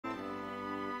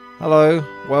Hello,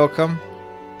 welcome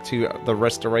to the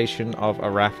Restoration of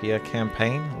Erathia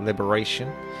campaign,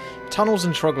 Liberation. Tunnels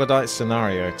and Troglodytes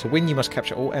scenario. To win you must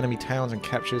capture all enemy towns and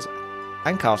captures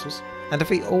and castles, and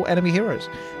defeat all enemy heroes.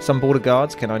 Some border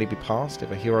guards can only be passed if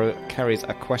a hero carries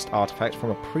a quest artifact from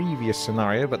a previous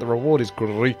scenario, but the reward is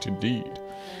great indeed.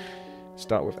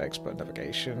 Start with Expert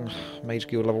Navigation. Mage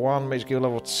Guild level 1, Mage Guild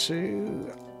level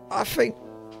 2. I think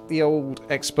the old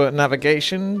Expert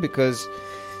Navigation, because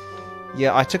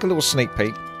yeah, I took a little sneak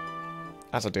peek,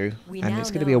 as I do, and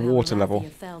it's going to be a water level.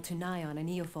 Fell to Nyon and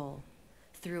Eofol.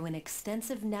 Through an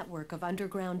extensive network of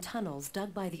underground tunnels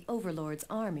dug by the Overlord's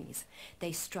armies,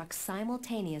 they struck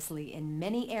simultaneously in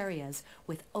many areas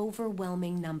with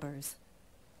overwhelming numbers.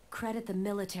 Credit the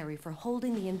military for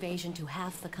holding the invasion to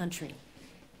half the country.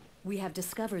 We have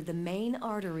discovered the main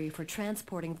artery for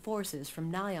transporting forces from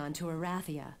Nyon to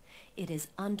Erathia. It is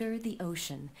under the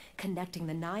ocean, connecting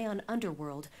the Nyon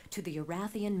underworld to the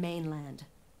Erathian mainland.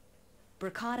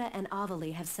 Bracada and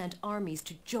Avali have sent armies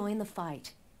to join the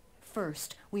fight.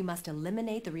 First, we must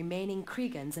eliminate the remaining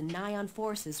Kriegans and Nyon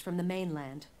forces from the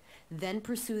mainland. Then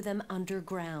pursue them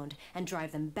underground and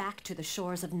drive them back to the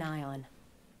shores of Nyon.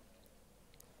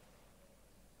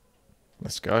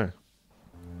 Let's go.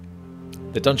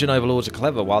 The Dungeon Overlords are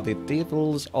clever. While the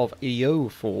Devils of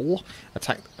Eofol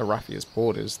attacked Erathia's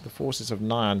borders, the forces of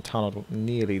Nyon tunneled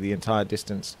nearly the entire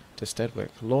distance to Steadwick,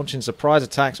 launching surprise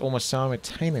attacks almost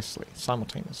simultaneously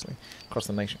across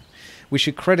the nation. We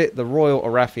should credit the Royal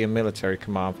Erathia Military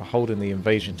Command for holding the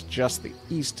invasion to just the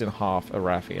eastern half of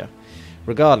Erathia.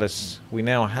 Regardless, we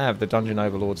now have the Dungeon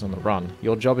Overlords on the run.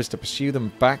 Your job is to pursue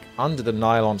them back under the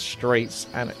Nylon Straits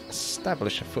and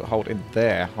establish a foothold in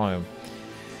their home.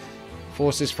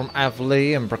 Forces from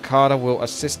Avli and Bracada will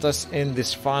assist us in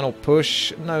this final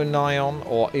push. No Nyon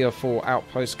or Eofol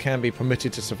outpost can be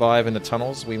permitted to survive in the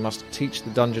tunnels. We must teach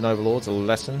the Dungeon Overlords a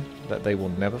lesson that they will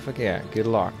never forget. Good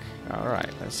luck. Alright,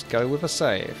 let's go with a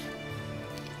save.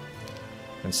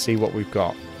 And see what we've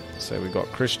got. So we've got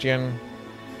Christian.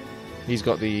 He's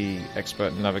got the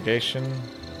Expert Navigation.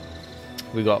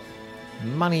 We've got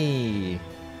Money.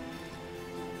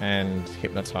 And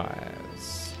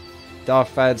Hypnotize.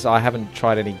 Darfads, I haven't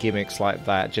tried any gimmicks like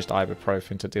that, just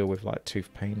ibuprofen to deal with like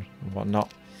tooth pain and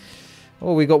whatnot.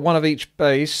 Well, we got one of each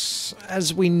base.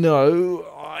 As we know,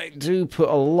 I do put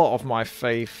a lot of my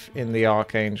faith in the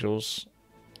Archangels.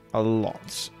 A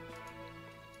lot.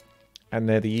 And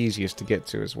they're the easiest to get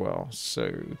to as well.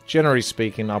 So, generally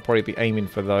speaking, I'll probably be aiming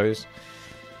for those.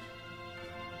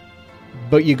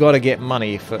 But you gotta get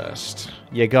money first.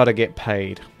 You gotta get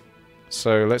paid.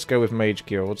 So, let's go with Mage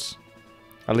Guilds.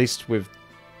 At least with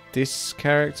this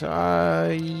character.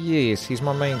 Yes, he's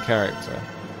my main character.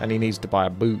 And he needs to buy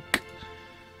a book.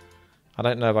 I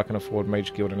don't know if I can afford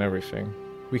Mage Guild and everything.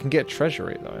 We can get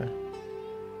Treasury, though.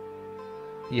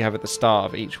 You have at the start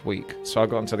of each week. So I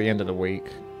got until the end of the week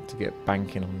to get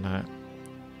banking on that.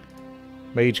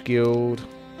 Mage Guild.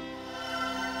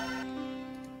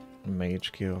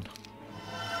 Mage Guild.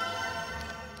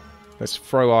 Let's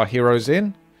throw our heroes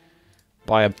in.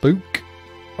 Buy a book.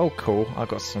 Oh, cool. I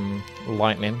got some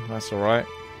lightning. That's alright.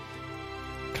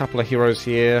 Couple of heroes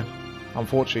here.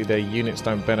 Unfortunately, their units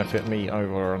don't benefit me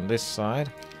over on this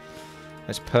side.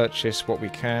 Let's purchase what we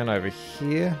can over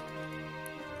here.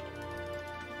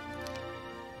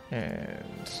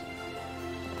 And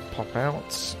pop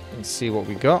out and see what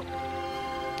we got.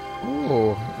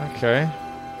 Oh, okay.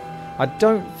 I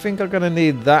don't think I'm going to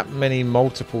need that many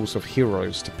multiples of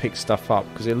heroes to pick stuff up,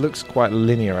 because it looks quite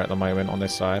linear at the moment on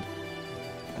this side.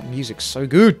 That music's so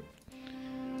good.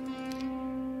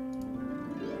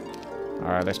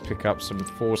 Alright, let's pick up some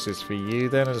forces for you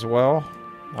then as well.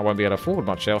 I won't be able to afford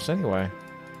much else anyway.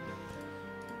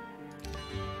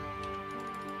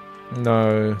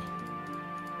 No.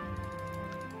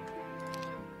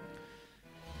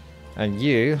 And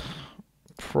you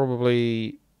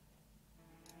probably...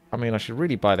 I mean, I should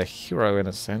really buy the hero in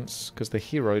a sense, because the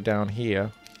hero down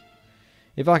here...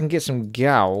 If I can get some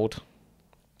gold...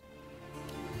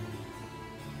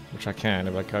 Which I can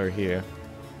if I go here.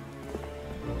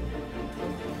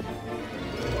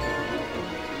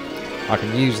 I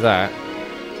can use that.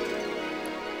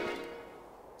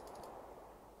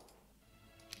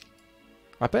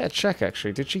 I better check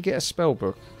actually. Did she get a spell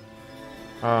book?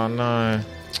 Oh no.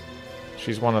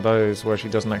 She's one of those where she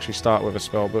doesn't actually start with a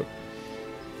spell book.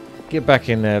 Get back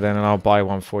in there then and I'll buy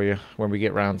one for you when we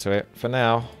get round to it. For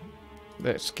now,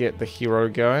 let's get the hero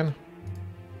going.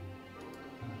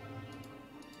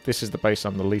 This is the base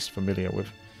I'm the least familiar with.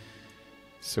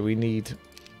 So we need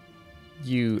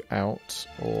you out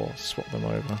or swap them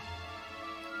over.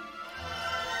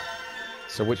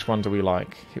 So which one do we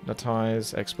like?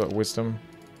 Hypnotize, Expert Wisdom.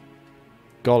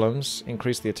 Golems,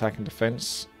 increase the attack and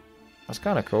defense. That's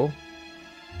kind of cool.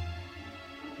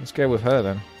 Let's go with her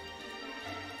then.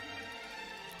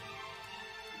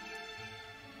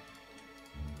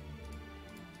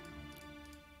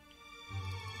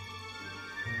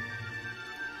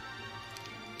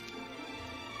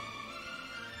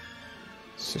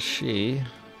 So she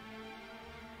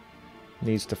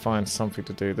needs to find something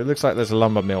to do. It looks like there's a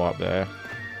lumber mill up there.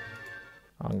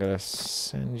 I'm going to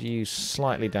send you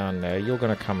slightly down there. You're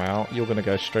going to come out. You're going to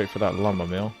go straight for that lumber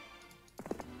mill.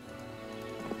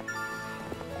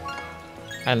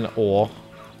 And ore.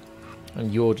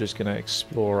 And you're just going to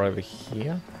explore over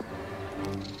here.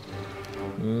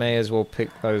 May as well pick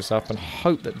those up and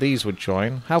hope that these would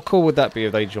join. How cool would that be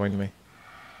if they joined me?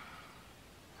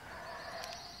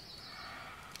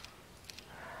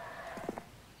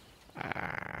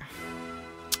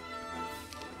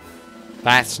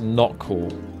 That's not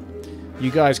cool. You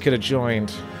guys could have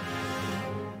joined.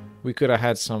 We could have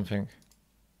had something.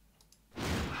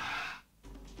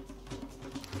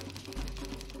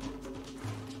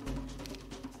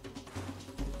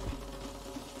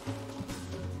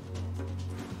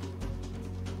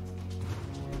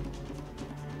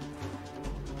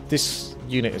 This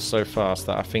unit is so fast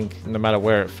that I think no matter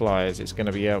where it flies, it's going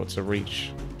to be able to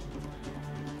reach.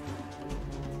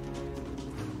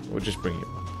 We'll just bring it up.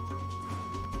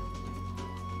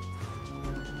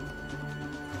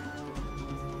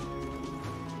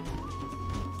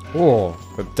 Oh,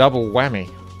 the double whammy.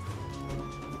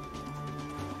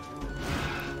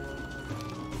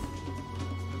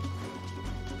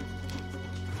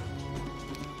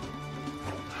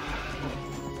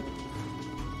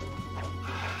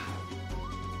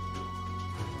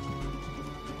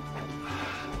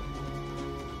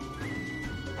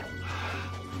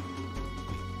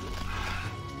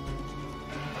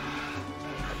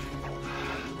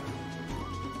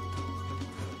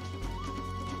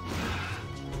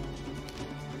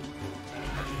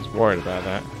 Worried about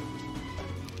that.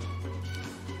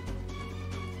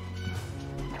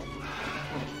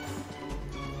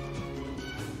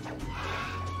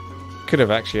 Could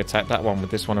have actually attacked that one with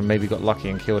this one and maybe got lucky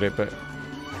and killed it, but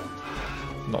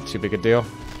not too big a deal.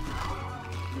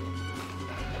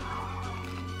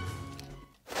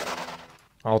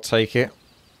 I'll take it.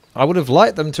 I would have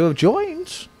liked them to have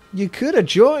joined. You could have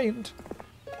joined.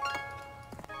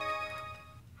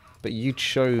 But you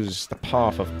chose the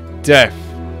path of death.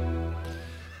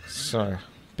 So,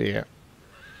 be it.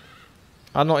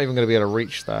 I'm not even going to be able to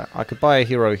reach that. I could buy a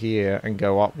hero here and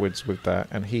go upwards with that,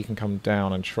 and he can come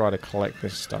down and try to collect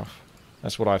this stuff.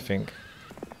 That's what I think.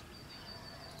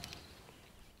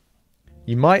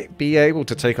 You might be able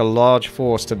to take a large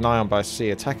force to Nyon by sea,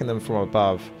 attacking them from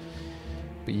above.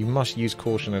 But you must use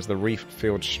caution as the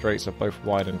reef-filled straits are both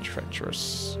wide and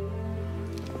treacherous.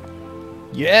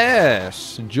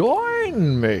 Yes!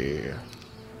 Join me!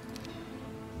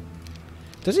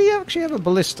 Does he actually have a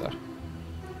ballista?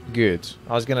 Good.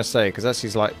 I was going to say, because that's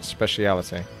his, like,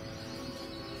 speciality.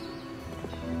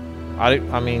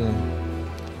 I mean...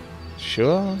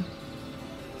 Sure?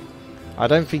 I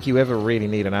don't think you ever really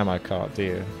need an ammo cart, do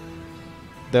you?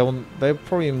 They'll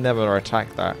probably never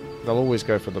attack that. They'll always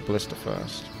go for the ballista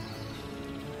first.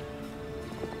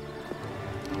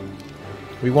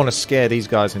 We want to scare these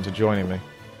guys into joining me.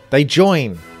 They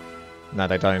join! No,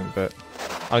 they don't, but...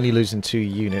 Only losing 2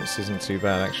 units isn't too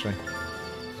bad, actually.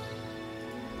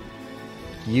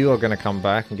 You are going to come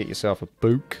back and get yourself a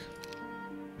book.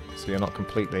 So you're not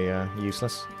completely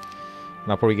useless.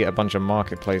 And I'll probably get a bunch of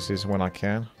marketplaces when I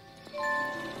can.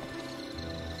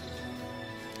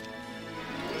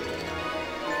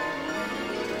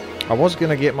 I was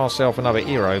going to get myself another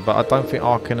hero, but I don't think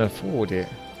I can afford it.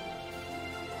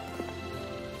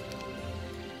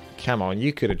 Come on,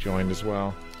 you could have joined as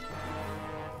well.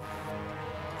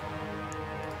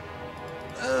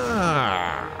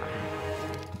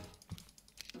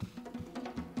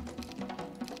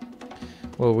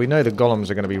 Well, we know the golems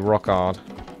are going to be rock hard.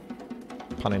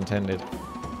 Pun intended.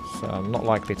 So I'm not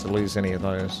likely to lose any of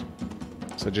those.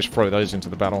 So just throw those into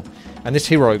the battle. And this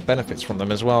hero benefits from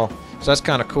them as well. So that's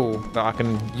kind of cool that I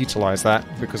can utilize that.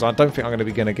 Because I don't think I'm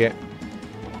going to get...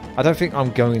 I don't think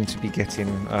I'm going to be getting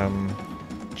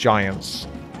giants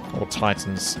or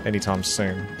titans anytime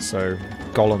soon. So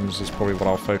golems is probably what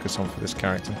I'll focus on for this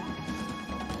character.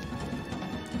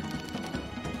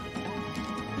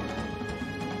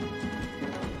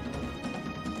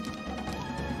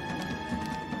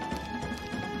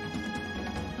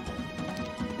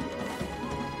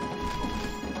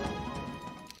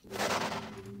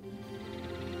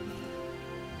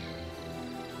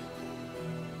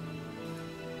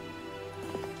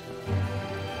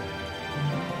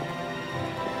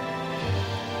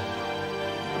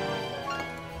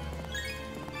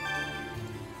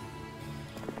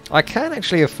 I can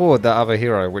actually afford that other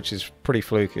hero, which is pretty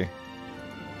fluky.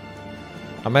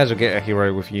 I may as well get a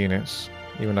hero with units,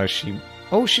 even though she...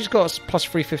 Oh, she's got plus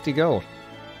 350 gold.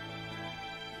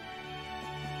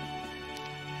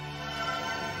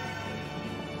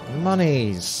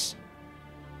 Monies.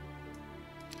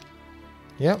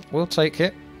 Yep, we'll take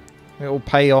it. It will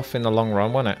pay off in the long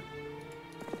run, won't it?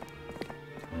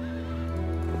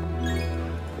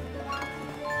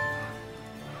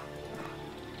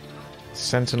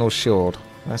 Sentinel Shield.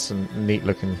 That's a neat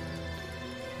looking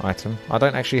item. I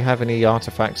don't actually have any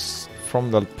artifacts from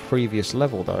the previous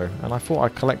level though, and I thought I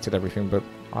collected everything, but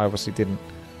I obviously didn't.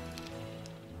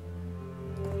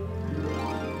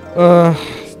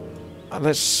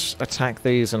 Let's attack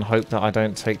these and hope that I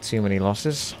don't take too many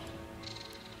losses.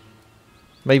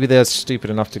 Maybe they're stupid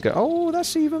enough to go, oh,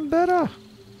 that's even better.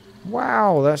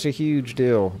 Wow, that's a huge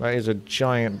deal. That is a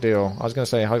giant deal. I was going to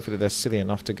say, hopefully they're silly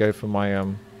enough to go for my,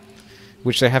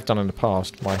 which they have done in the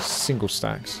past, my single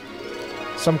stacks.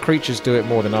 Some creatures do it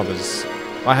more than others.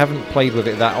 I haven't played with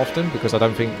it that often because I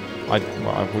don't think, I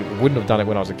wouldn't have done it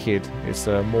when I was a kid. It's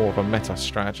more of a meta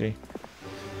strategy.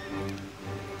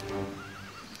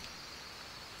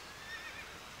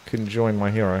 Couldn't join my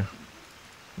hero.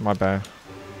 My bad.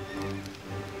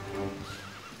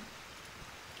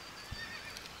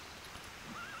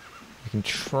 We can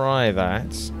try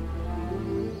that.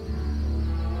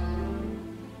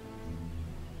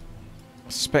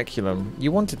 Speculum.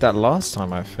 You wanted that last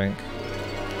time, I think.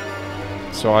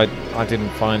 So I didn't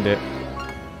find it.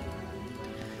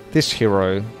 This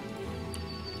hero.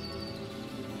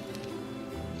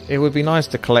 It would be nice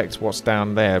to collect what's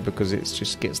down there because it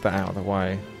just gets that out of the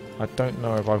way. I don't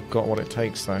know if I've got what it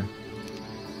takes though.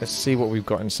 Let's see what we've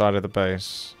got inside of the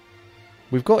base.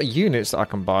 We've got units that I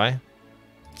can buy.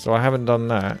 So I haven't done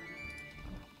that.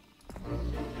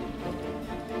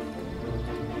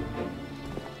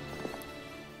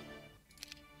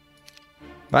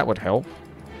 That would help.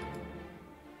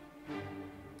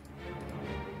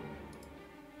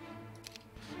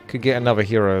 Could get another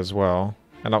hero as well.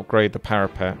 And upgrade the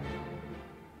parapet.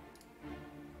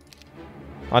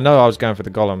 I know I was going for the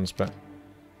golems, but...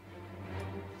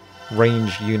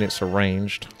 ranged units are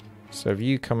ranged. So if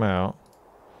you come out...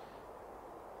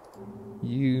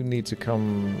 you need to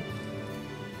come...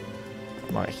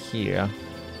 right here.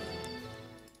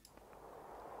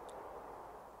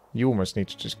 You almost need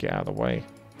to just get out of the way.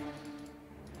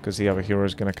 Because the other hero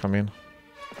is going to come in.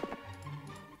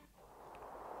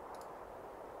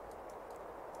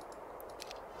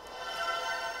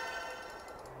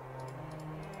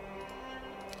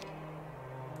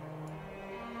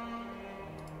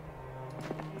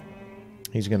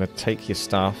 He's going to take your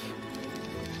stuff.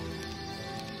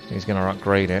 He's going to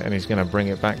upgrade it and he's going to bring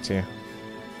it back to you.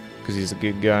 Because he's a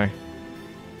good guy.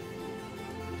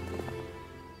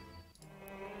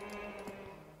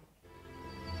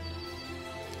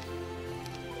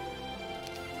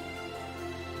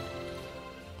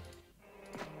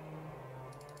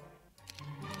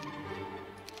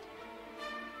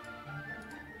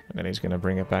 And then he's going to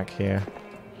bring it back here.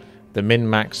 The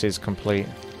min-max is complete.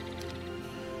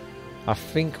 I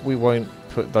think we won't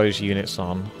put those units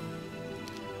on,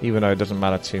 even though it doesn't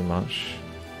matter too much.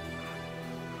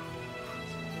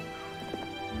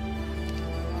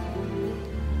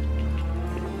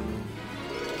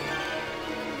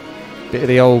 Bit of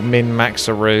the old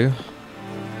min-maxaroo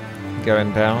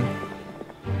going down.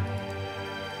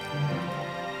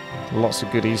 Lots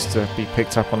of goodies to be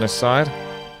picked up on this side.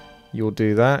 You'll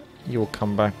do that. You'll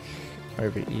come back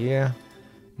over here.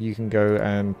 You can go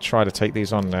and try to take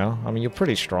these on now. I mean, you're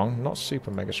pretty strong. Not super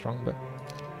mega strong, but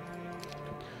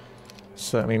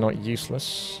certainly not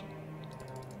useless.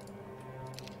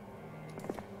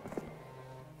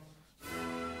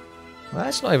 Well,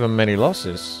 that's not even many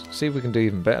losses. See if we can do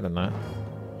even better than that.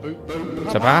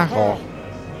 Tobacco.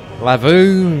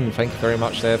 Lavoon. Thank you very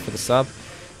much there for the sub.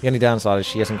 The only downside is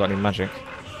she hasn't got any magic.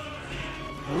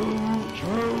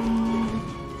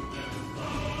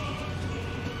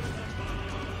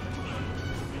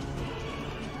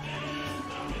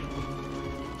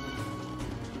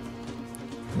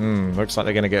 Looks like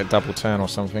they're going to get a double turn or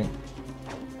something.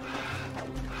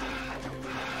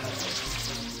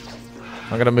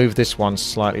 I'm going to move this one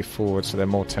slightly forward so they're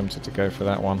more tempted to go for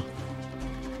that one.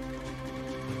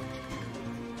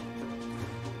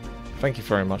 Thank you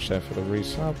very much there for the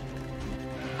resub.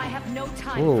 I have no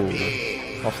time.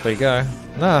 Ooh, off they go.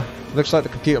 Nah, looks like the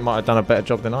computer might have done a better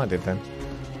job than I did then.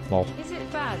 Lol. Is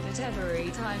it bad that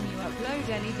every time you upload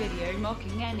any video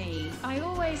mocking any, I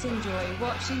always enjoy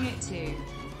watching it too?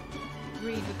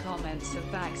 read the comments of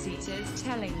backseaters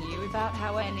telling you about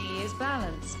how NE is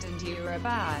balanced and you're a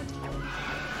bad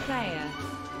player.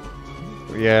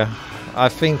 Yeah, I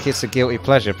think it's a guilty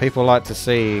pleasure. People like to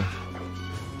see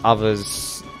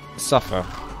others suffer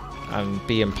and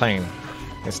be in pain.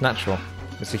 It's natural.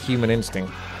 It's a human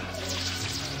instinct.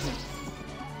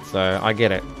 So, I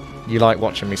get it. You like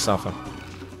watching me suffer.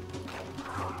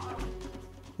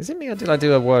 Is it me or did I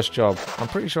do a worse job? I'm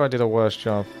pretty sure I did a worse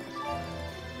job.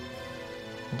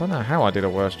 I don't know how I did a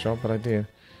worse job, but I did.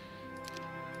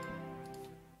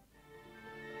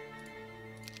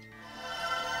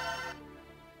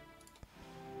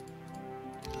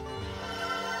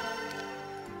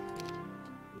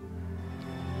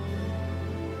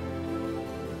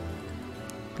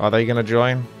 Are they going to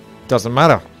join? Doesn't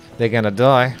matter. They're going to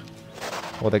die.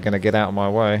 Or they're going to get out of my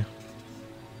way.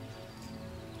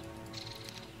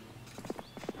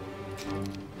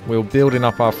 We're building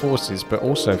up our forces, but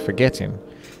also forgetting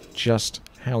just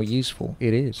how useful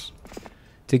it is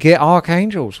to get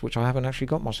archangels, which I haven't actually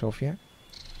got myself yet.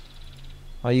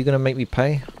 Are you going to make me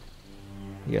pay?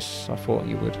 Yes, I thought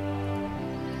you would.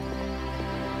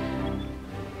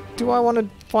 Do I want to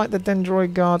fight the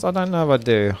Dendroid guards? I don't know if I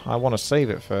do. I want to save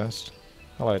it first.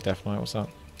 Hello, Death Knight, what's up?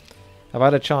 Have I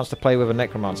had a chance to play with a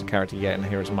Necromancer character yet in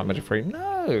Heroes of Might Magic 3?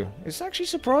 No! It's actually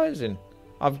surprising.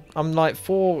 I'm like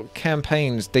 4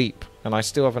 campaigns deep, and I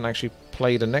still haven't actually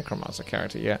played a Necromancer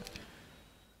character yet.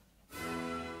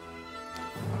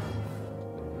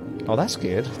 Oh, that's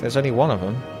good. There's only one of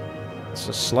them.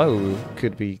 So slow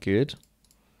could be good.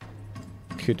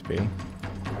 Could be.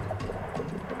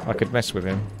 I could mess with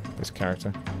him, this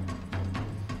character.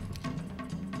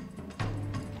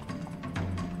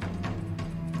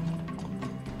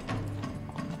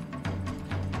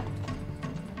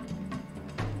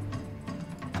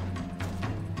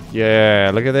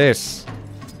 Yeah, look at this.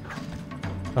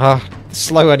 Ah,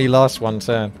 slow only lasts 1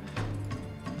 turn.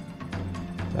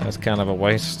 That's kind of a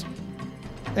waste.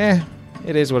 Eh,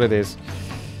 it is what it is.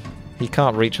 He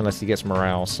can't reach unless he gets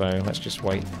morale, so let's just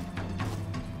wait.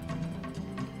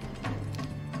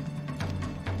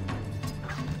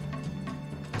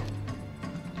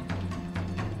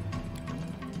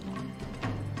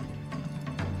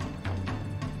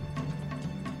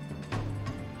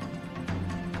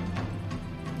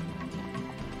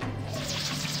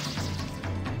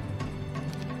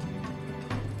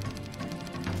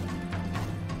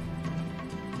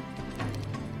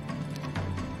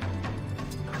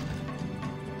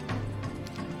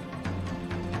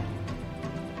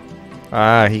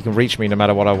 Ah, he can reach me no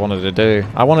matter what I wanted to do.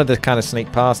 I wanted to kind of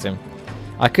sneak past him.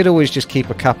 I could always just keep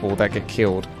a couple that get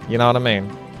killed. You know what I mean?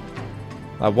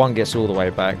 One gets all the way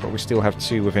back, but we still have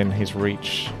 2 within his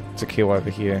reach to kill over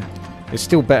here. It's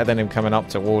still better than him coming up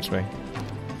towards me.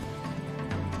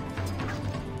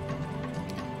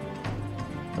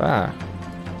 Ah.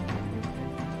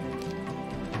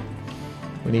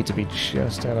 We need to be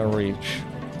just out of reach.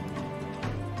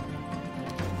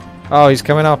 Oh, he's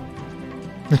coming up.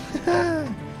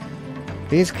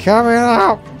 He's coming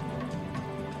up!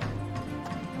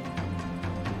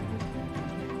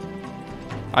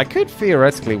 I could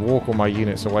theoretically walk all my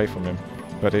units away from him,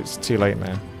 but it's too late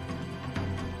now.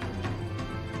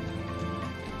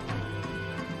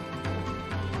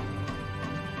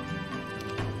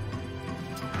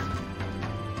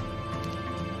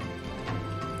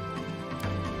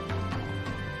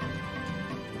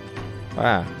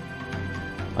 Ah.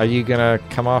 Are you gonna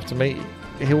come after me?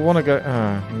 He'll want to go...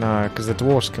 no, because the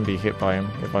dwarfs can be hit by him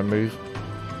if I move.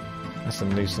 That's a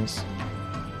nuisance.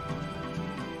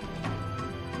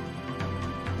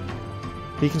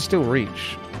 He can still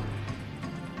reach.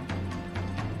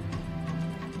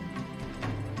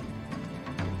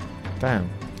 Damn.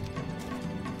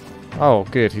 Oh,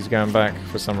 good. He's going back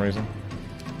for some reason.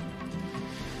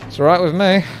 It's alright with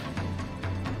me.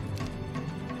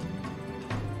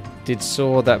 Did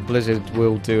saw that Blizzard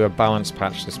will do a balance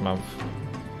patch this month.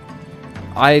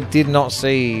 I did not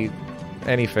see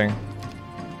anything.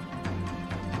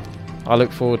 I look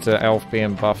forward to Elf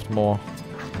being buffed more.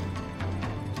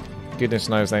 Goodness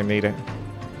knows they need it.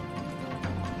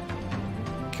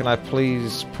 Can I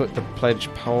please put the pledge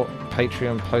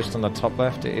Patreon post on the top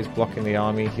left? It is blocking the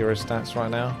army hero stats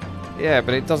right now. Yeah,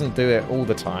 but it doesn't do it all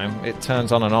the time. It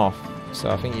turns on and off. So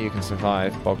I think you can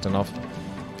survive Bogdanov.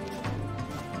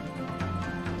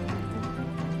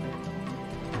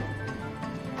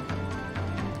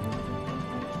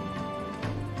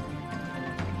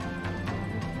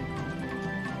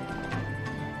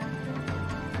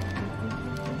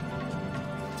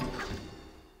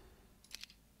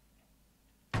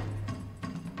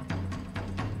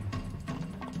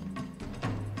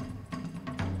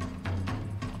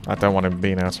 I don't want him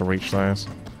being able to reach those.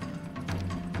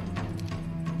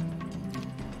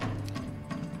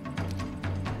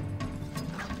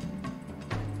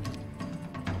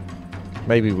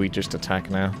 Maybe we just attack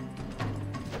now.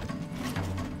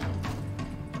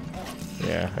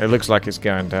 Yeah, it looks like it's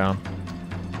going down.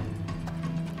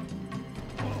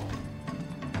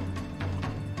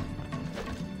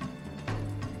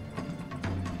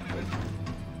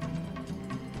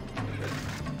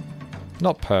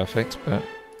 Not perfect, but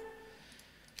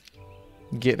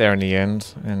get there in the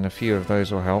end, and a few of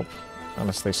those will help,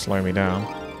 unless they slow me down.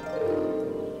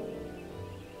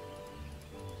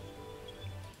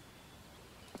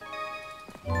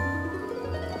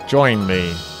 Join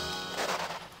me.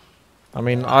 I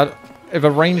mean, if a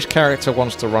ranged character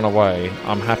wants to run away,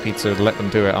 I'm happy to let them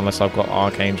do it, unless I've got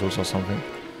archangels or something.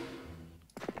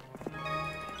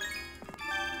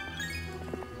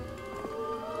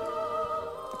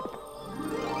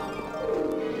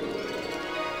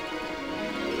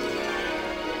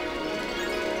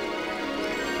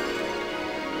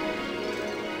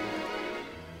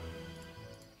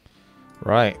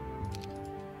 Right.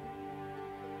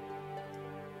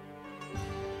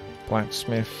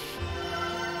 Blacksmith.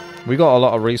 We got a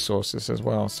lot of resources as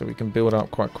well, so we can build up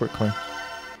quite quickly.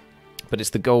 But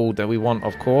it's the gold that we want,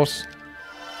 of course.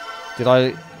 Did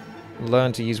I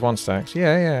learn to use one stacks?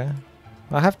 Yeah.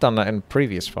 I have done that in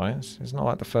previous fights. It's not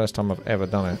like the first time I've ever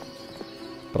done it.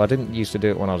 But I didn't used to do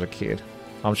it when I was a kid.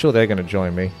 I'm sure they're going to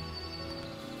join me.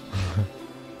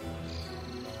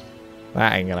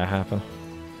 That ain't going to happen.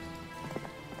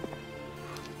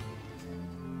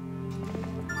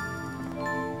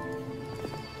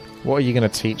 What are you going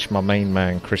to teach my main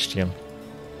man, Christian?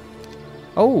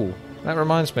 Oh, that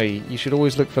reminds me. You should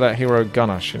always look for that hero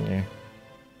gunner, shouldn't you?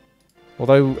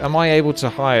 Although, am I able to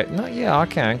hire... No, yeah, I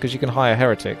can, because you can hire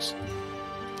heretics.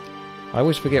 I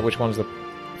always forget which one's the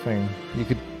thing. You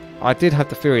could... I did have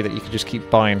the theory that you could just keep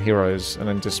buying heroes and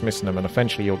then dismissing them, and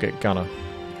eventually you'll get gunner.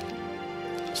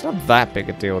 It's not that big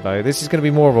a deal, though. This is going to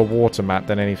be more of a water map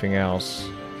than anything else.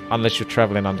 Unless you're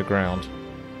travelling underground.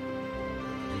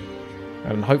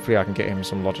 And hopefully I can get him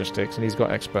some logistics, and he's got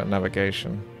expert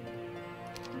navigation.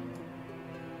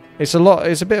 It's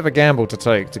a bit of a gamble to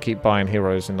take to keep buying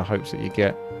heroes in the hopes that you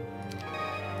get,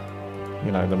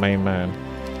 you know, the main man.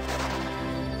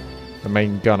 The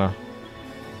main gunner.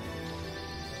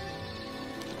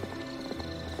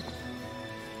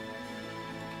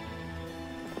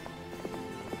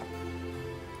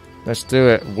 Let's do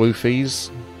it,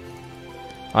 woofies.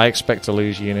 I expect to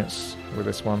lose units with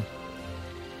this one.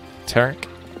 Tarek.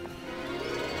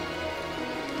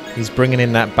 He's bringing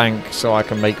in that bank so I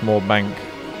can make more bank.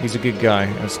 He's a good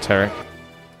guy, that's Tarek.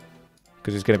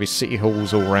 Because there's going to be city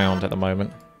halls all round at the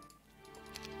moment.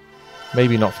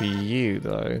 Maybe not for you,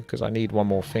 though, because I need one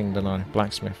more thing, don't I?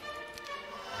 Blacksmith.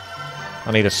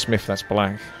 I need a smith that's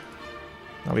black.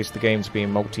 At least the game's being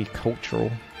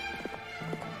multicultural.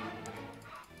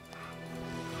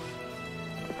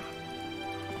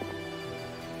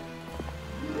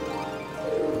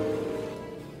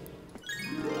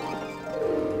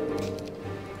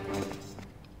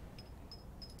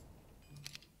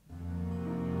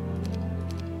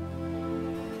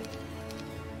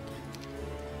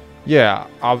 Yeah,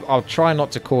 I'll try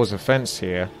not to cause offense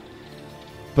here,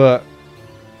 but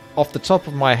off the top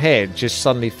of my head, just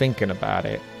suddenly thinking about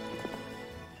it,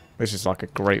 this is like a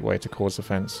great way to cause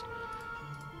offense.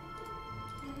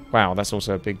 Wow, that's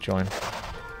also a big join.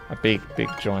 A big, big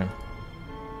join.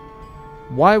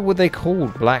 Why were they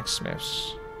called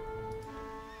blacksmiths?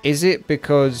 Is it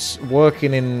because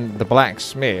working in the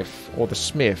blacksmith, or the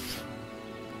smith,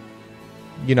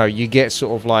 you know, you get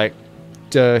sort of like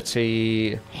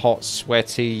dirty, hot,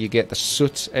 sweaty, you get the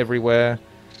soot everywhere?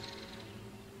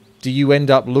 Do you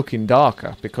end up looking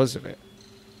darker because of it?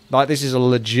 Like, this is a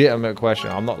legitimate question.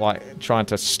 I'm not like trying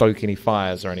to stoke any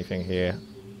fires or anything here.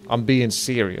 I'm being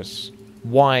serious.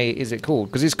 Why is it called?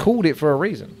 Because it's called it for a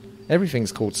reason.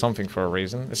 Everything's called something for a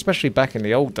reason, especially back in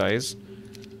the old days.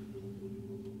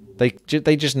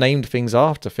 They just named things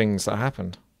after things that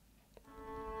happened.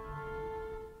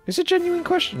 It's a genuine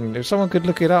question. If someone could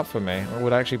look it up for me, I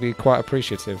would actually be quite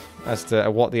appreciative as to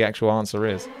what the actual answer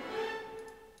is.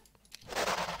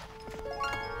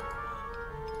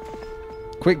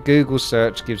 Quick Google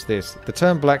search gives this. The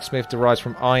term blacksmith derives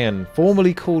from iron,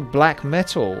 formerly called black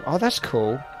metal. Oh, that's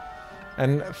cool.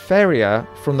 And feria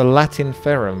from the Latin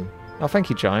ferrum. Oh,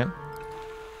 thank you, Giant.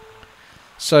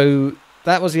 So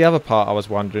that was the other part I was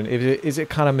wondering. Is it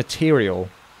kind of material?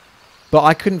 But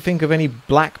I couldn't think of any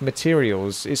black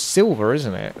materials. It's silver,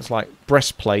 isn't it? It's like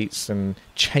breastplates and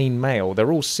chain mail.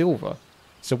 They're all silver.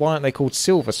 So why aren't they called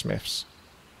silversmiths?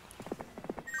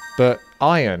 But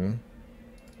iron...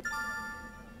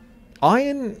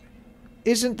 Iron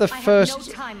isn't the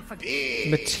first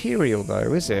material,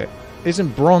 though, is it?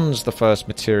 Isn't bronze the first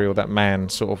material that man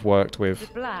sort of worked with?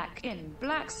 The black in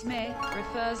blacksmith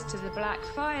refers to the black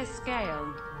fire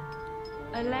scale,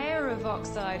 a layer of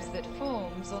oxides that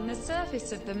forms on the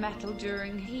surface of the metal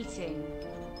during heating.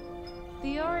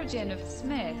 The origin of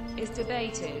smith is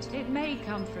debated. It may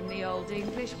come from the Old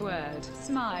English word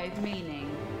smythe, meaning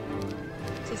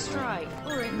to strike,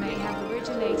 or it may have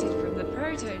originated from the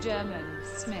Proto-German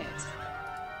smith.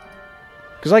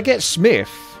 Because I get smith,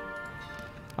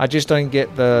 I just don't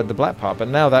get the black part. But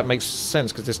now that makes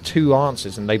sense because there's two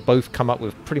answers and they both come up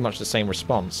with pretty much the same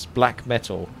response. Black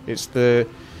metal. It's the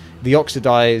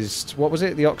oxidized... What was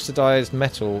it? The oxidized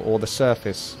metal or the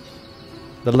surface.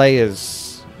 The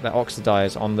layers that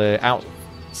oxidize on the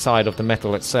outside of the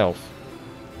metal itself.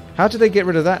 How did they get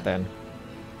rid of that then?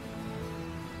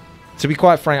 To be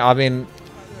quite frank, I mean...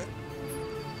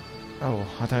 Oh,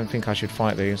 I don't think I should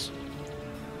fight these.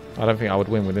 I don't think I would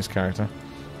win with this character.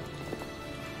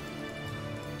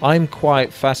 I'm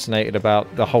quite fascinated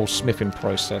about the whole smithing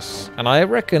process. And I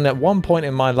reckon at one point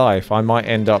in my life, I might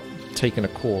end up taking a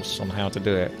course on how to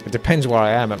do it. It depends where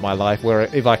I am at my life,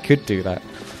 if I could do that.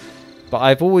 But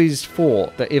I've always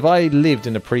thought that if I lived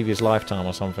in a previous lifetime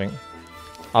or something,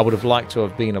 I would have liked to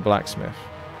have been a blacksmith.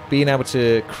 Being able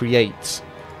to create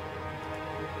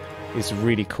is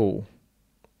really cool.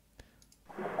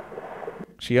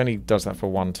 She only does that for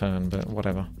one turn, but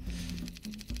whatever.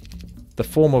 The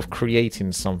form of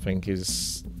creating something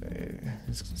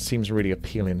seems really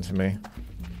appealing to me.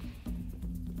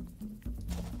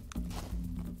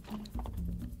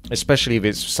 Especially if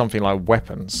it's something like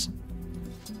weapons.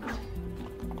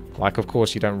 Like, of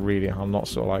course, you don't really... I'm not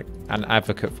sort of like an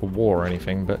advocate for war or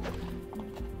anything, but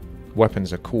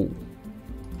weapons are cool.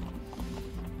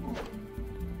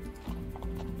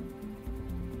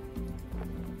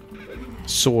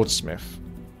 Swordsmith.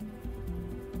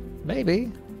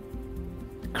 Maybe.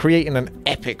 Creating an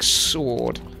epic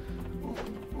sword.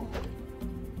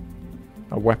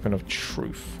 A weapon of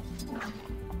truth.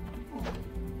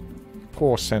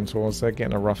 Poor centaurs, they're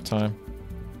getting a rough time.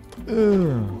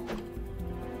 Ugh.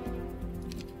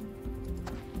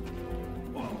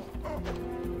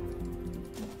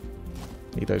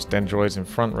 Need those dendroids in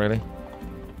front, really.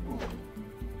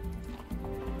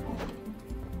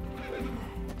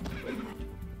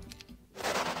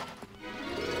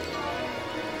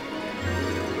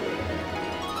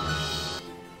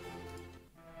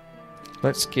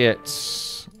 Let's get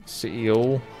City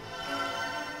Hall.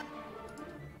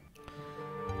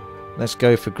 Let's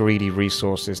go for greedy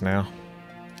resources now.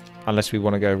 Unless we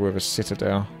want to go with a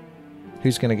citadel.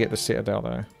 Who's going to get the citadel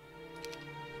though?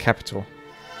 Capital.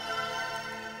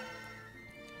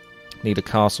 Need a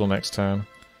castle next turn.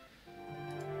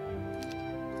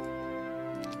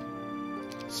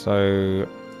 So,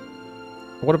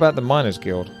 what about the Miners'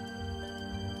 Guild?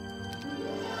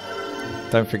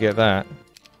 Don't forget that.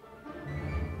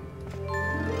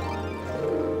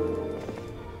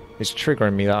 It's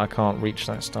triggering me that I can't reach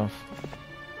that stuff.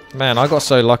 Man, I got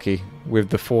so lucky with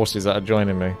the forces that are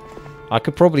joining me. I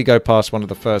could probably go past one of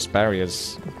the first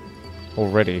barriers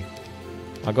already.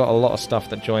 I got a lot of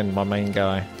stuff that joined my main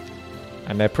guy.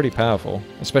 And they're pretty powerful,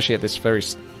 especially at this very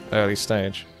early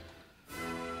stage.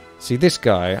 See, this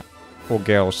guy, or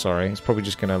girl, sorry, is probably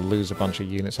just going to lose a bunch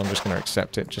of units. I'm just going to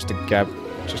accept it, just to grab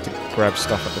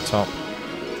stuff at the top.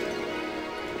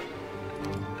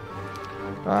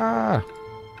 Ah!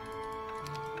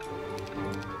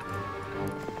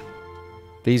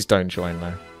 These don't join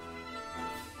though.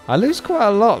 I lose quite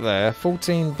a lot there.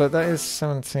 14, but that is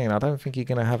 17. I don't think you're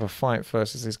going to have a fight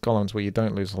versus these golems where you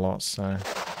don't lose a lot, so...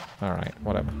 Alright,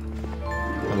 whatever.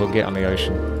 And we'll get on the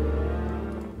ocean.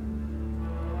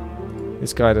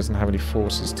 This guy doesn't have any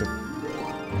forces to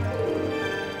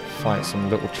fight some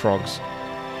little trogs.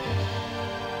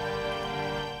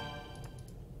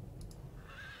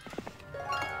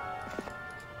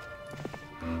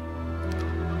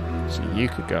 So you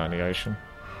could go in the ocean.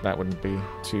 That wouldn't be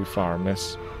too far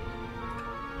amiss.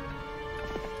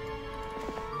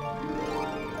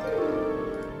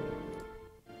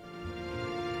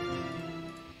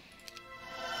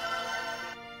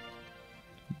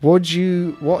 What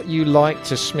you like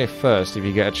to smith first if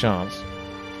you get a chance?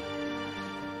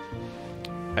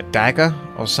 A dagger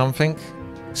or something?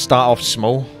 Start off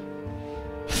small.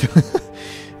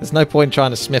 There's no point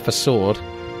trying to smith a sword.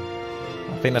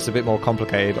 I think that's a bit more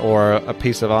complicated. Or a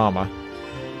piece of armor.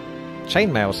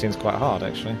 Chainmail seems quite hard,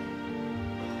 actually.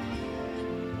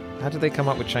 How did they come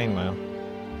up with chainmail?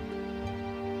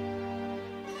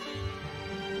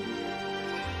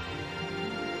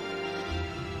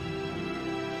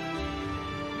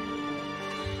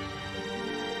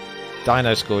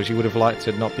 Dino scores, you would have liked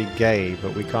to not be gay,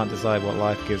 but we can't decide what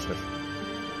life gives us.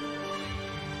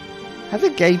 Has a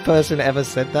gay person ever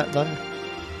said that though?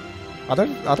 I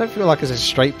don't feel like as a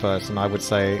straight person I would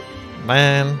say,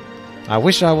 man, I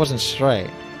wish I wasn't straight.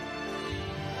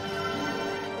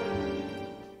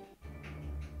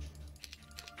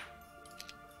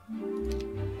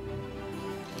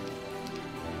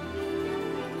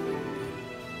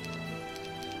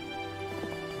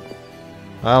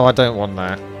 Oh, I don't want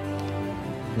that.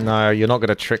 No, you're not going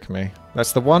to trick me.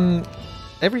 That's the one...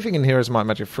 Everything in Heroes Might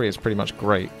Magic 3 is pretty much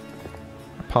great.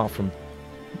 Apart from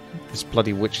this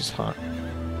bloody witch's hut.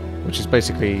 Which is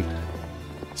basically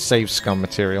save scum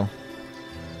material.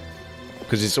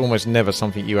 Because it's almost never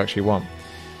something you actually want.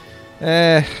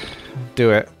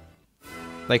 Do it.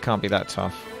 They can't be that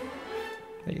tough.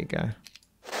 There you go.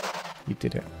 You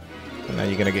did it. And now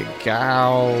you're going to get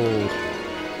gouged.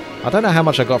 I don't know how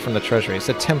much I got from the treasury. It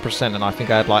said 10% and I think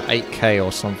I had like 8k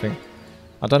or something.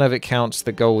 I don't know if it counts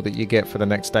the gold that you get for the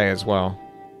next day as well.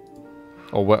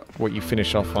 Or what you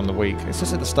finish off on the week. It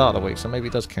says at the start of the week, so maybe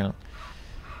it does count.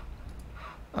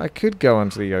 I could go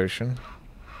into the ocean.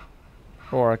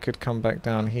 Or I could come back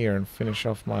down here and finish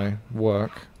off my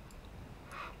work.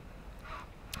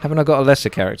 Haven't I got a lesser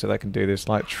character that can do this?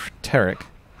 Like Tarek.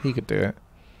 He could do it.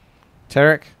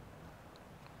 Tarek?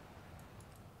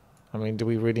 I mean, do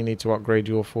we really need to upgrade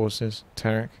your forces,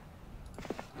 Tarek?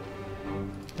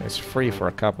 It's free for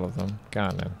a couple of them. Go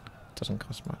on then. Doesn't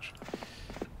cost much.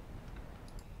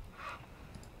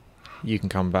 You can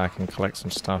come back and collect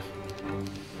some stuff.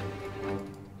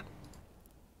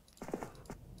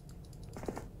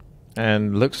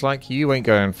 And looks like you ain't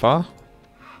going far.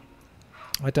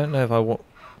 I don't know if I want...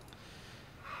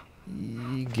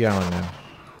 You go on then.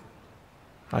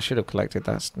 I should have collected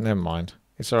that. Never mind.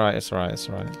 It's alright, it's alright, it's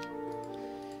alright.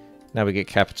 Now we get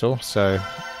capital, so...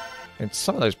 In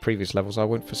some of those previous levels I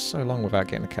went for so long without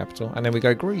getting a capital. And then we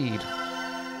go greed.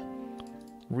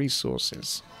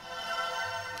 Resources.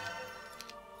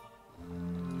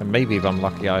 And maybe if I'm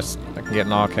lucky I can get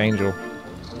an Archangel.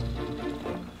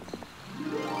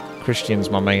 Christian's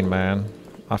my main man.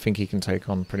 I think he can take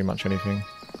on pretty much anything.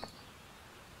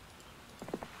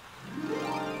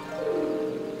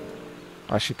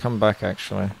 I should come back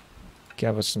actually.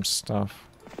 Gather some stuff.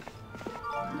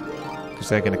 Because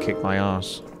they're going to kick my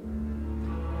ass.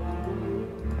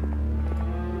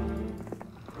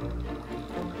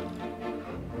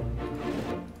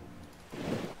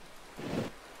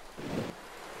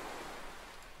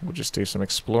 We'll just do some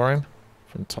exploring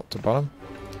from top to bottom.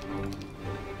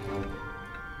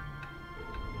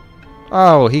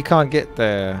 Oh, he can't get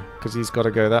there because he's got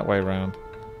to go that way round.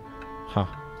 Huh.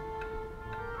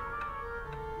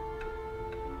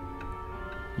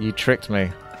 You tricked me.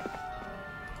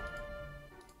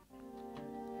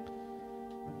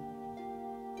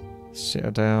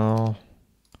 Citadel.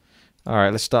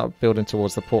 Alright, let's start building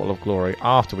towards the Portal of Glory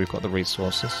after we've got the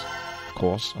resources. Of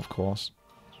course, of course.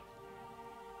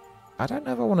 I don't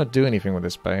know if I want to do anything with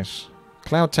this base.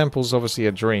 Cloud Temple's obviously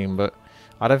a dream, but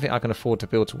I don't think I can afford to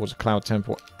build towards a Cloud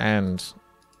Temple and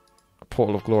a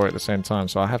Portal of Glory at the same time,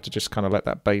 so I have to just kind of let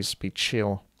that base be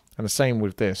chill. And the same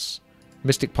with this.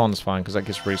 Mystic Pond's fine, because that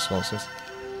gives resources.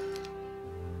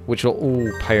 Which will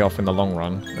all pay off in the long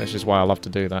run. That's just why I love to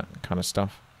do that kind of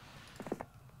stuff.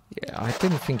 Yeah, I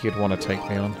didn't think you'd want to take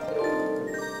me on.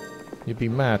 You'd be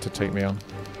mad to take me on.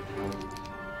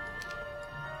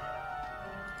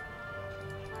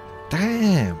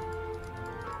 Damn!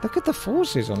 Look at the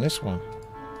forces on this one.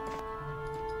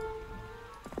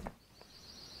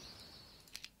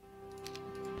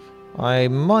 I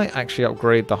might actually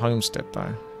upgrade the homestead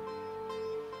though.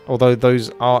 Although those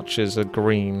archers are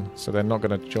green, so they're not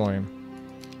going to join.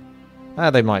 Ah,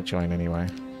 they might join anyway.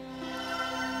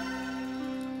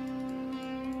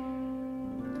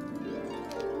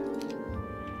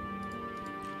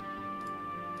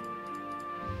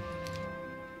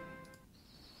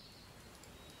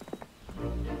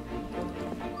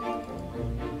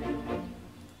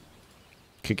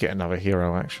 Could get another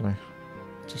hero actually,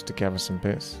 just to gather some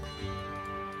bits.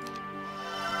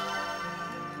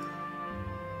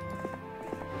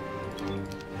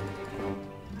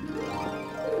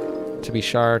 To be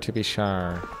sure, to be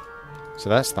sure. So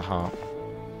that's the harp.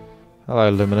 Hello,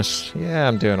 Luminous. Yeah,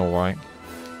 I'm doing alright.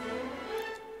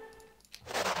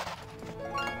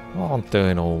 Oh, I'm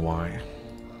doing alright.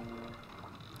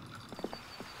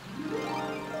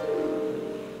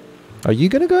 Are you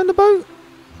going to go in the boat?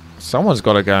 Someone's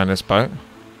got to go in this boat.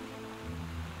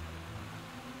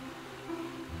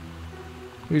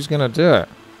 Who's going to do it?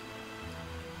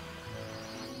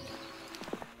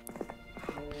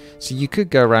 So you could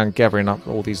go around gathering up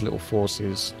all these little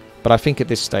forces But I think at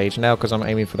this stage, now because I'm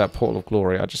aiming for that Portal of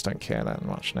Glory, I just don't care that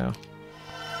much now.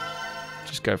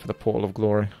 Just go for the Portal of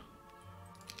Glory.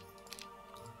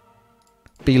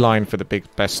 Beeline for the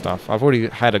best stuff. I've already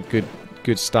had a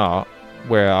good start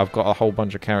where I've got a whole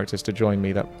bunch of characters to join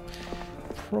me that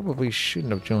probably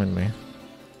shouldn't have joined me.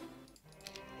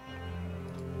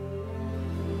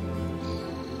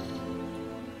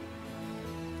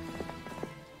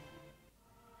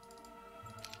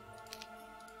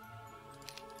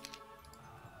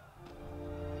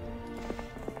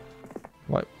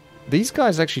 Like, these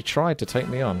guys actually tried to take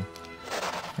me on.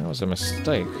 That was a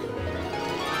mistake.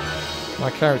 My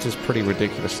character's pretty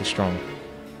ridiculously strong.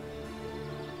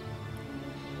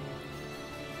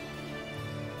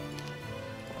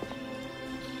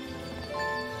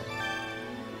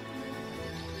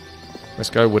 Let's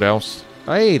go, Wood Elves.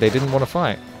 Hey, they didn't want to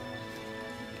fight.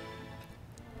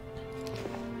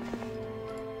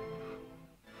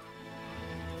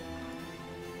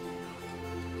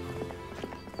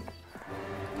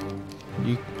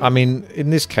 I mean, in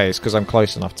this case, because I'm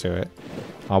close enough to it,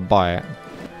 I'll buy it.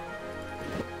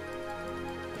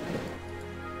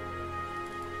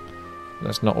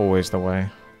 That's not always the way.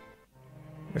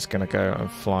 It's gonna go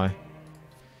and fly.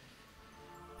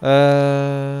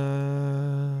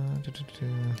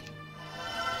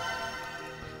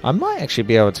 I might actually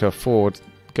be able to afford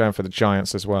going for the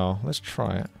giants as well. Let's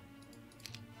try it.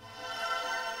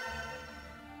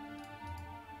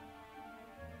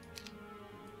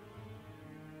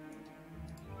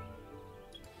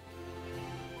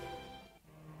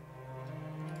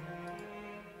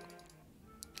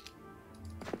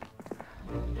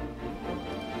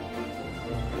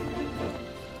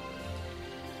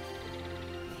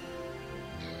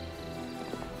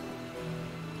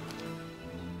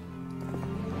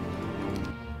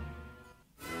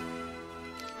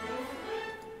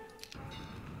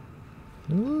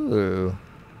 Ooh.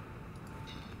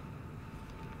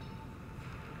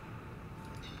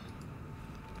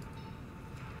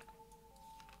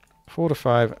 Four to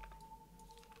 5,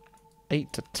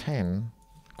 8 to 10.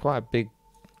 Quite a big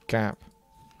gap.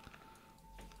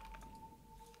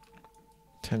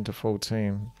 10 to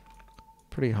 14.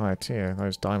 Pretty high tier,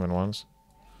 those diamond ones.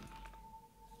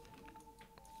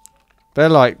 They're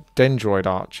like Dendroid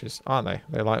archers, aren't they?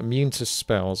 They're like immune to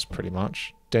spells, pretty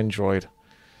much. Dendroid.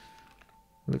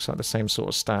 Looks like the same sort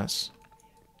of stats.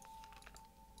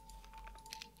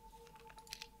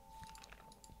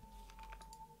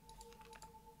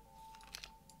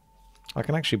 I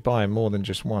can actually buy more than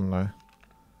just one, though.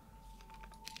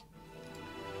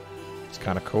 It's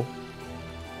kind of cool.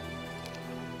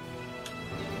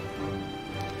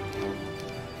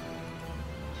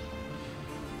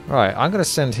 Right, I'm going to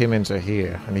send him into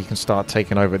here, and he can start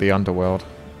taking over the underworld.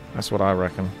 That's what I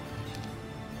reckon.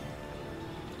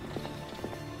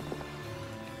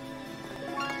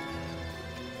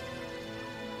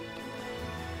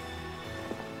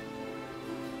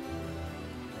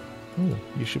 Ooh,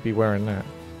 you should be wearing that.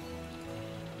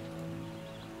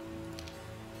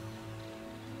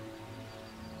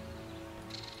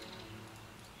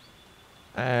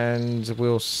 And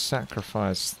we'll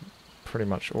sacrifice pretty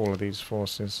much all of these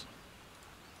forces.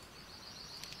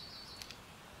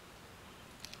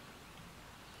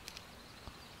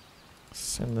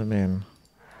 Send them in.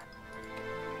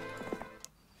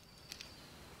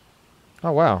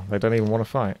 Oh wow, they don't even want to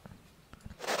fight.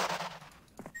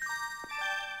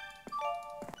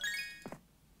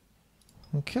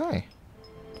 Okay.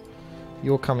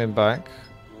 You're coming back.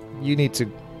 You need to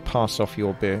pass off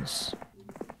your bits.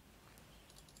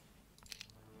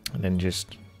 And then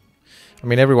just... I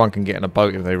mean, everyone can get in a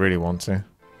boat if they really want to.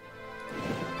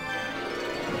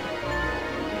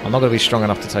 I'm not going to be strong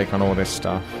enough to take on all this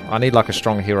stuff. I need like a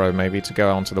strong hero maybe to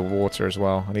go onto the water as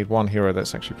well. I need one hero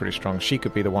that's actually pretty strong. She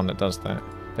could be the one that does that.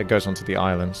 That goes onto the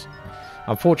islands.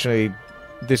 Unfortunately,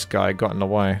 this guy got in the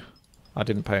way. I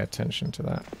didn't pay attention to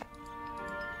that.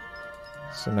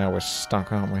 So now we're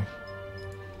stuck, aren't we?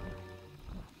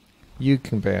 You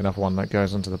can be another one that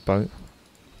goes onto the boat.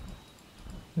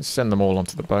 Let's send them all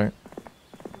onto the boat.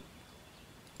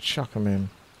 Chuck them in.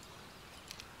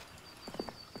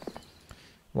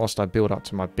 Whilst I build up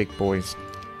to my big boys.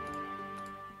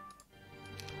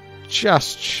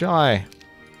 Just shy.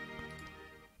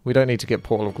 We don't need to get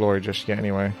Portal of Glory just yet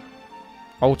anyway.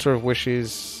 Altar of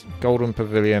Wishes, Golden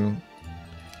Pavilion.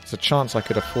 There's a chance I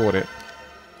could afford it.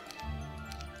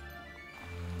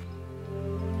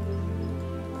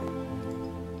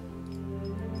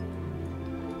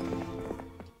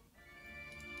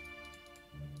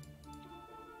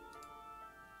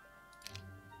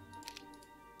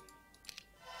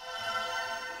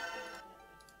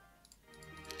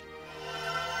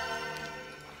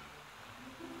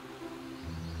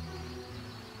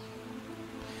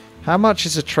 How much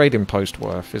is a trading post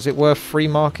worth? Is it worth 3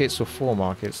 markets or 4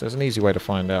 markets? There's an easy way to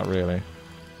find out, really.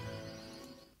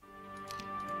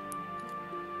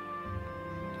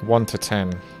 1 to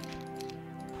 10.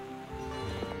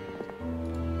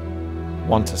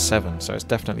 1 to 7, so it's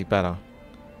definitely better.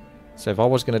 So if I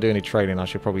was going to do any trading, I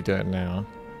should probably do it now.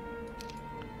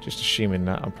 Just assuming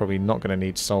that I'm probably not going to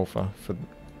need sulfur for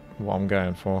what I'm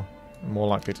going for. I'm more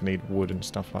likely to need wood and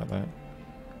stuff like that.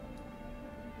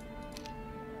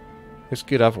 It's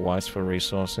good otherwise for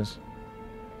resources.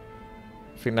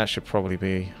 I think that should probably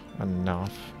be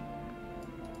enough.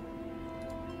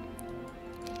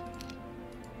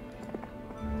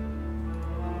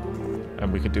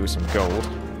 And we could do with some gold.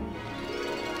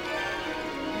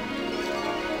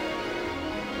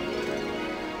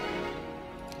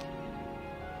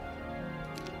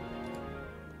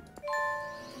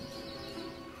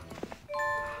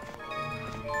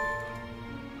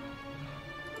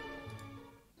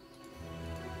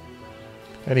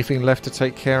 Anything left to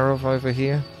take care of over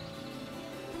here?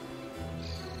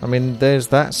 I mean, there's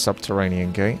that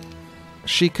subterranean gate.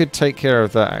 She could take care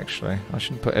of that, actually. I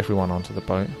shouldn't put everyone onto the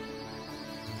boat.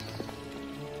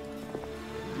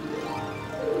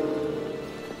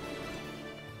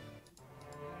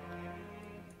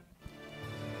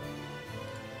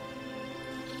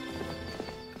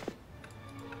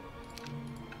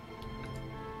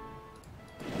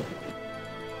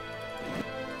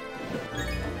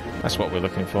 That's what we're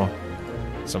looking for.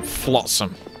 Some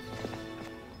flotsam.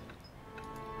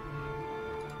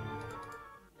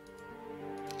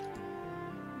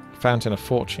 Fountain of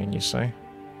Fortune, you say?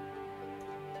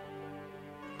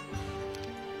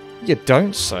 You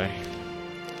don't say.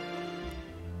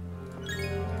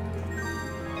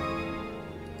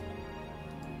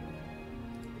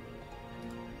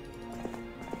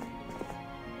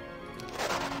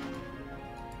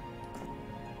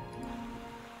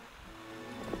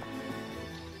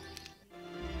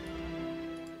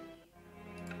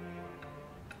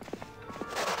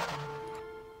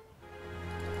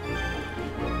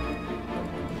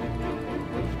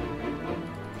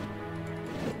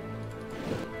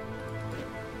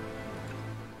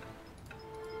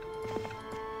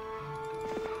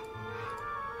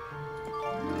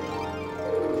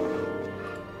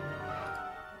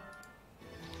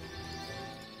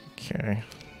 Okay.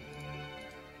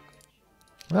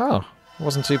 Oh,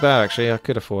 wasn't too bad actually. I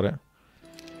could afford it.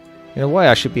 In a way,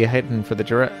 I should be heading for the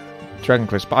Dragon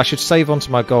Cliffs, but I should save onto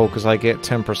my gold because I get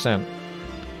 10%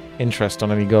 interest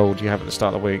on any gold you have at the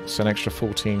start of the week. So an extra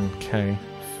 14k,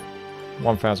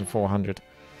 1,400.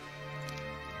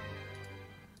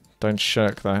 Don't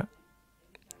shirk that.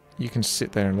 You can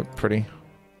sit there and look pretty.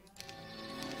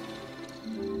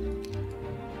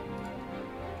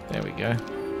 There we go.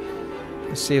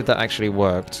 Let's see if that actually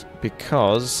worked.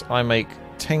 Because I make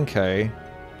 10k,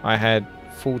 I had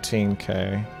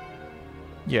 14k.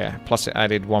 Yeah, plus it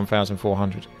added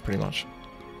 1,400, pretty much.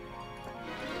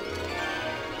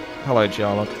 Hello,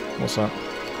 Jarlock. What's up?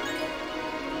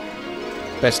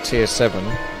 Best tier 7.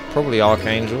 Probably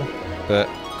Archangel, but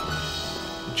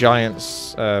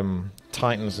Giants,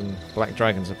 Titans and Black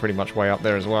Dragons are pretty much way up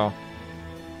there as well.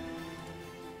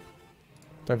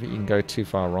 Don't think you can go too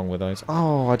far wrong with those.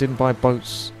 Oh, I didn't buy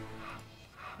boats.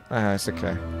 Ah, it's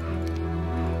okay.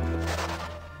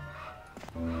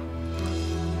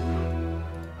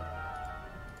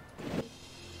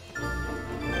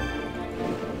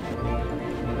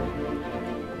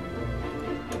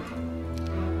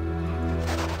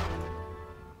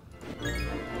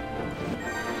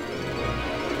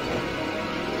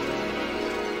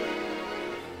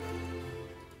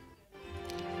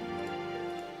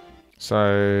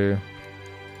 So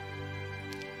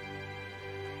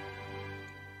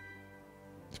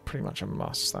it's pretty much a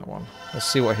must, that one. Let's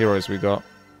see what heroes we got,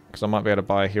 because I might be able to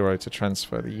buy a hero to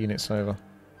transfer the units over.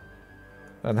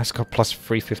 And that's got plus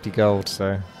 350 gold,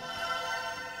 so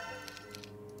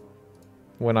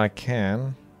when I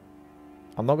can,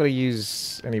 I'm not going to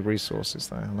use any resources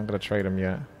though. I'm not going to trade them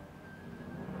yet.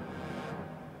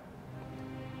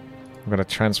 I'm going to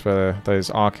transfer those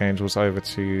Archangels over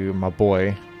to my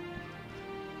boy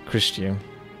Christian,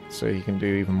 so he can do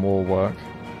even more work.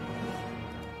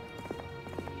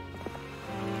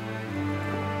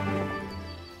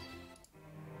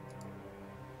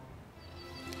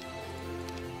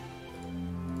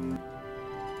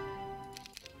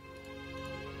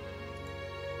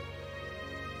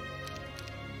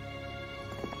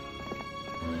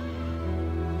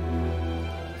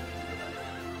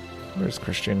 Where's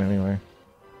Christian anyway?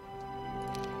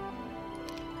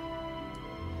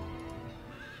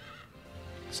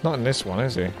 It's not in this one,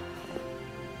 is he?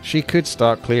 She could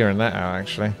start clearing that out,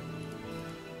 actually.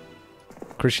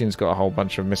 Christian's got a whole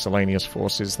bunch of miscellaneous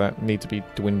forces that need to be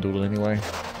dwindled anyway.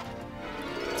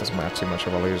 Doesn't matter too much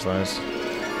if I lose those.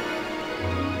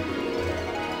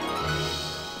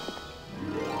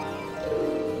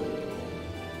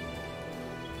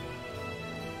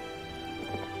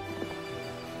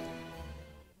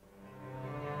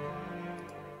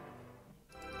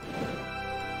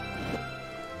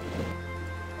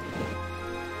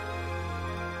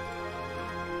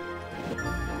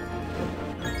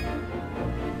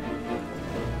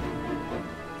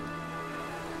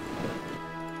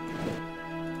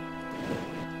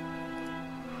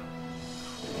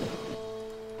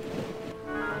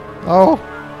 Oh!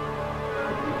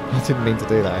 I didn't mean to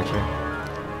do that, actually.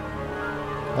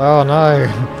 Oh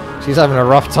no! She's having a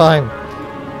rough time.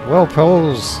 Well,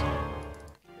 pulls.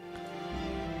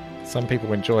 Some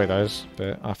people enjoy those,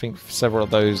 but I think several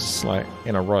of those, like,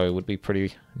 in a row would be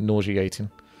pretty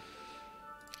nauseating.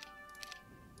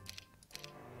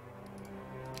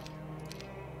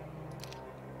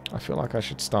 I feel like I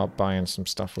should start buying some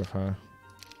stuff with her.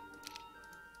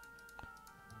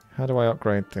 How do I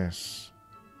upgrade this?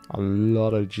 A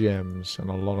lot of gems and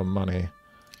a lot of money.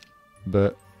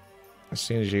 But as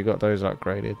soon as you got those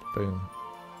upgraded, boom.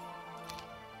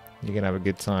 You're going to have a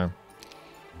good time.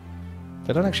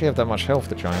 They don't actually have that much health,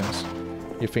 the giants.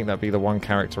 You'd think that'd be the one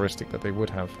characteristic that they would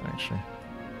have, actually.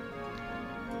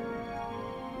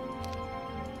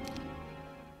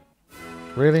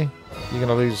 Really? You're going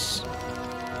to lose...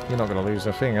 You're not going to lose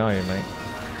a thing, are you, mate?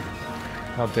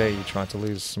 How dare you try to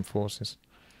lose some forces?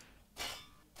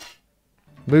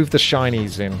 Move the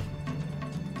shinies in.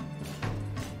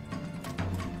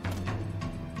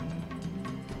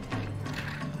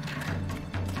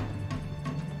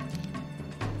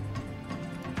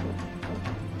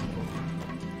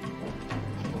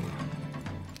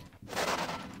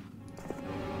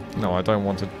 No, I don't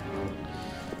want to...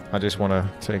 I just want to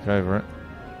take over it.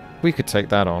 We could take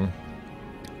that on.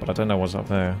 But I don't know what's up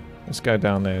there. Let's go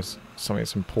down there. There's something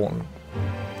that's important.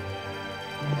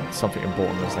 Something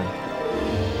important is there.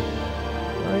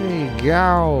 Hey,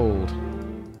 gold!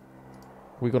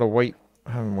 We gotta wait,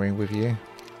 haven't we, with you?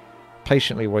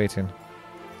 Patiently waiting.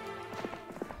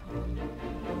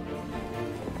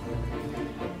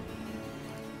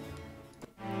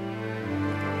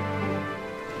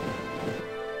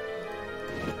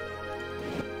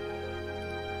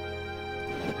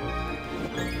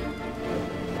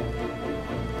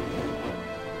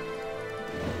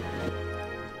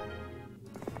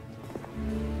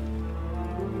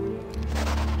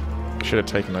 Should have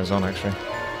taken those on, actually.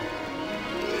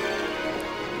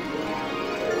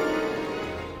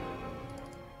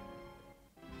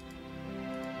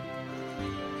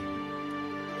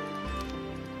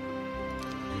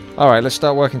 Alright, let's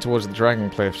start working towards the Dragon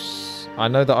Cliffs. I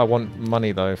know that I want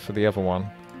money, though, for the other one.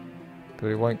 But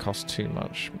it won't cost too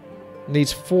much.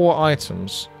 Needs 4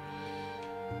 items.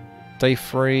 Day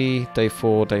 3, Day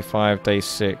 4, Day 5, Day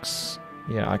 6.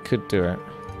 Yeah, I could do it.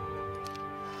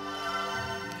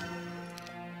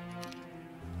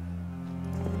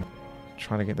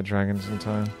 Trying to get the dragons in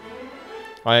time.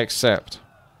 I accept.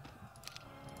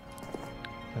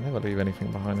 I never leave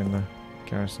anything behind in the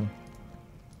garrison.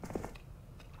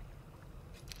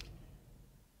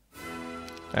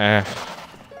 I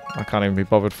can't even be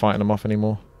bothered fighting them off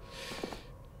anymore.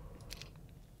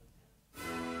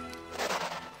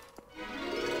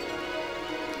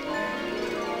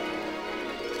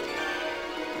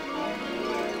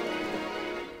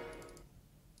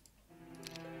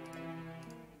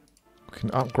 Can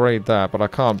upgrade that, but I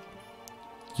can't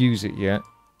use it yet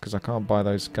because I can't buy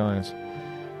those guys.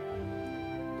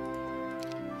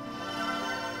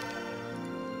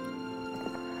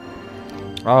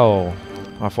 Oh,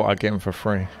 I thought I'd get them for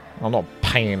free. I'm not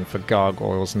paying for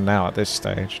gargoyles now at this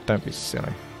stage. Don't be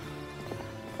silly.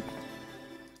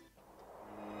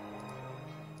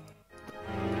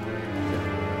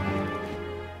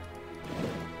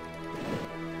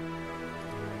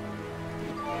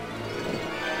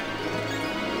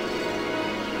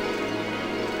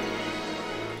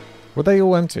 Were they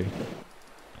all empty?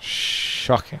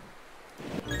 Shocking.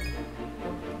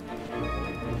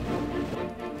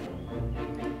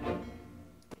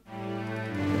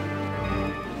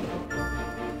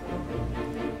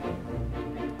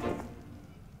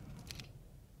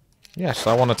 Yes,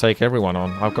 I want to take everyone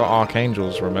on. I've got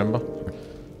archangels, remember?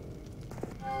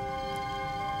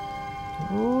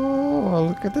 Oh,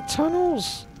 look at the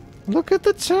tunnels! Look at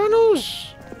the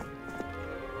tunnels!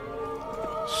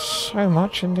 So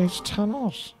much in these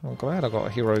tunnels. I'm glad I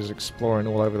got heroes exploring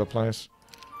all over the place.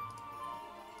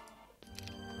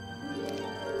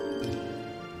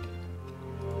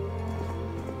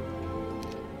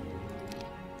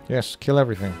 Yes, kill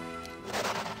everything.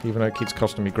 Even though it keeps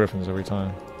costing me griffins every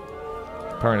time.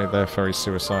 Apparently they're very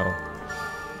suicidal.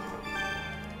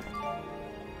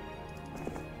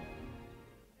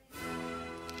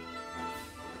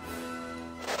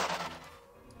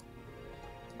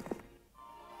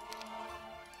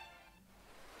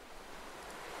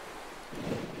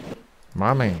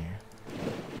 Mommy.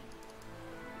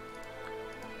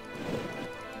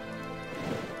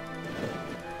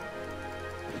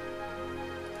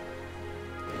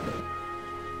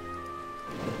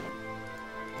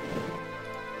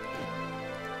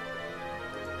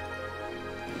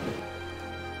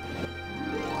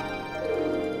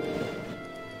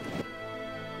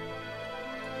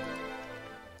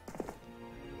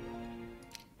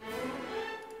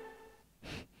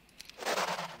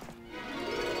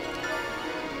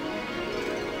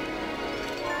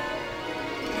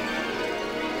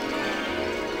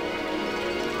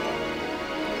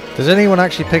 Does anyone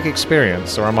actually pick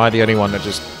experience, or am I the only one that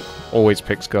just always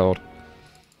picks gold?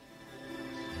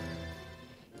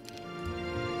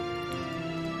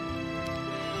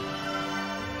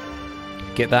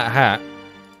 Get that hat.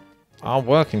 I'm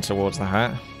working towards the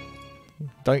hat.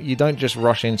 You don't just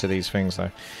rush into these things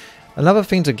though. Another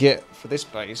thing to get for this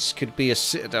base could be a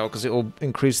citadel, because it will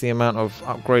increase the amount of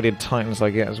upgraded titans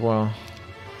I get as well.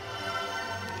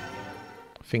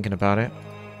 Thinking about it.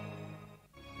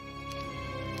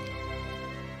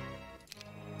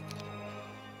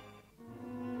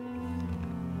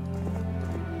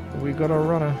 We got a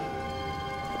runner.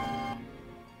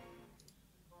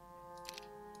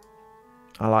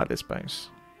 I like this base.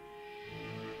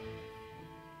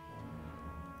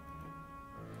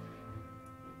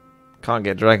 Can't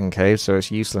get Dragon Cave, so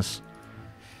it's useless.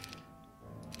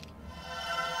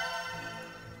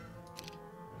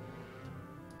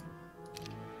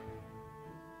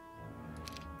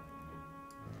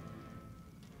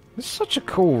 It's such a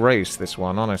cool race, this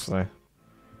one, honestly.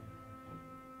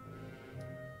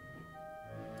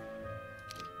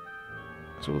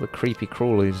 It's all the creepy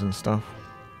crawlies and stuff.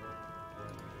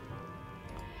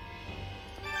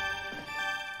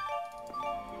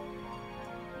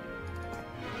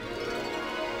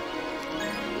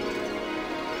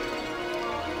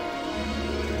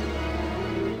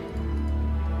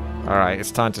 Alright, it's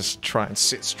time to try and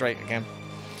sit straight again.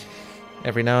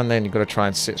 Every now and then you've got to try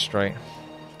and sit straight.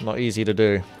 Not easy to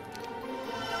do.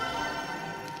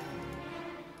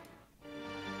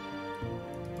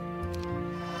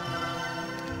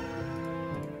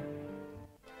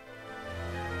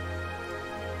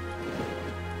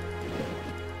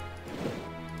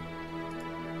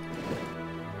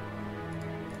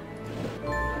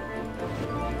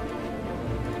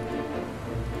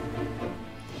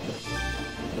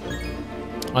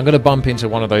 I'm going to bump into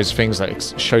one of those things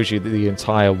that shows you the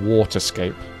entire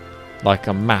waterscape. Like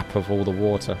a map of all the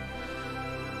water.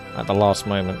 At the last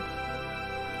moment.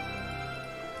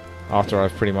 After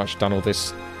I've pretty much done all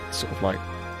this sort of like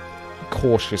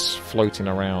cautious floating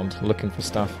around looking for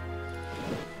stuff.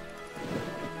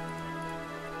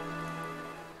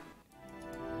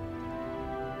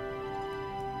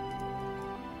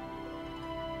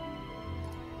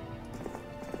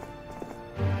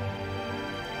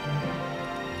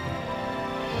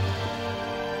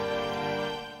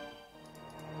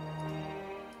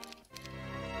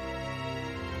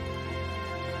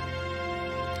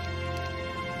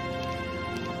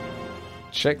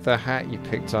 Check the hat you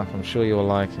picked up, I'm sure you'll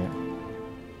like it.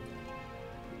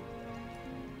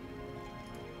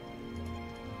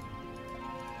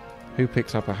 Who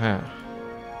picked up a hat?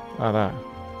 Ah, that.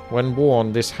 When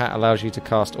worn, this hat allows you to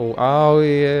cast all... Oh,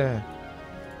 yeah.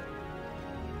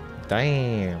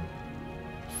 Damn.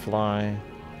 Fly.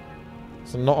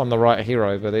 So not on the right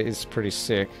hero, but it is pretty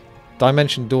sick.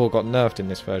 Dimension Door got nerfed in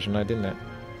this version, though, didn't it?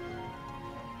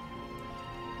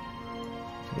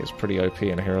 It's pretty OP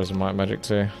in Heroes of Might and Magic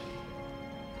too.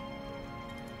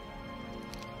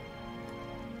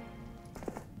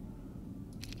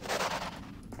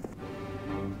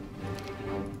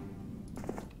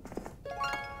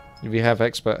 If you have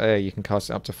Expert Air, you can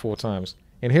cast it up to 4 times.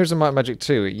 In Heroes of Might and Magic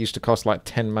 2, it used to cost like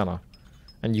 10 mana.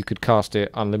 And you could cast it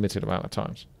unlimited amount of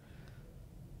times.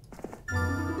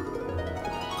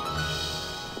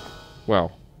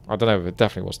 Well, I don't know if it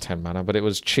definitely was 10 mana, but it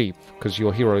was cheap, because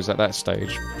your heroes at that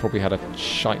stage probably had a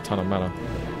shite ton of mana.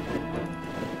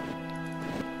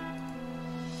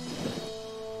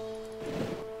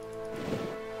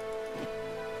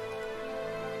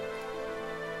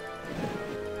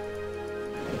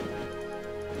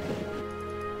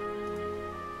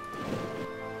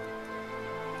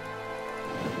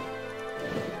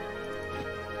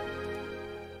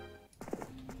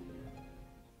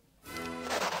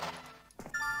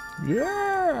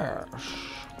 Yes!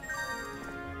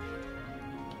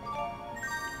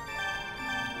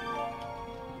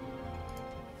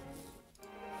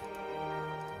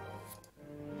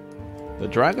 The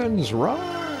dragons rise!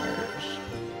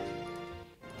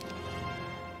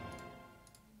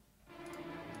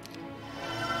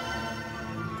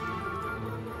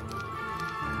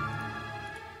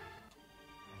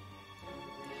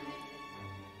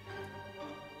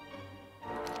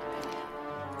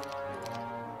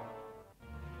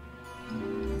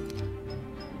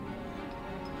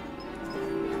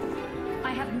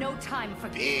 I have no time for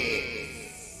this.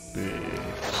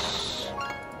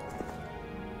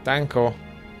 Danko.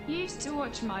 Used to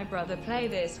watch my brother play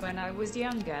this when I was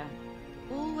younger.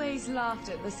 Always laughed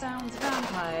at the sounds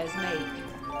vampires make.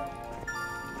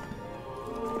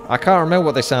 I can't remember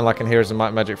what they sound like in Heroes of Might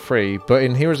and Magic 3, but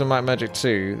in Heroes of Might and Magic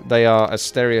 2, they are as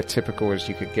stereotypical as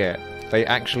you could get. They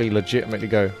actually legitimately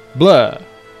go, blur!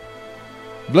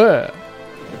 Blur!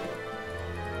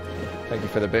 Thank you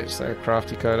for the bits there,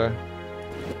 Crafty Kodo.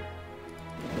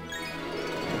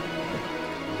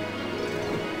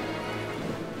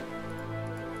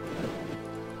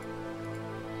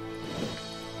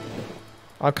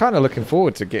 I'm kind of looking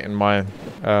forward to getting my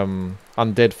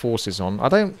undead forces on. I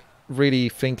don't really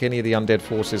think any of the undead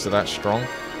forces are that strong,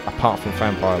 apart from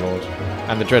Vampire Lord.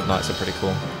 And the Dread Knights are pretty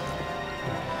cool.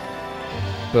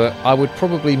 But I would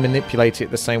probably manipulate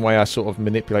it the same way I sort of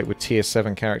manipulate with tier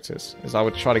 7 characters. Is I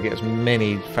would try to get as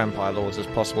many Vampire Lords as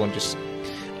possible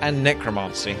and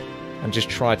Necromancy. And just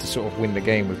try to sort of win the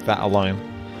game with that alone.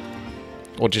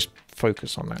 Or just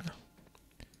focus on that.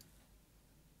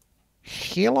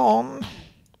 Helon.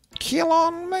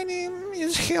 Helon, my name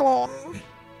is Helon.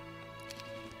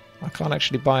 I can't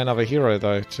actually buy another hero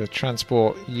though to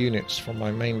transport units from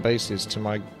my main bases to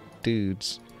my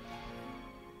dudes.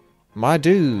 My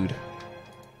dude.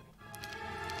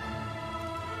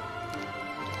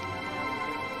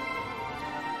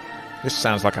 This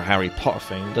sounds like a Harry Potter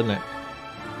thing, doesn't it?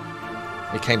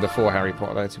 It came before Harry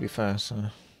Potter though, to be fair, so...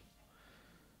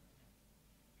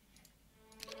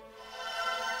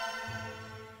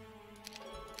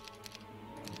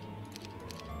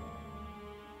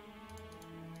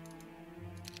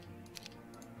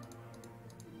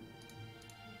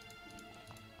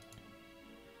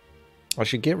 I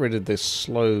should get rid of this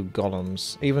slow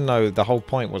golems, even though the whole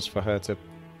point was for her to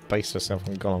base herself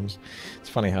on golems. It's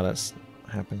funny how that's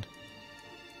happened.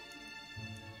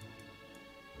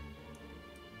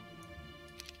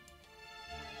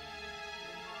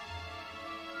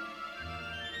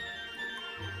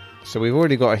 So we've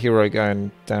already got a hero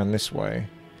going down this way.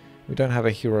 We don't have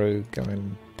a hero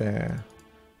going there.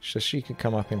 So she could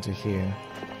come up into here.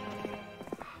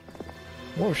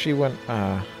 What if she went...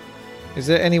 Is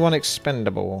there anyone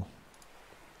expendable?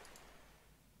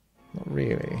 Not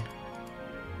really.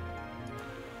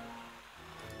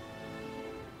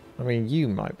 I mean, you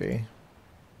might be.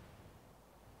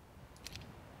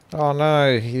 Oh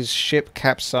no, his ship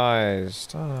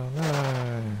capsized. Oh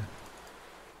no.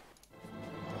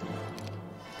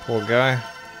 Poor guy.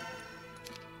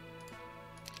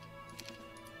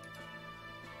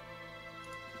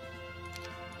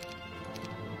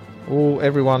 Oh,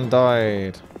 everyone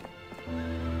died.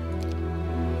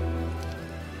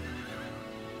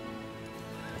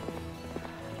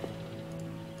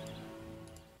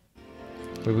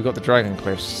 We've got the Dragon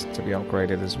Cliffs to be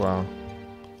upgraded as well.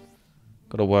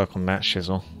 Got to work on that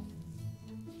shizzle.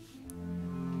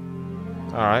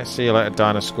 Alright, see you later,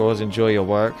 dinosaurs. Enjoy your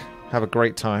work. Have a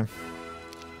great time.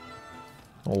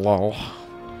 Lol.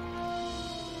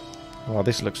 Well,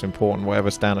 this looks important,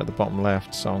 whatever's down at the bottom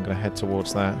left, so I'm going to head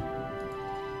towards that.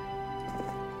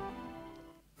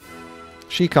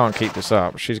 She can't keep this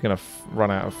up. She's going to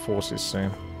run out of forces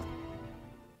soon.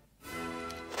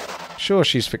 Sure,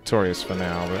 she's victorious for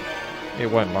now, but it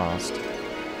won't last.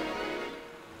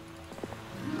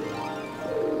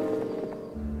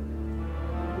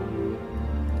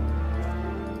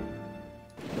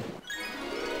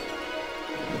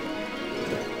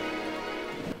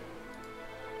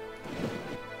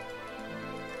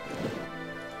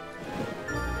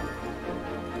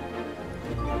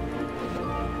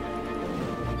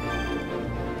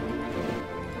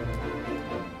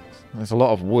 There's a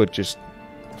lot of wood just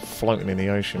floating in the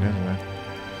ocean, isn't there?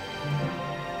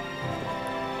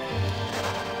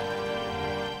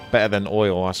 Better than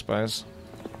oil, I suppose.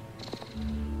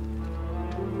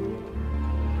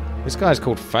 This guy's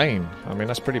called Fane. I mean,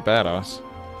 that's pretty badass.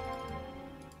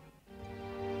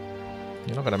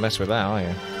 You're not going to mess with that, are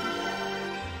you?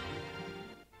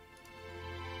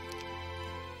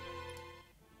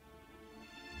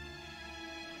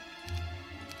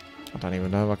 I don't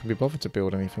even know if I can be bothered to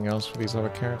build anything else for these other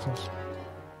characters.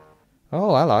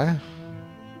 Oh, hello.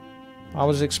 I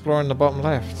was exploring the bottom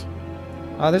left.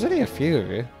 There's only a few of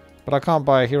you, but I can't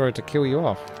buy a hero to kill you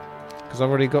off, because I've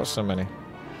already got so many.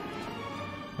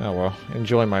 Oh well,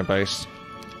 enjoy my base.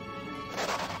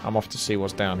 I'm off to see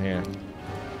what's down here.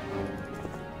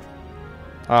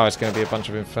 Oh, it's going to be a bunch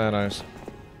of infernos.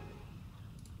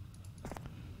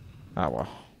 Ah well.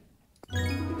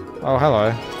 Oh,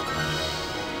 hello.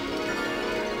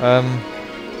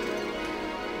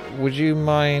 Would you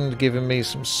mind giving me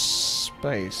some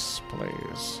space,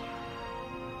 please?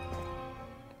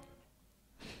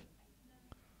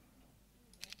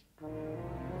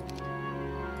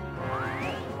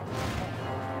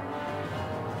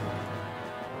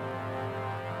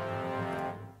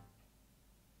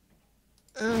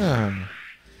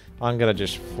 I'm gonna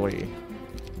just flee.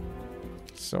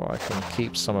 So I can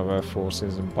keep some of our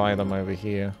forces and buy them over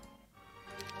here.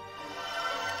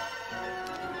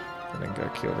 And then go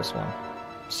kill this one.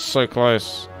 So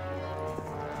close.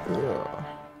 Ugh.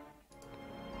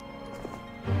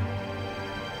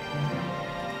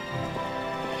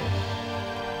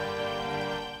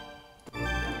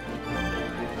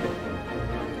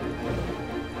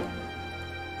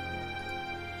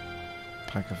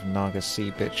 Pack of Naga sea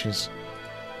bitches.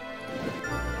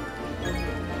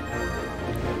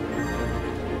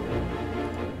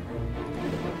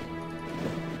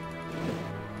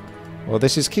 Well,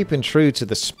 this is keeping true to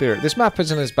the spirit. This map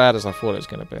isn't as bad as I thought it was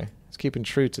going to be. It's keeping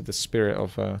true to the spirit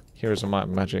of Heroes of Might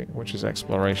and Magic, which is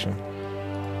exploration.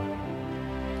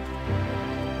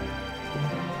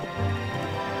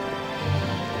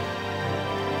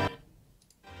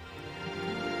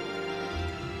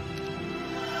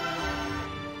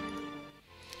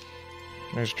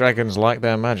 Those dragons like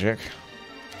their magic.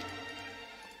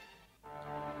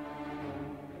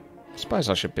 I suppose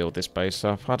I should build this base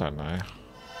up. I don't know.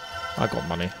 I got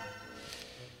money.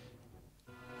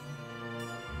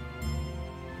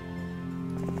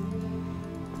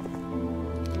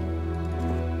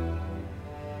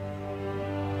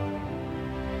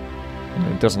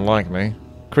 He doesn't like me.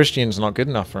 Christian's not good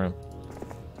enough for him.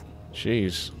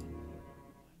 Jeez.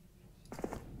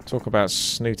 Talk about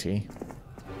snooty.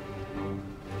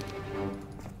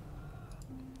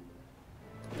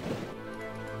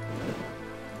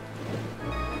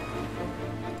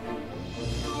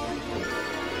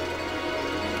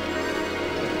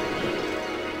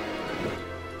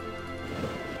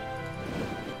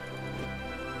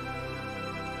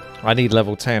 I need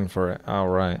level 10 for it. Oh,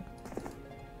 right.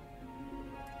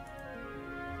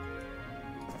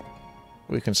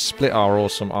 We can split our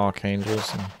awesome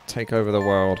archangels and take over the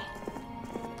world.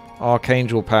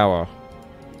 Archangel power.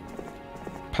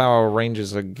 Power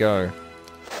Rangers a go.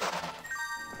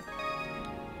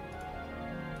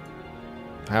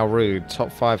 How rude.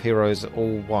 Top 5 heroes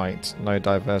all white. No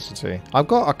diversity. I've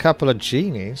got a couple of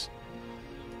genies.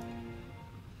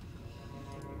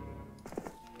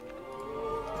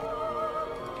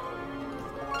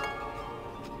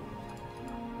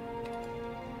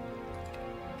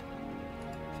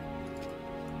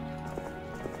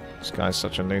 This guy's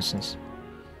such a nuisance.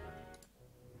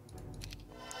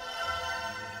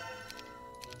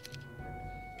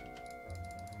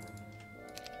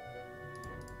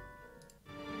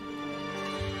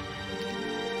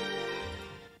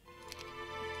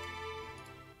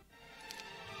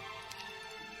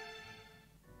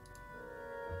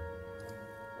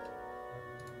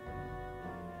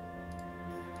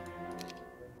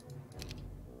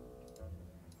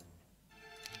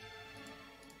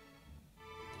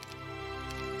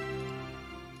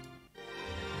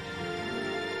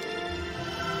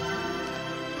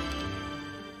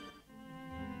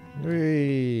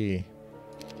 Whee.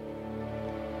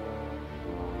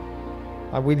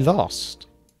 We lost.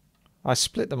 I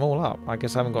split them all up. I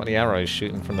guess I haven't got any arrows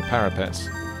shooting from the parapets.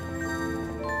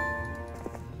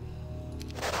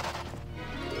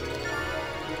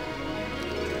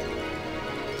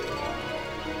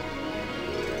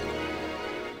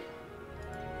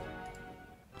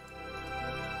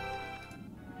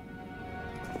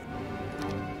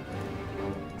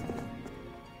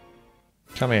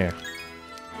 Come here.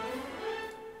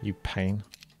 You pain.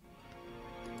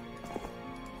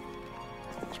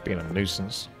 It's being a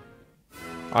nuisance.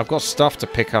 I've got stuff to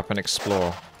pick up and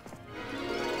explore.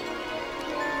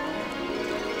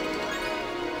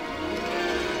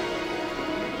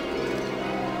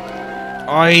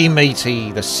 Aye,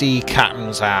 matey, the sea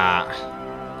captain's at.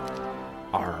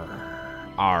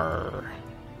 Arr. Arr.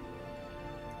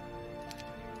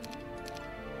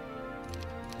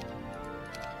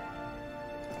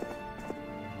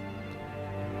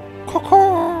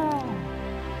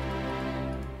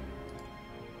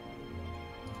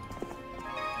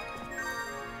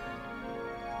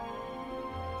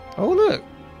 Oh look!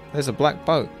 There's a black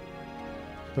boat.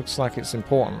 Looks like it's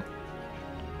important.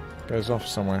 Goes off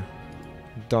somewhere.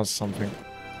 Does something.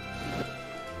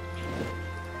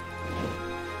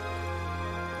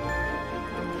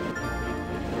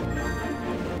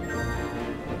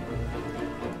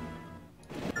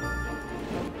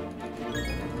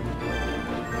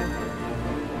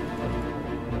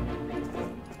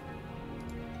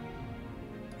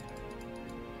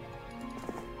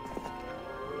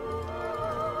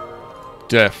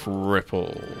 Death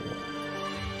Ripple.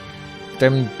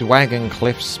 Them Dwagon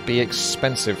cliffs be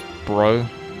expensive, bro.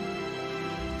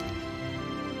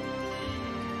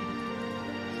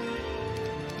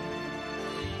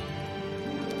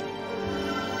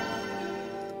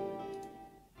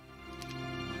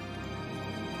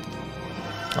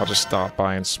 I'll just start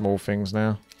buying small things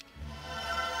now.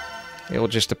 It'll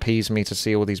just appease me to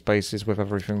see all these bases with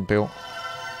everything built.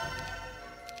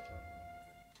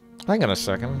 Hang on a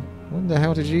second. When the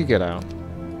hell did you get out?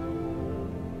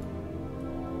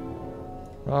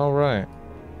 All right.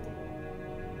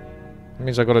 That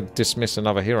means I got to dismiss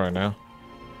another hero now.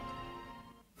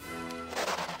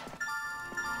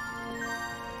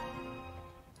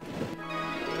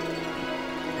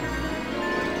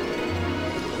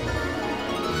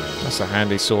 That's a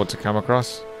handy sword to come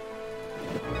across.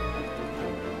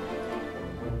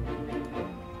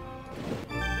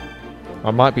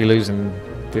 I might be losing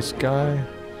this guy.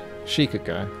 She could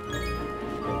go.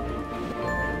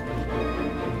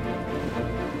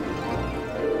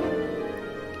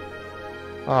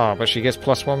 Ah, but she gets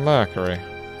 +1 Mercury.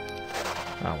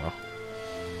 Oh well.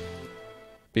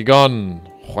 Begone,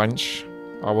 wench.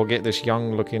 I will get this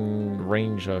young-looking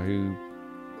ranger who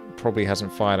probably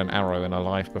hasn't fired an arrow in her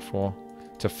life before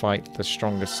to fight the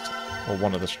strongest, or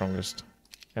one of the strongest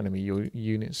enemy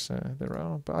units there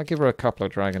are. But I'll give her a couple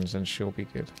of dragons and she'll be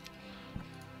good.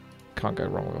 Can't go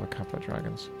wrong with a couple of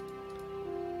dragons.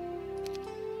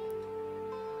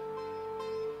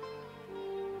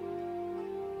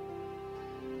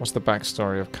 What's the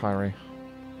backstory of Kyrie?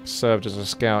 Served as a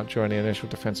scout during the initial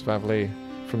defense of Avlee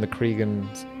from the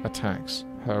Kregan's attacks.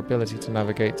 Her ability to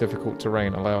navigate difficult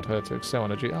terrain allowed her to excel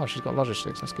in her duty. Oh, she's got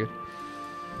logistics, that's good.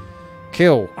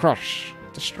 Kill, crush,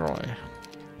 destroy.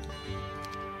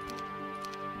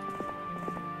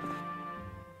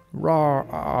 Raw.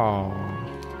 Oh.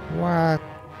 What?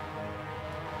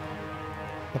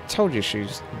 I told you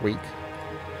she's weak.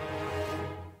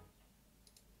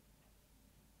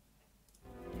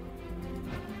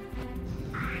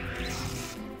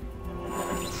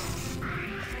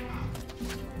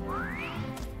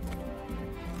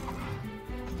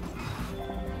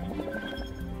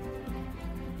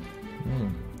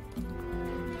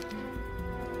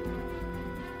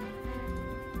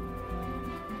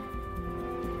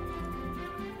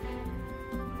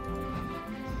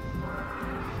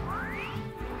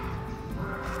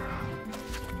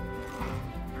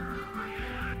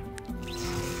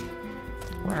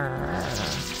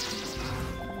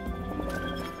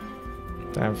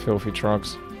 Damn filthy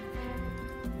trogs.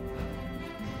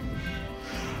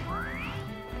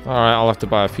 Alright, I'll have to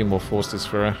buy a few more forces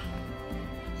for her.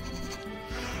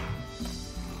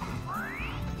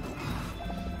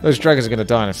 Those dragons are going to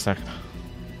die in a second.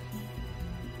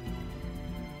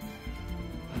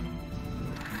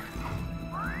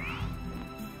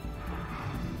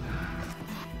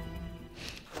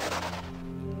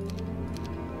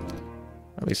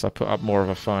 At least I put up more of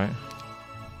a fight.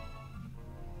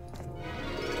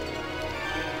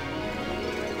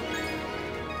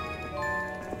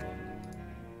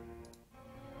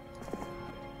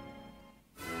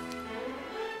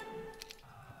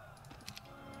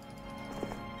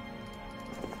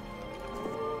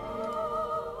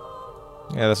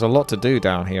 Yeah, there's a lot to do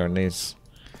down here in this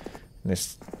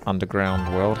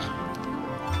underground world.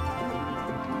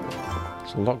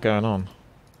 There's a lot going on.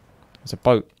 There's a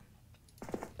boat.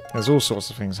 There's all sorts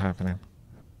of things happening.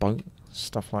 Boat,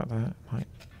 stuff like that. Like,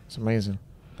 it's amazing.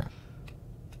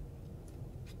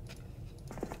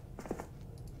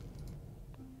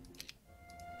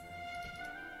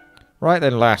 Right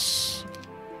then, lass.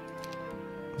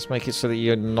 Let's make it so that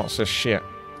you're not so shit,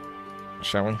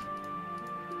 shall we?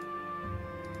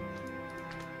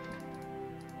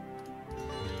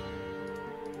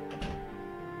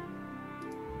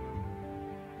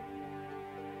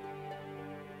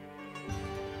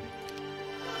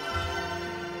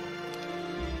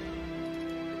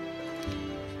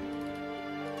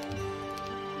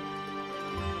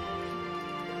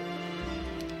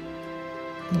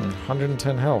 Hmm,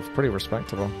 110 health, pretty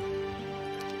respectable.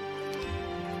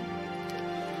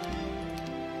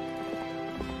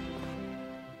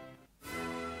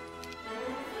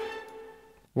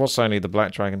 What's only the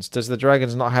black dragons? Does the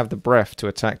dragons not have the breath to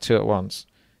attack two at once?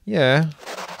 Yeah.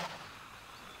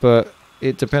 But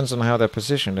it depends on how they're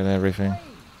positioned and everything.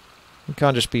 You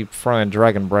can't just be throwing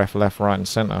dragon breath left, right and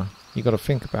centre. You got to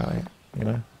think about it, you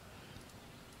know?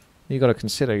 You got to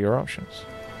consider your options.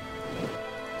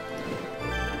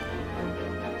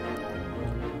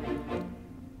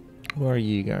 Where are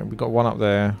you going? We got one up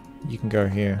there. You can go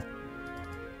here.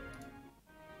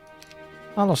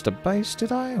 I lost a base,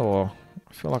 did I? Or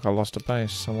I feel like I lost a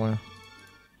base somewhere.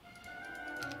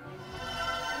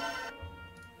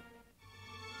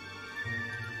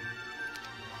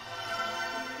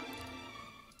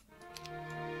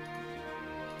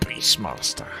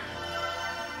 Beastmaster.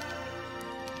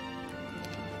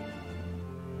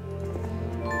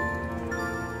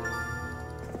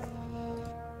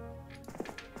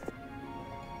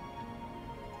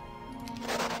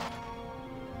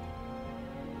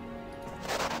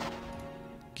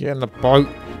 Get in the boat.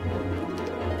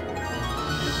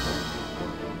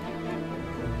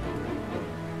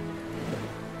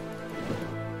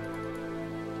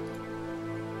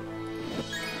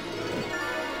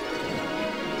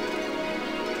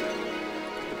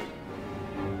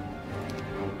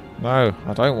 No,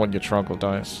 I don't want your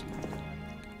troglodytes.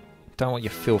 Don't want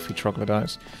your filthy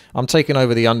troglodytes. I'm taking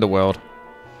over the underworld.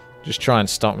 Just try and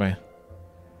stop me.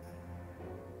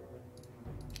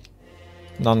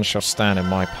 None shall stand in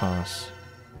my path.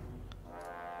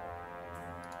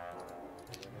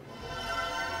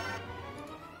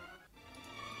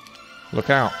 Look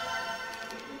out.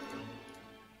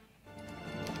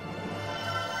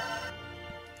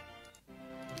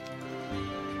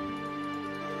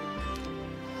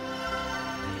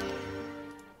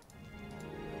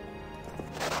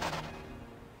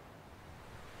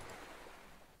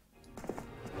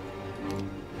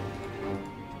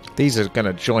 These are going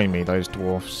to join me, those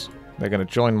dwarfs. They're going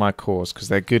to join my cause because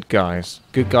they're good guys.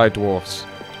 Good guy dwarfs.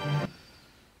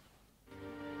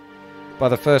 By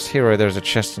the first hero, there's a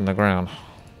chest in the ground.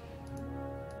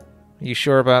 Are you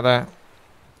sure about that?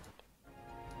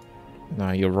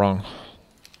 No, you're wrong.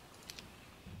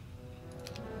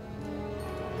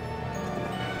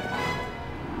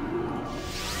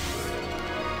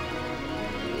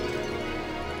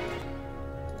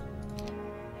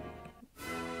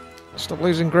 Stop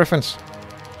losing griffins.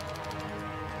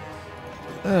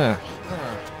 Are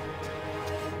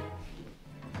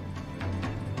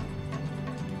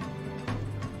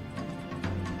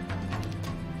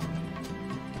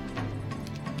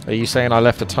you saying I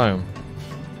left a tome?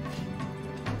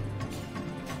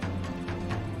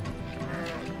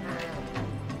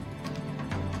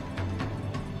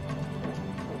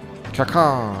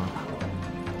 Caca.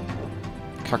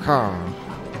 Caca.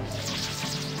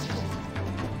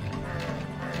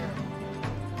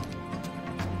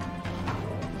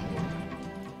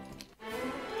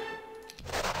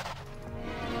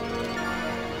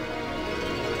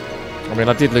 I mean,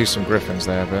 I did lose some griffins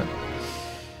there, but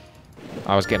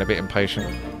I was getting a bit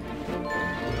impatient.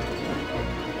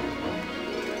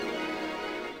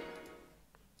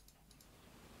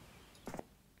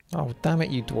 Oh, damn it,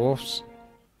 you dwarfs.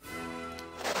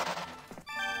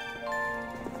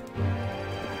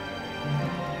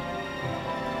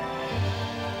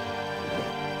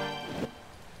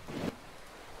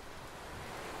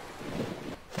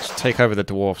 Let's take over the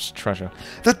dwarfs' treasure.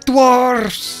 The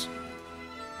dwarfs!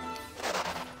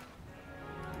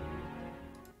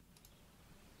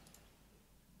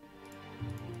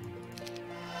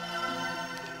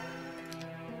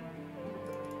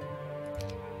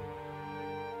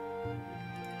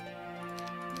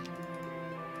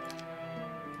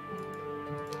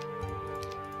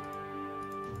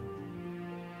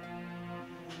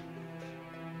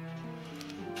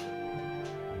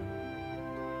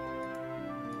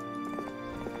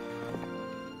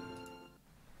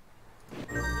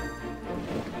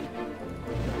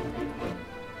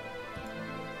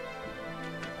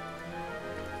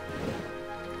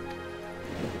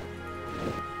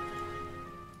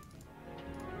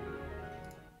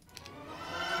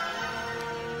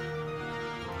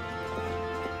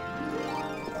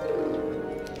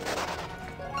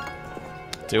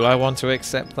 Do I want to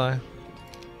accept, though?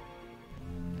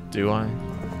 Do I?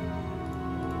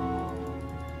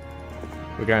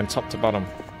 We're going top to bottom.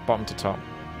 Bottom to top.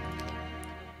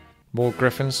 More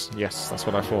griffins? Yes, that's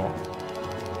what I thought.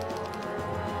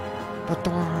 The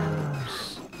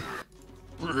dwarves!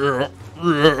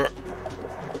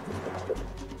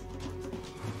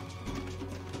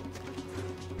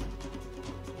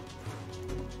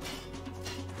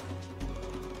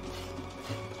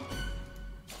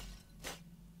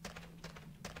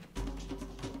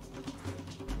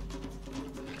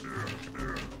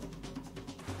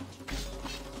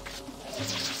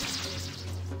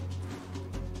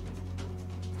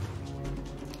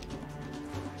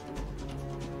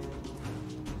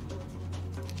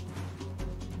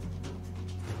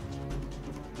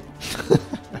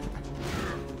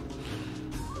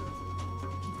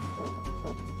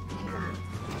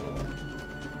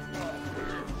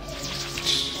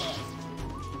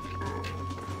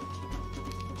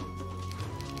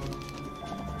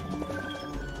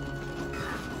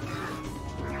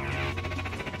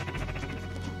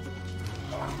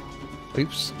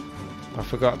 Oops. I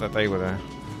forgot that they were there.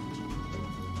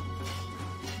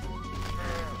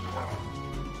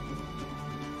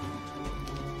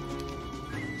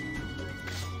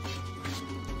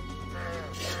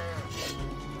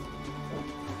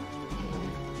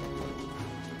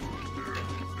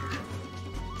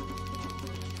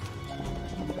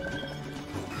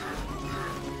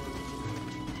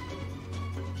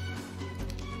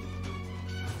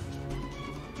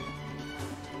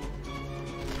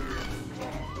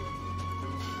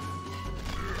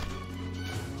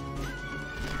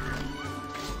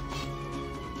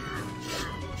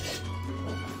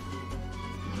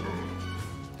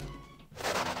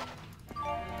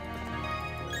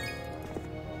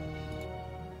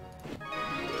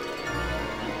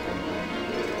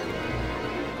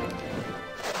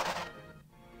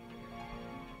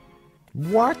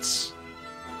 What?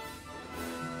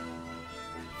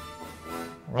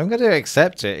 I'm going to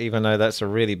accept it, even though that's a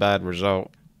really bad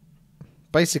result.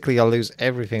 Basically, I'll lose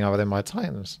everything other than my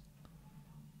Titans.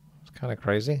 It's kind of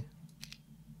crazy.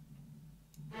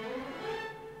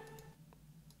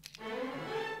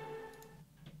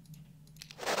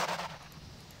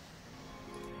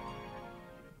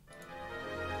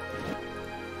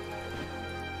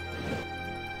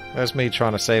 There's me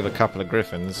trying to save a couple of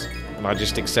Griffins, and I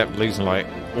just accept losing like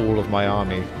all of my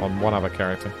army on one other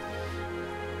character.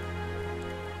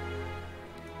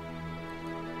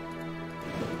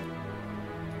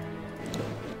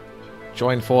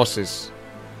 Join forces.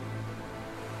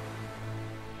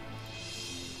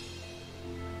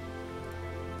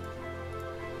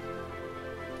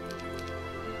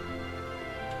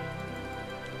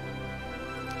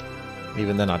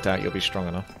 Even then, I doubt you'll be strong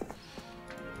enough.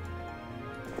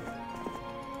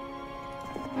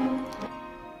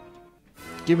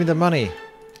 Give me the money.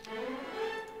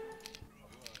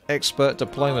 Expert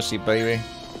diplomacy, baby.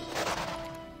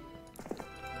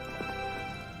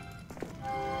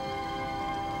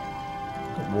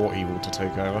 Got War Evil to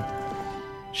take over.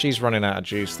 She's running out of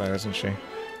juice though, isn't she?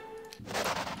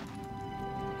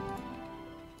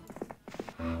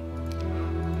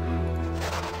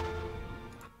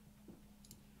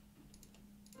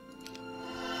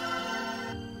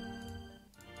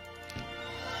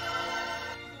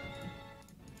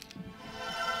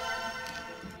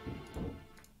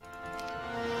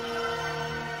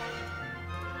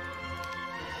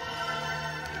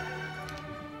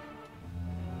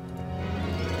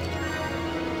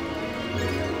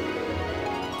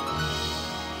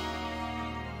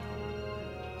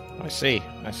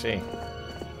 I see.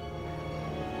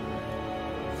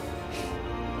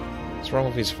 What's wrong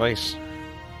with his face?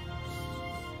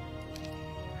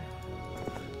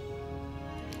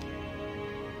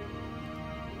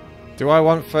 Do I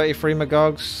want 33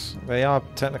 Magogs? They are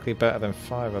technically better than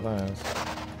 5 of those.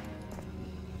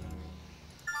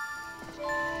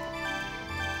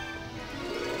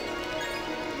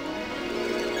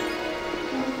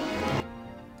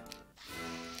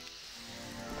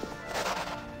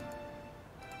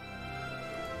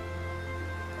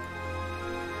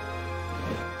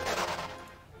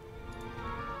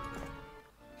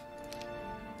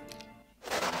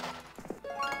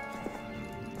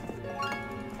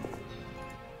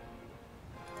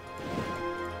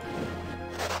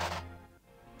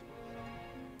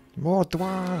 More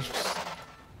dwarves!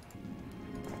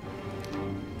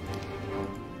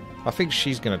 I think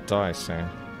she's gonna die soon.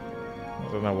 I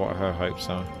don't know what her hopes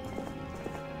are.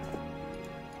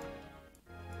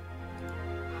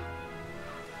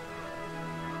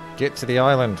 Get to the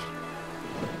island.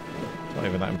 It's not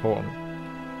even that important.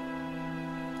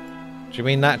 Do you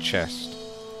mean that chest?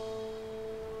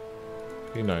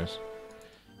 Who knows?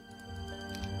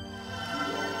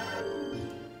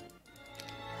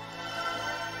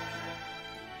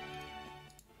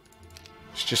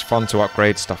 It's just fun to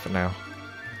upgrade stuff now.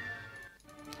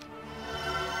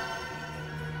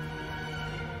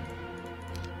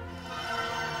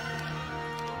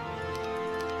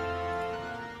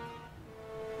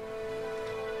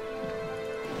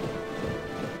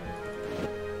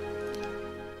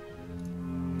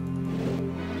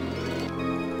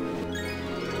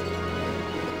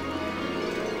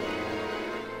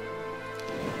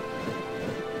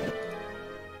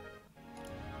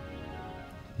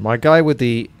 My guy with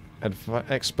the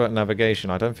expert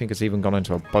navigation, I don't think has even gone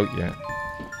into a boat yet.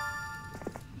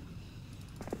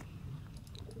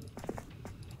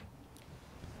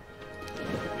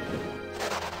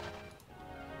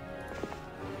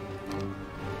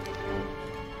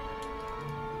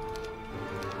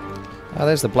 Oh,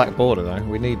 there's the black border though.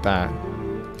 We need that.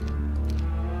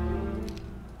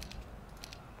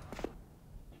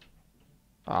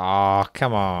 Ah,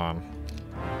 come on.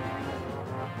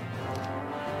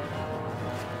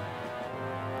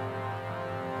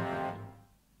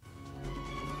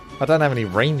 I don't have any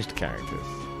ranged characters.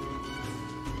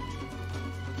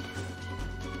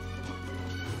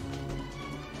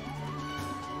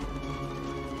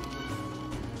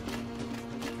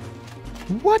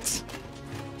 What?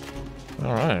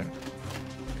 Alright.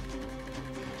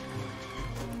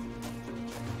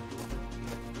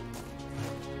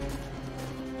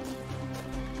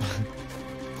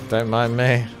 Don't mind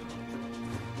me.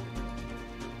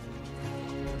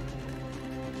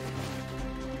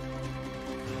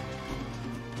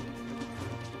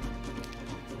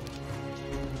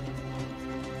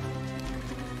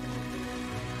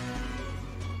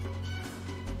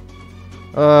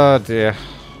 Oh dear.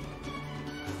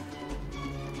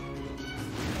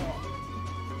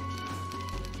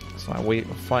 It's like we're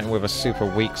fighting with a super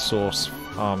weak source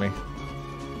army.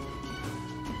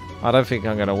 I don't think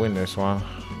I'm going to win this one.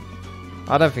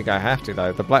 I don't think I have to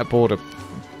though. The Black Border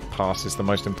Pass is the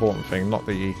most important thing, not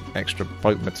the extra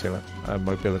boat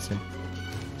mobility.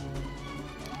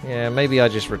 Yeah, maybe I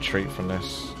just retreat from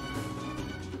this.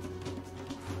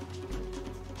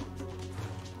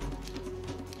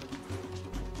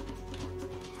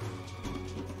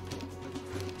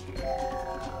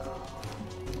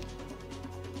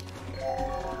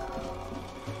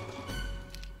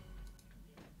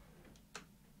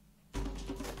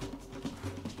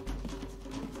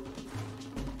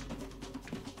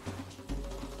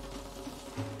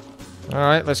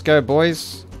 Alright, let's go,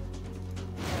 boys.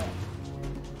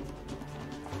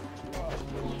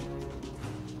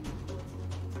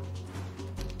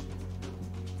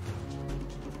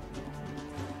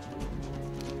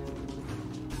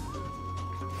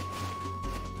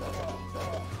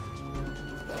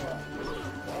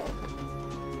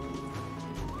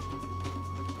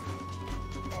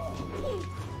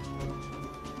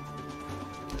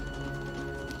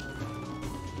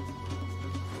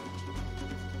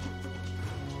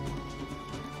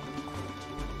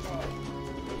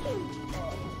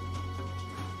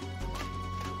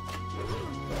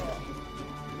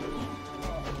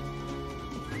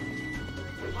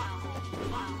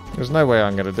 There's no way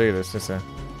I'm going to do this, is there?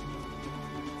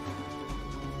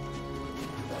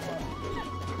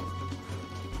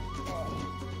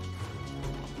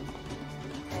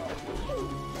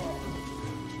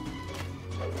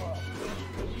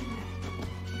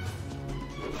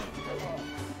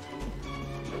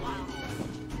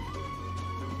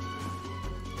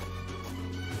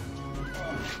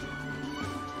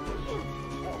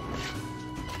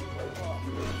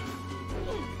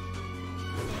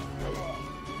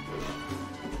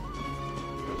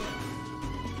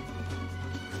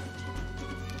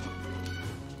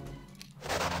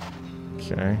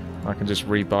 Okay, I can just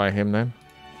rebuy him then.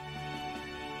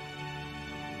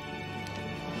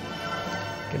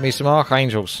 Give me some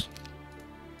Archangels.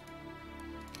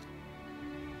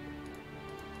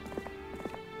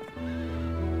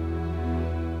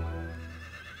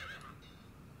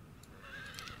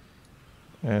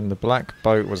 And the black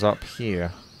boat was up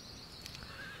here.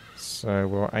 So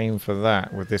we'll aim for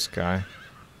that with this guy.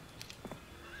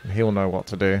 He'll know what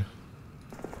to do.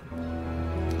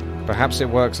 Perhaps it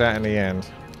works out in the end.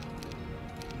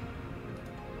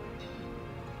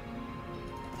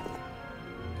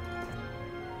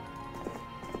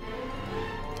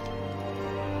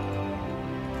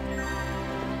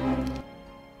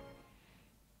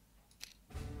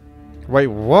 Wait,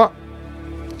 what?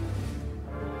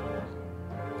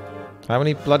 How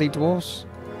many bloody dwarfs?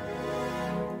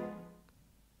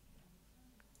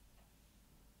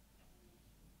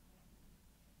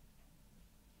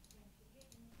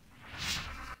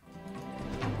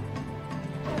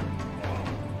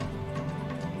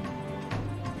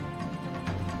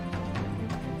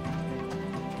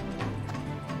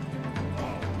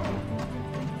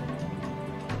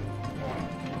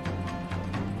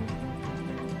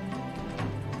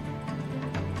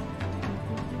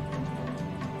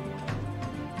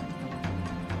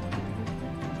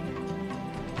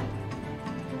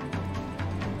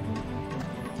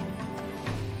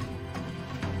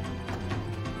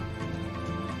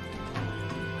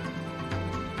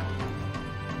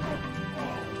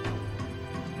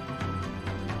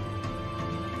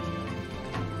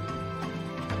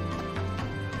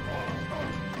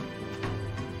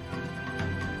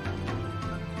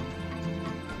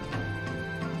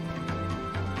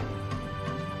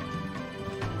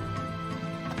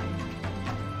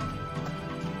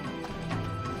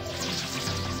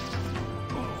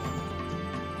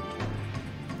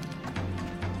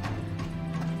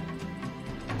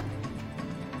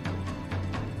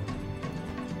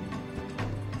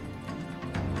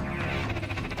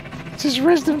 Just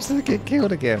rest them so they get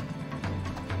killed again.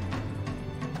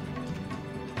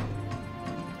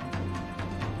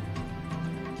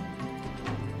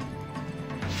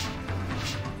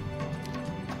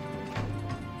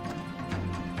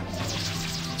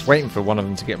 waiting for one of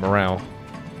them to get morale.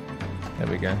 There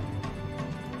we go.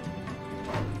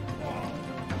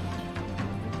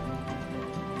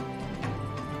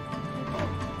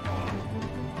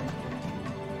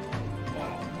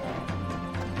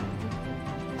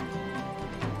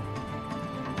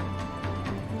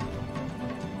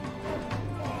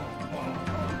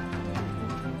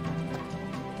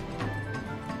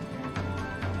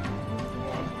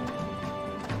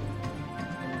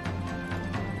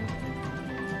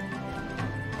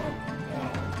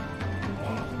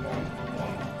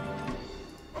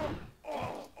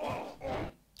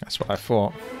 That's what I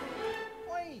thought.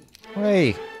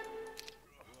 Hey!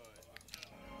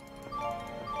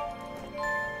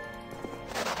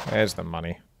 There's the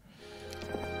money.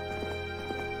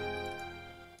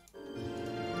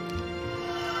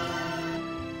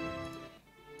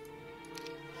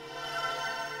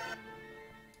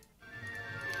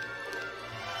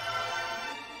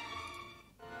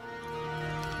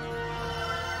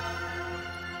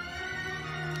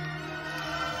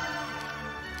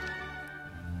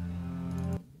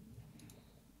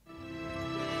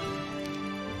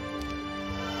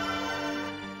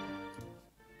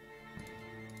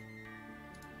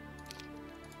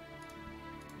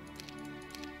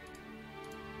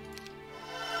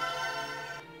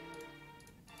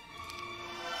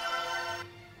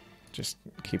 Just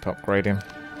keep upgrading.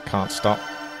 Can't stop.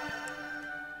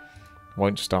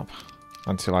 Won't stop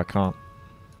until I can't.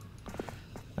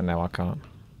 And now I can't.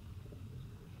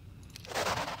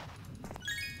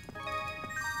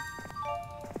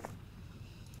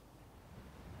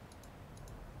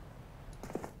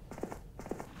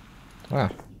 Ah.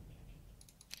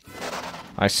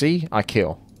 I see, I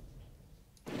kill.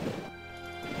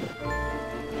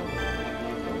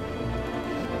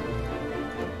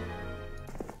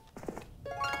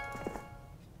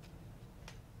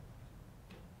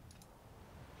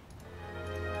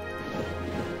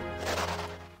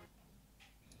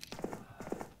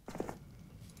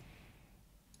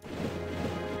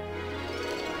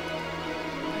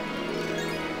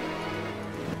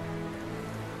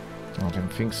 I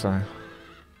didn't think so.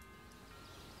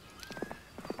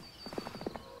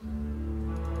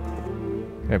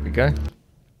 There we go.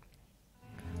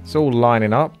 It's all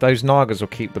lining up. Those Nagas will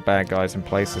keep the bad guys in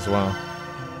place as well.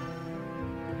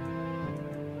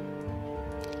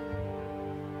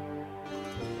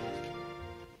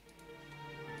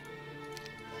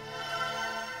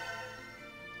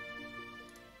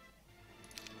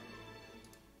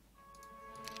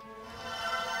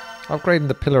 Upgrading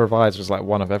the Pillar of Eyes was like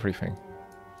one of everything.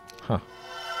 Huh.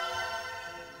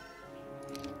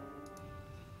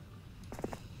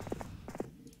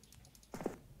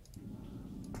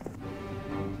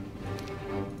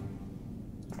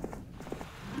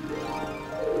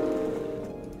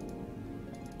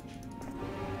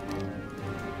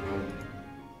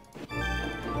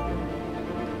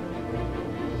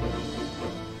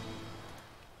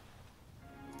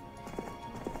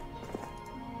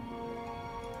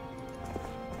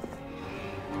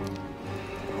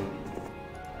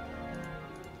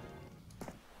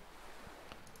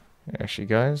 There she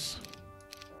goes.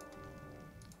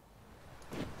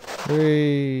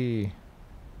 Whee!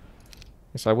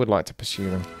 Yes, I would like to pursue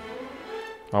them.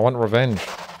 I want revenge.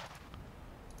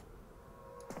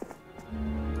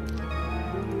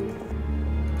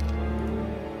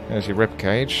 There's your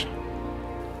ribcage.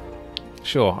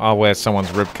 Sure, I'll wear someone's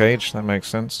ribcage. That makes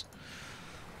sense.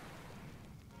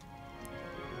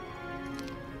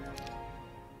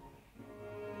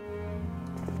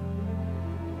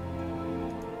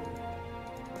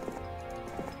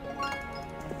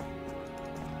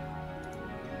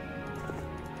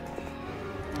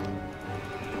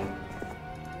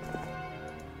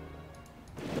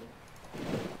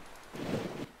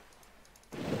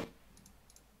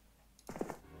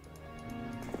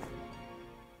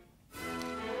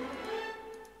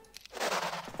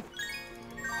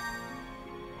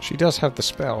 She does have the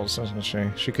spells, doesn't she?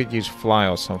 She could use fly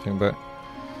or something, but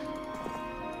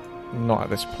not at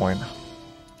this point.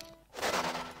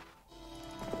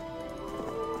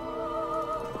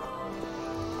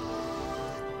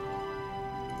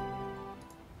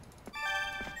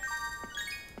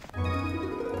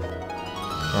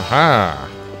 Aha!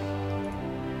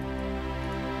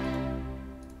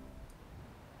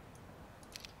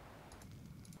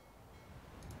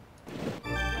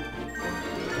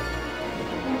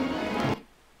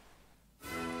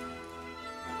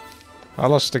 I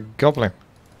lost a goblin.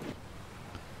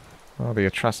 Oh, the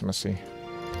atrocimacy.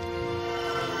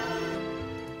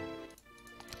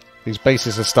 These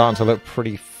bases are starting to look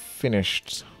pretty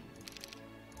finished.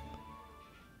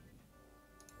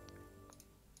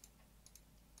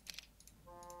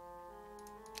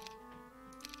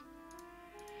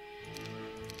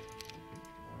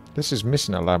 This is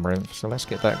missing a labyrinth, so let's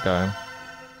get that going.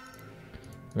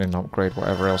 And then upgrade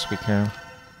whatever else we can.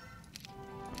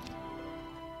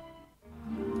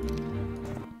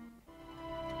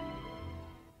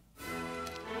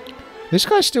 This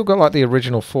guy's still got like the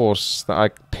original force that I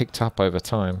picked up over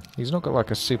time. He's not got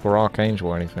like a super archangel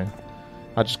or anything.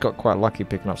 I just got quite lucky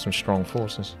picking up some strong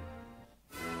forces.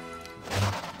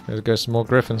 There goes some more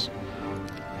griffins.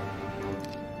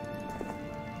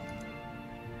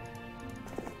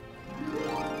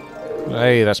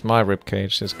 Hey, that's my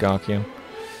ribcage, says Garkian.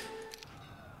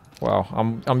 Well,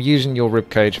 I'm using your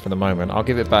ribcage for the moment. I'll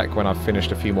give it back when I've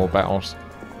finished a few more battles.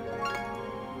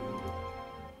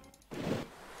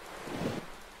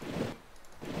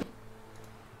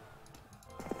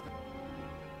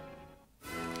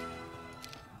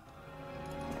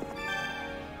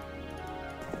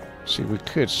 See, we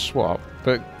could swap,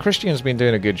 but Christian's been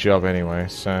doing a good job anyway,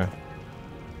 so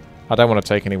I don't want to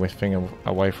take anything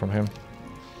away from him.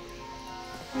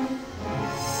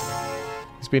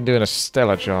 He's been doing a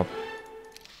stellar job,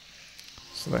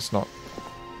 so let's not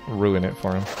ruin it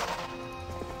for him.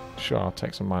 Sure, I'll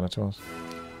take some Minotaurs.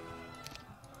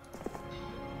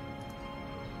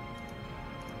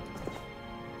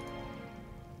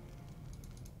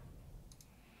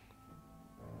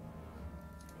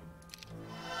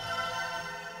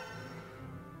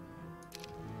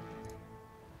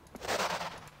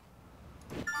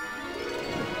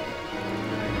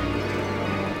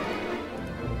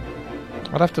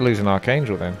 I'd have to lose an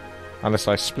Archangel then. Unless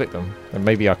I split them. Then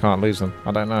maybe I can't lose them.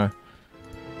 I don't know.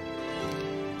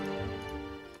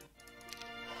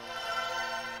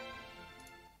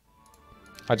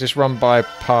 I just run by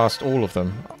past all of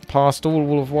them. Past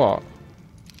all of what?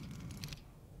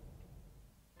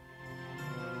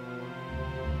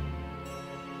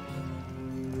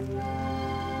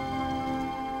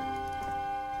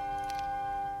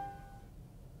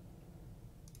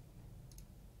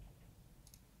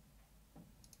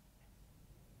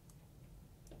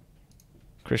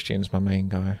 Christian's my main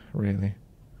guy, really.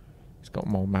 He's got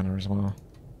more mana as well.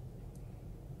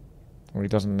 Or he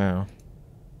doesn't now.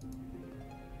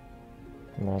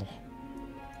 Lol.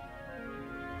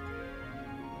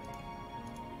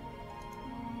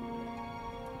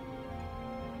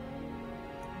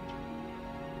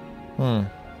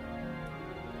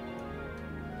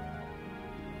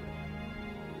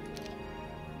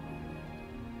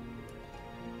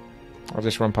 I'll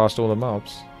just run past all the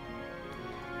mobs.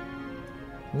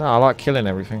 No, I like killing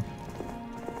everything.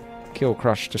 Kill,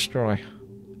 crush, destroy.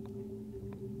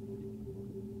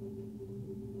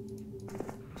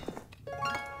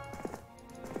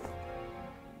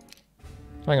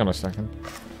 Hang on a second.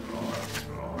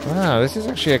 Ah, this is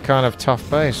actually a kind of tough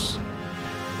base.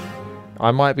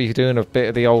 I might be doing a bit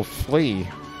of the old flea.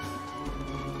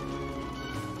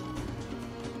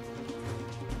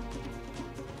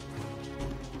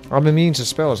 I'm immune to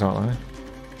spells, aren't I?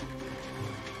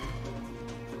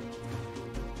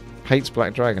 Hates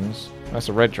black dragons. That's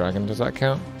a red dragon. Does that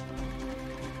count?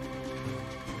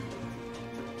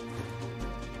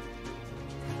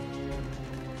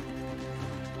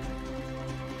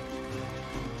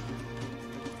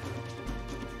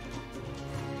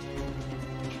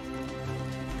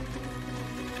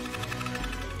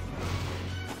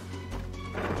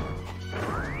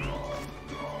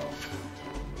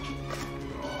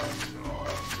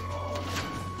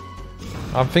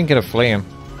 I'm thinking of fleeing.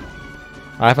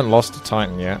 I haven't lost a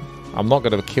Titan yet. I'm not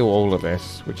going to kill all of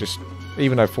this, which is,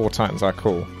 even though 4 Titans are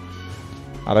cool,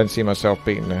 I don't see myself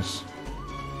beating this.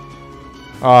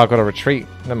 Oh, I've got to retreat.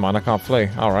 Never mind, I can't flee.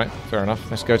 Alright, fair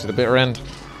enough. Let's go to the bitter end.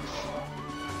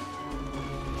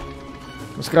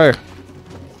 Let's go.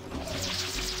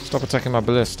 Stop attacking my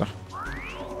ballista.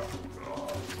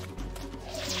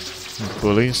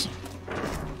 Bullies.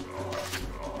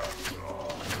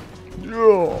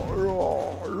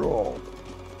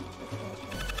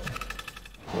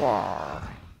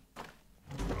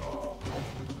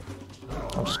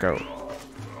 I'll just go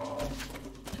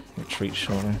retreat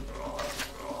shortly.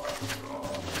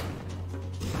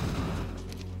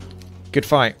 Good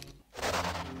fight.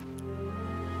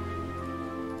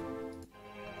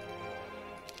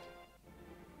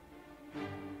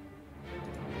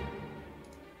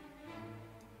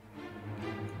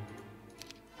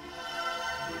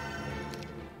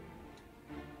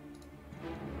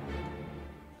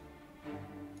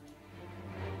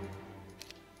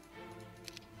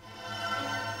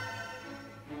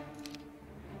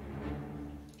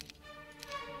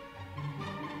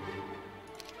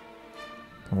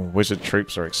 Oh, wizard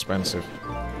troops are expensive.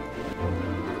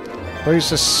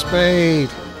 Where's the spade?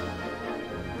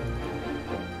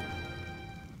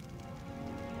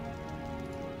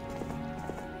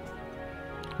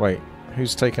 Wait,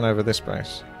 who's taken over this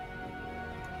base?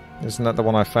 Isn't that the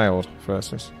one I failed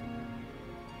versus?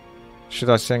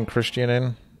 Should I send Christian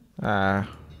in?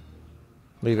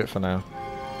 Leave it for now.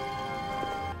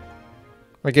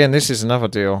 Again, this is another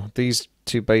deal. These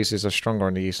two bases are stronger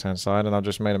on the east-hand side, and I've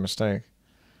just made a mistake.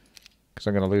 Because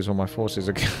I'm going to lose all my forces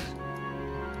again.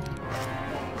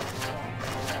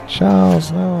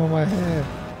 Charles, no, my head.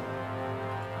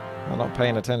 I'm not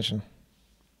paying attention.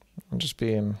 I'm just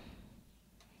being...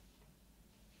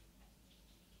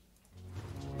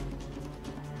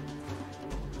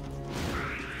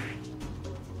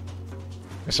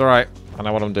 It's alright. I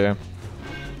know what I'm doing.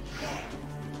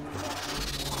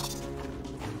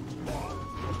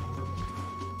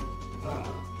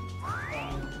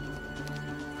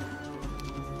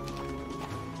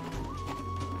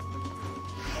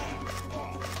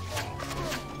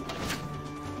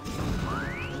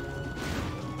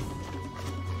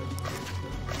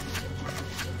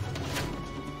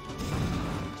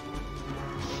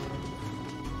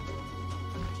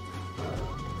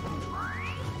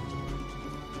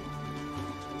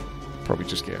 Probably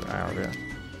just get out of here.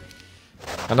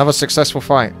 Another successful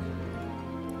fight.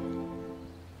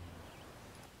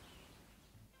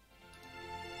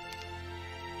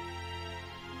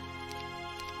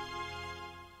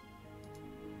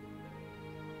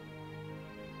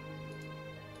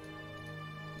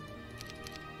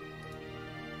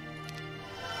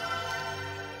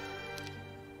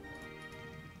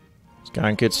 It's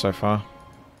going good so far.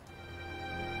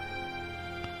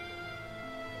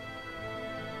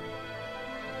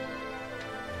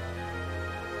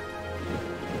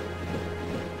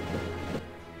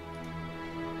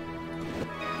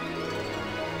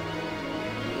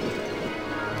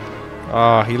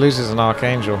 Ah, he loses an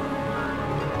Archangel.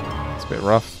 It's a bit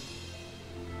rough.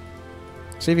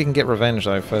 See if he can get revenge,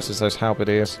 though, versus those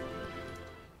Halberdiers.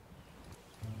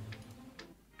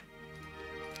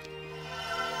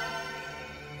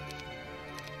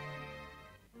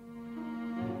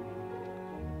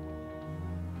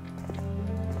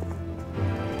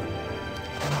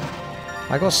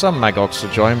 I got some Magogs to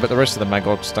join, but the rest of the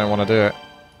Magogs don't want to do it.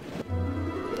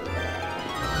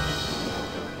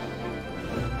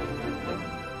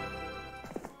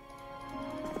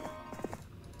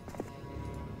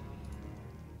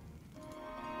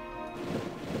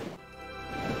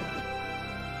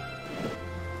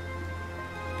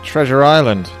 Treasure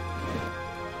Island.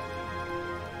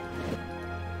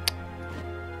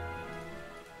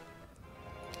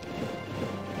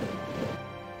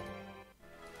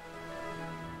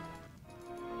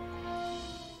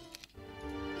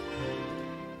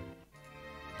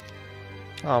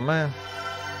 Oh man.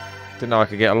 Didn't know I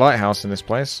could get a lighthouse in this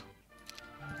place.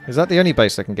 Is that the only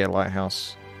base that can get a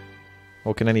lighthouse?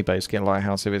 Or can any base get a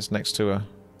lighthouse if it's next to a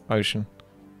ocean?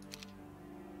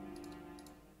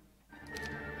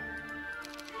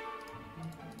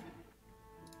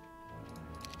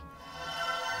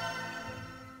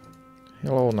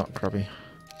 Hello, nut grubby.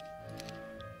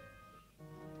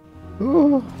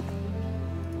 Ooh.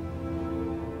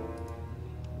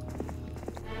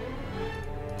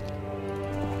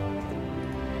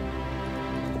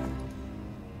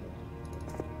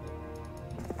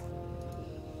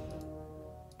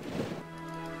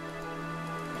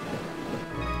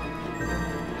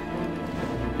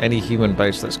 Any human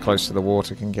base that's close to the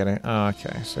water can get it. Ah,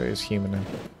 okay, so it is human then.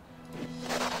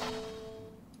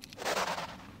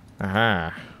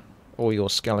 Aha. All your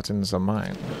skeletons are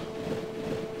mine.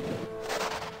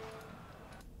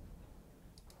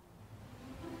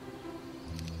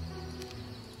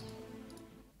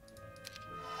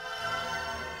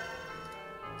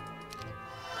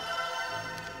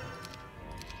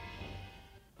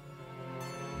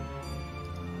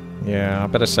 Yeah, I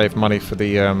better save money for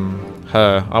the,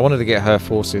 her. I wanted to get her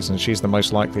forces, and she's the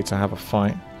most likely to have a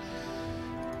fight.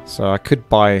 So I could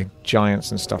buy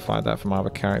giants and stuff like that for my other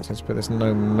characters, but there's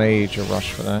no major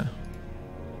rush for that.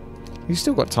 He's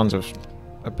still got tons of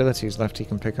abilities left he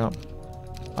can pick up.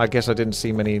 I guess I didn't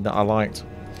see many that I liked.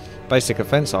 Basic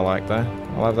Offense I like though.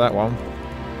 I'll have that one.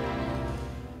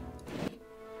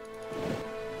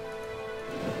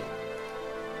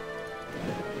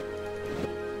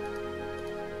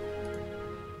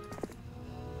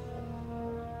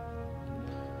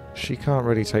 She can't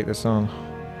really take this on.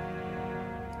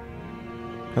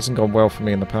 Hasn't gone well for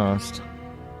me in the past.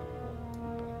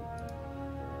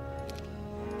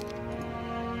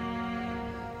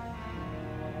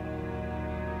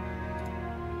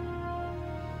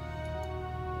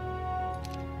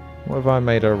 What if I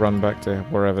made her run back to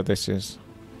wherever this is?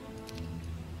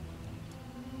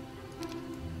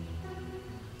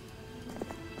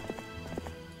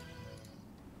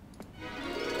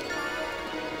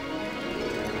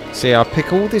 See, I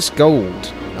pick all this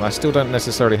gold, and I still don't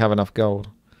necessarily have enough gold,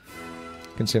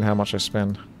 considering how much I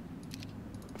spend.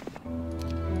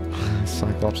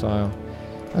 Cyclops Isle.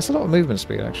 That's a lot of movement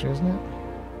speed, actually, isn't it?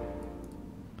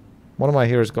 One of my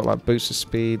heroes got like boost of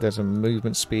speed. There's a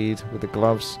movement speed with the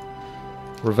gloves.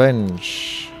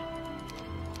 Revenge.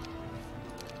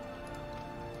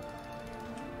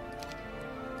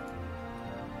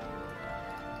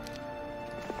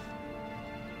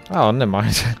 Oh, never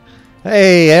mind.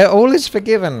 Hey, all is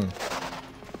forgiven.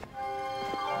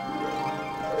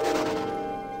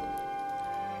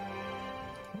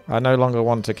 I no longer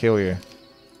want to kill you.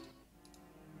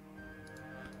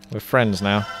 We're friends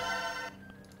now.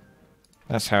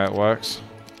 That's how it works.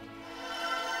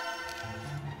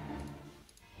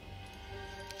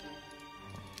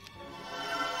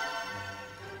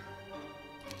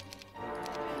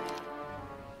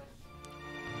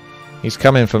 He's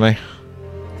coming for me.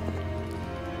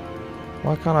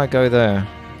 Why can't I go there?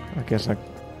 I guess I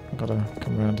gotta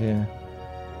come around here.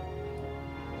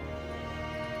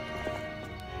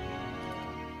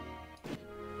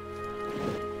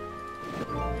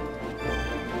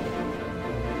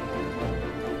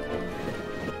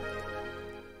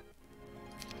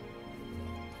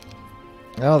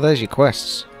 Oh, there's your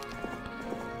quests.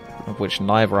 Of which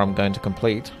neither I'm going to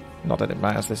complete. Not that it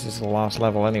matters, this is the last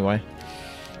level anyway.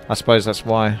 I suppose that's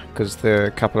why, because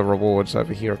the couple of rewards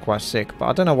over here are quite sick. But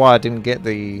I don't know why I didn't get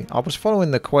the... I was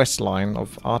following the quest line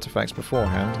of artifacts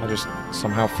beforehand. I just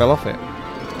somehow fell off it.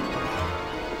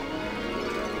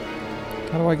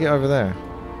 How do I get over there?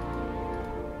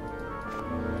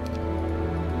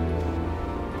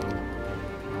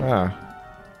 Ah.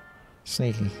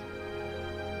 Sneaky.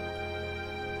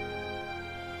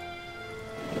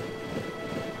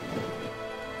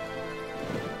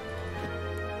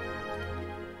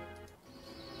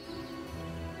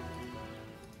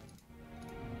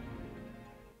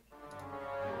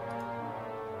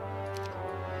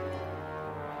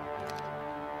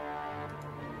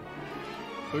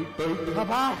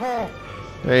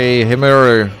 Hey,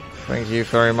 Himiru. Thank you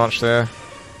very much there.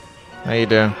 How you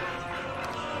doing?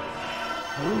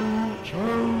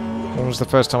 When was the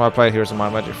first time I played Heroes of Might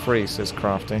and Magic 3, says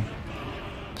Crafty.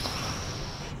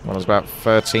 When I was about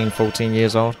 13, 14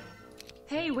 years old.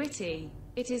 Hey Witty,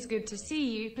 it is good to see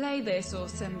you play this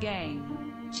awesome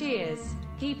game. Cheers.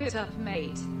 Keep it up,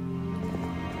 mate.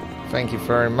 Thank you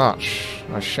very much.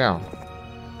 I shall.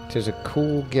 It is a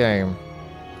cool game.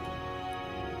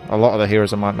 A lot of the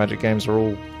Heroes of Might and Magic games are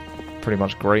all pretty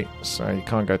much great, so you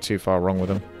can't go too far wrong with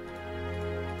them.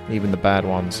 Even the bad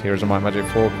ones. Heroes of Might and Magic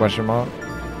 4, question mark?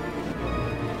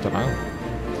 Don't know.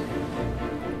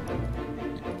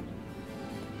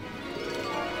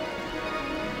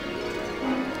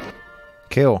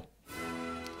 Kill.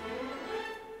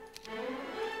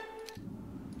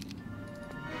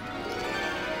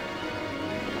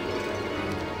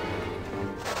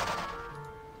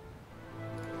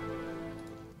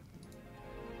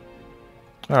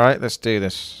 Alright, let's do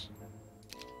this.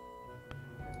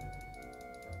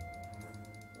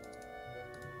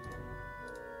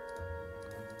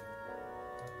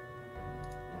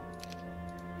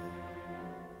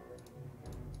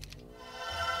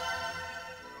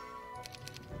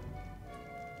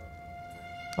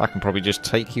 I can probably just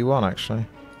take you on, actually.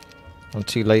 I'm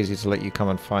too lazy to let you come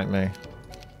and fight me.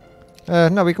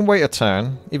 No, we can wait a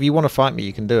turn. If you want to fight me,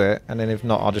 you can do it. And then if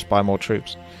not, I'll just buy more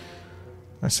troops.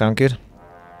 That sound good?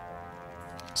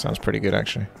 Sounds pretty good,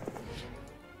 actually.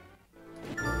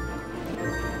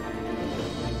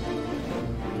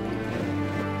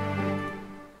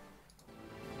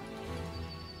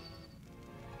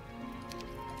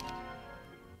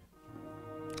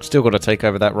 Still got to take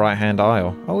over that right-hand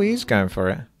aisle. Oh, he's going for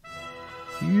it.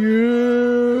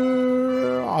 Yeah,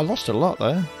 I lost a lot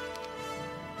there.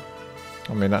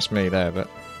 I mean, that's me there, but...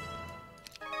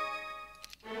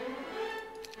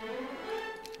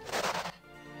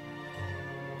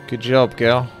 Good job,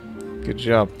 girl. Good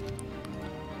job.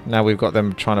 Now we've got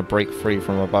them trying to break free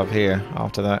from above here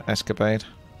after that escapade.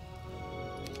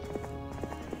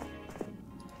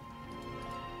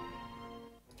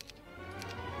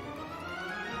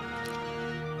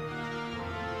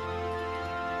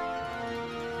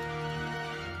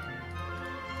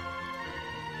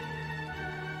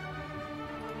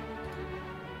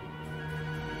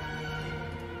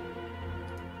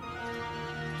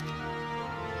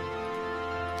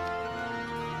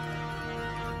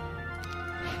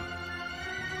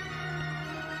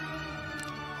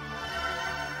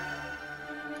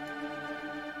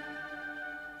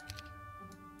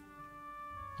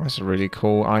 That's a really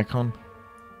cool icon.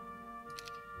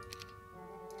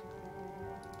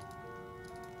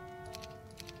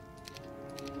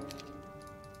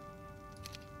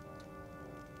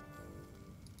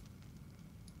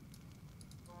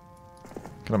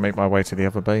 Gonna make my way to the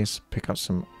other base, pick up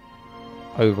some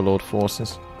Overlord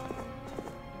forces.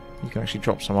 You can actually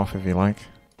drop some off if you like.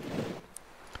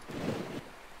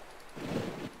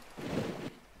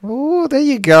 Oh, there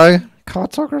you go.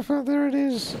 Cartographer, there it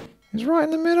is. He's right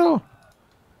in the middle.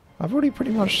 I've already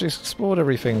pretty much explored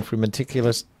everything through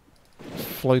meticulous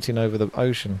floating over the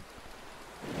ocean.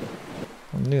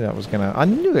 I knew that was gonna... I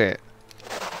knew it!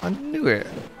 I knew it!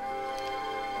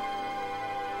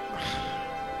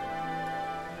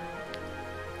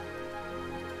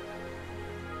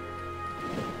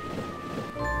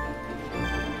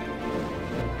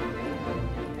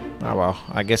 Oh well,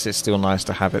 I guess it's still nice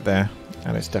to have it there,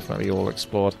 and it's definitely all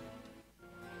explored.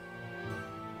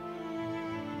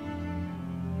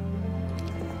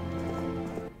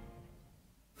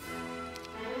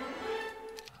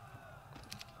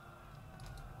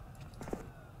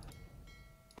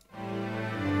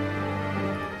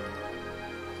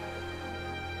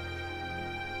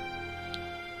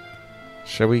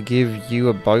 Shall we give you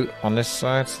a boat on this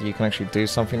side so you can actually do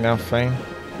something now, Fane?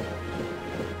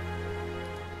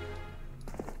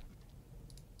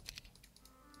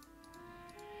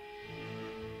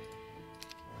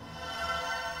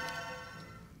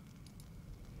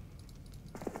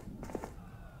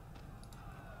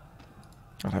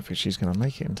 I don't think she's going to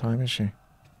make it in time, is she?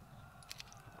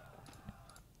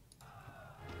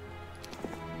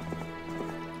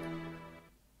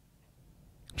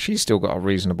 She's still got a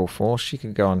reasonable force. She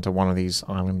could go onto one of these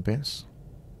island bits.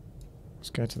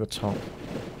 Let's go to the top.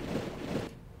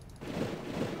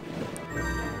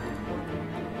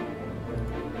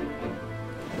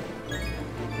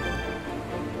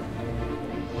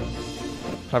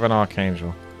 Have an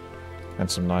Archangel. And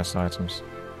some nice items.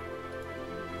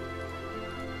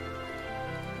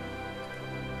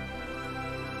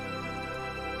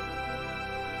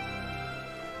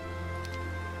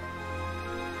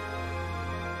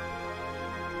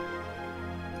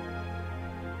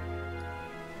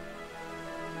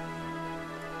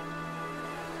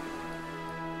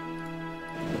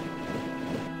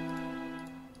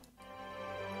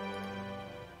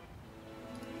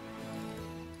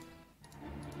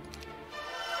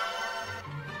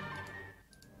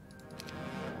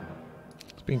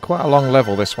 Been quite a long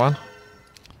level, this one,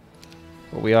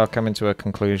 but we are coming to a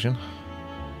conclusion.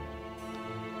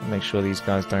 Make sure these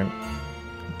guys don't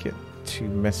get too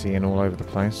messy and all over the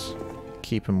place.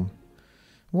 Keep them...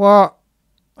 What?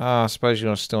 Ah, I suppose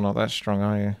you're still not that strong,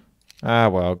 are you? Ah,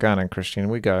 well, go on then, Christian.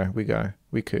 We go.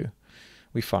 We coup.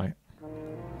 We fight.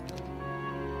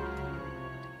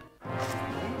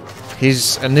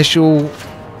 His initial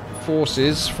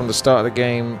forces from the start of the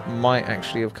game might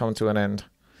actually have come to an end.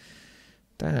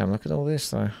 Damn, look at all this,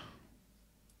 though.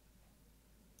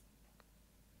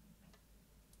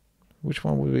 Which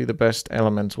one would be the best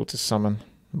elemental to summon?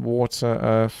 Water,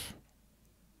 earth,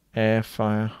 air,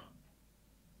 fire.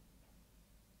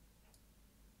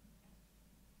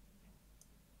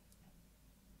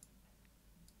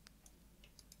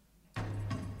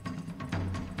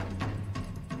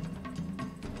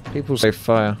 People say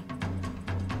fire.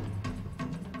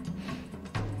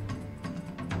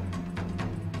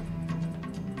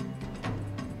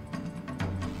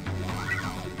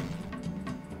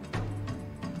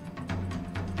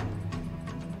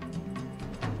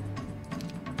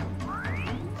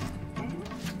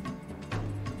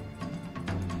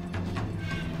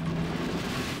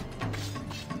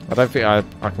 I don't think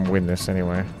I can win this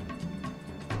anyway.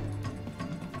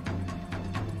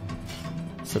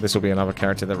 So this will be another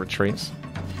character that retreats.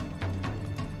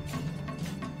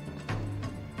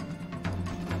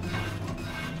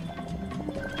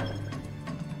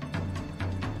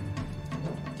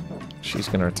 She's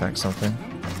going to attack something.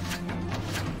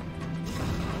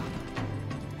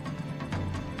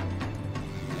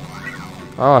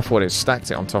 Oh, I thought it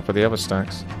stacked it on top of the other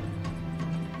stacks.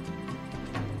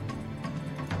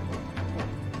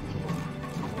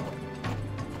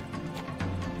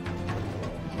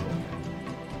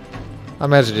 I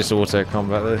imagine just auto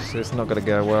combat this, it's not going to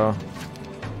go well.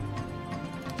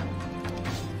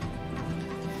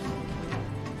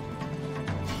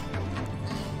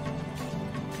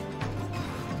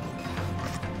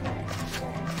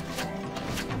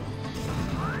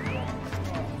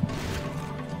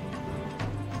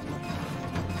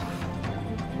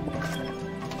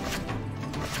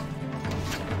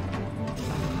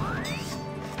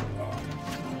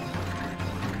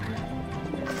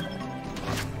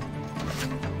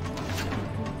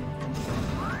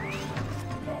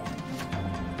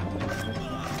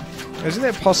 Isn't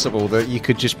it possible that you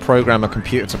could just program a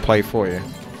computer to play for you?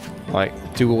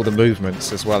 Like, do all the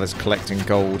movements as well as collecting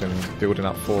gold and building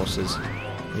up forces.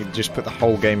 You just put the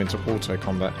whole game into auto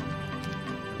combat.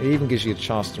 It even gives you a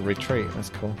chance to retreat.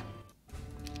 That's cool.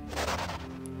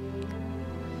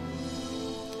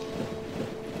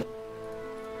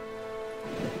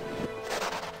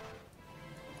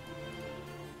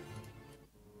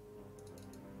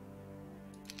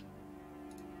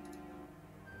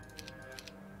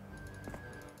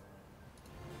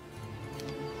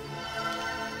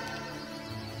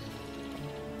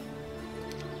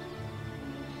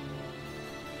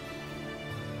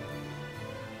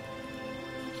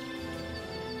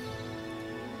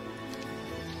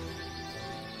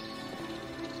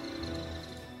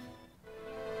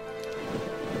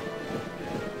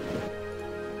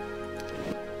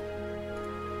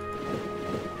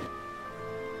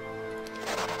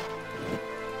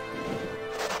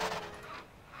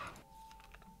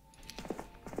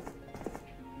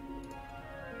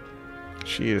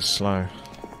 She is slow.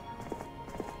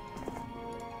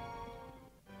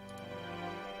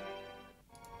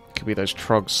 Could be those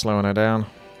trogs slowing her down.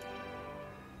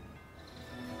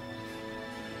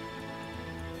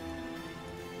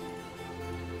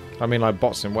 I mean, like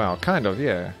bots in WoW. Kind of,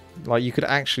 yeah. Like, you could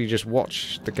actually just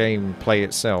watch the game play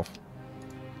itself.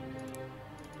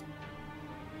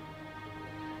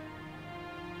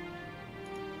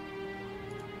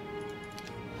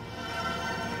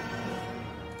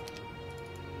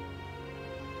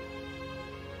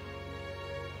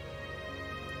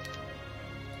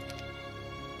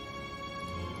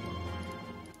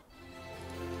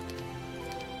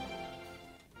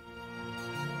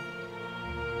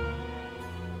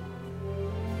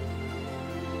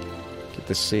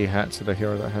 The sea hat to the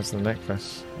hero that has the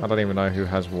necklace. I don't even know who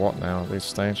has what now at this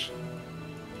stage.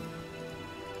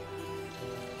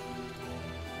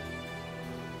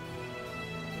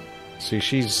 See,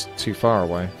 she's too far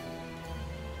away.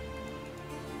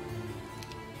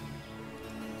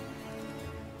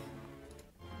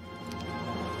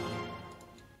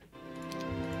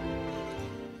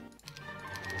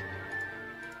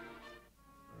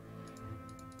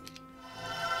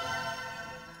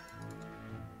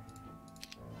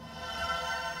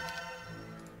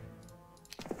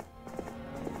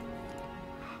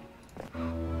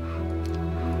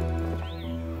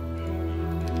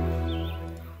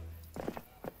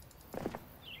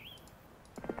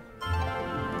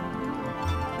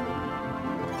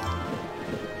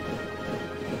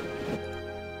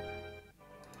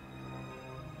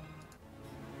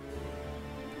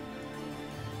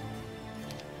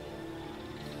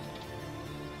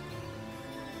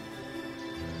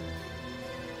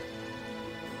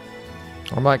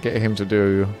 I might get him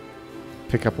to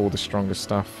pick up all the strongest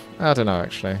stuff. I don't know,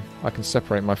 actually. I can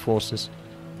separate my forces.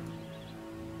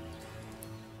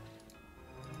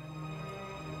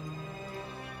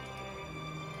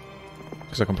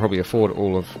 Because I can probably afford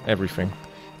all of everything.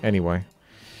 Anyway.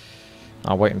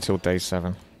 I'll wait until day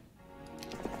 7.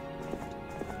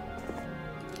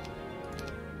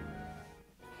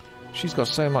 She's got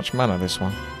so much mana, this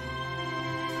one.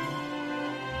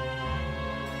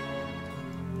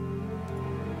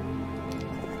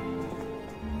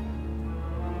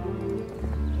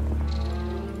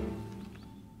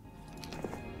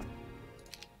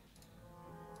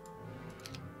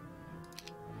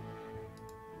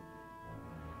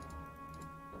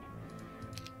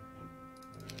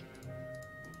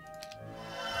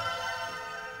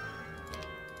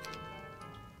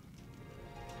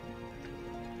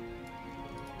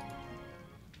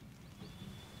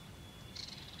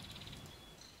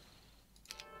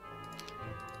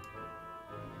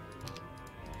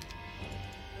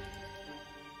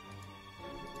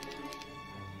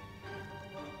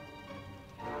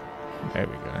 There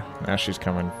we go. Now she's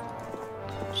coming.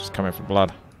 She's coming for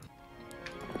blood.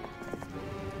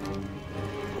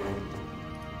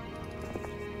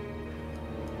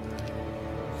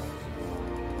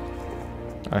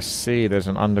 I see there's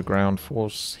an underground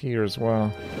force here as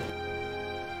well.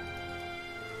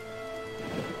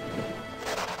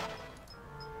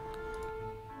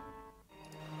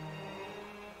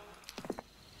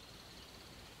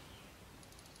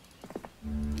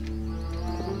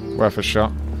 Worth a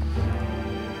shot.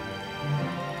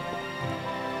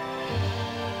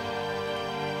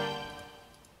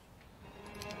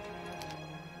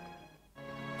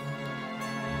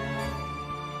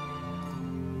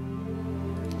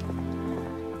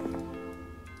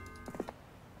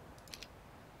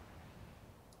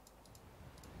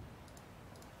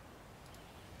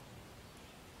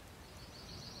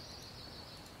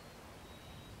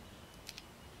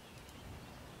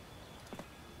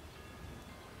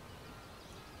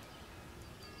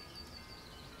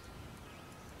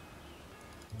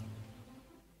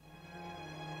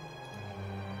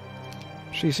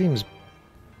 She seems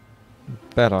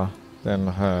better than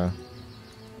her.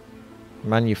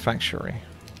 Manufacturing.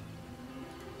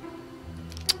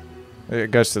 It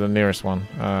goes to the nearest one.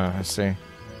 I see.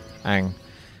 Ang.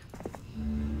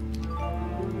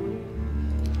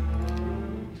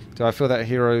 Do I feel that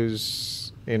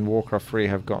heroes in Warcraft 3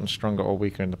 have gotten stronger or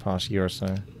weaker in the past year or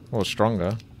so? Or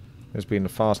stronger. There's been a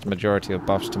vast majority of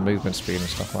buffs to movement speed and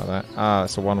stuff like that. Ah,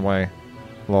 it's a one-way.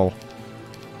 Lol.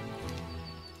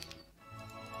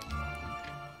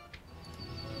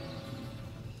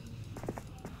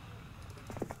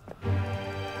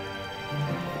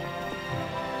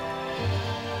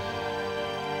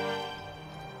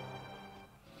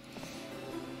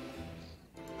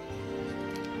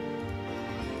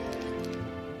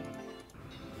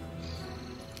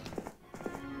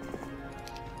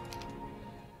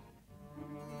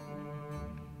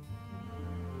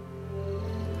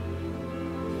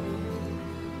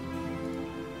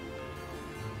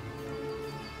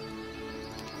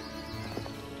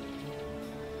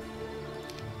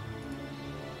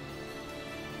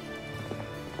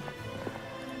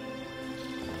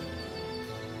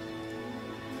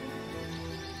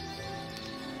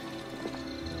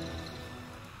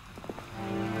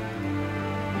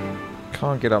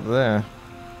 Can't get up there.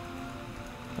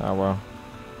 Oh well.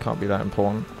 Can't be that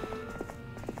important.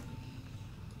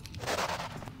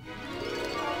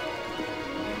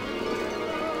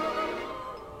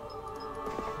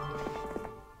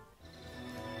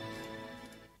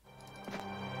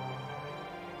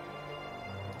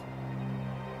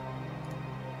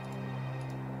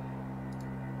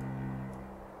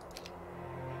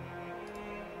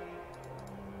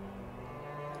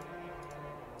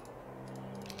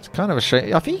 Kind of a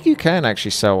shame. I think you can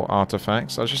actually sell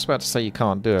artifacts. I was just about to say you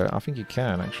can't do it. I think you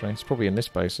can actually. It's probably in this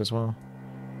base as well.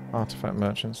 Artifact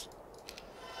merchants.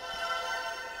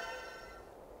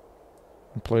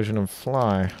 Implosion and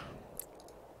fly.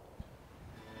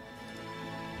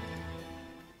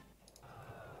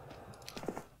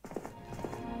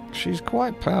 She's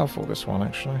quite powerful, this one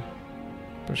actually.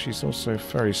 But she's also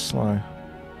very slow.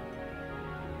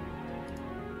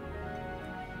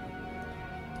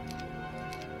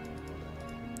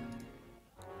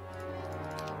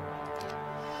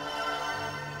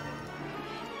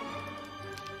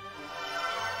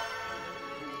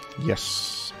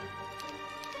 Yes.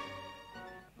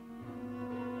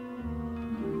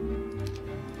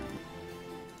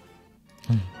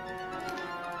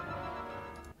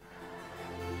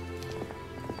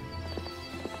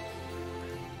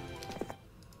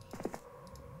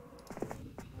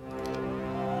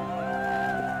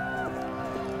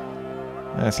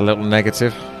 That's a little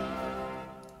negative.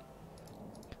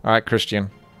 Alright, Christian.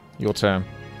 Your turn.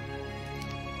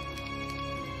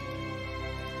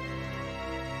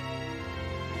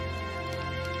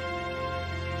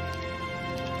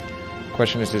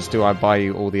 Question is do I buy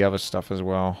you all the other stuff as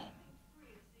well?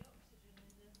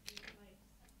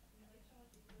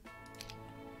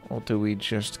 Or do we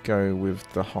just go with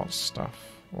the hot stuff,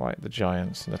 like the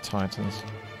giants and the titans?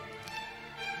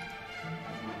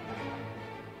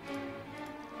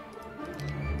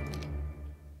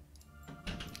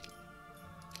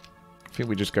 I think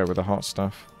we just go with the hot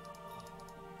stuff.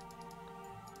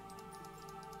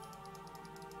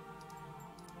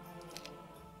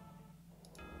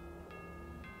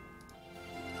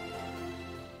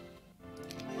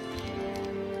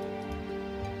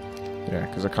 Yeah,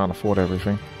 because I can't afford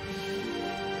everything.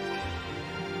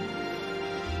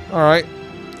 Alright,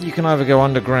 you can either go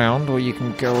underground or you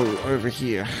can go over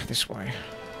here, this way.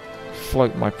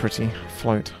 Float, my pretty,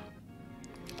 float.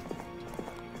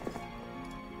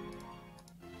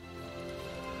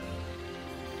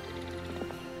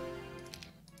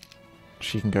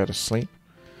 She can go to sleep.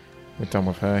 We're done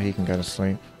with her, he can go to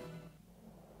sleep.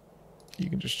 You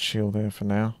can just chill there for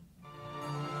now.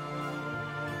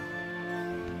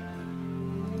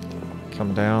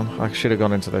 Come down. I should have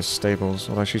gone into those stables,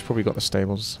 although she's probably got the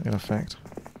stables in effect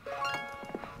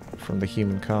from the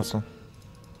human castle.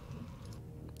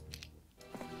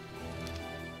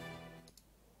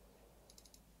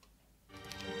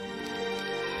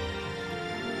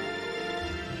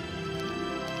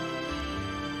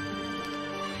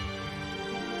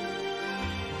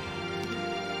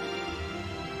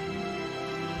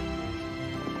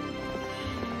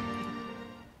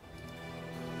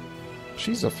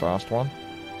 She's a fast one.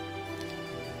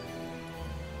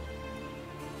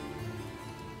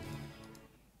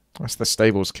 That's the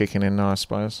stables kicking in now, I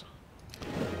suppose.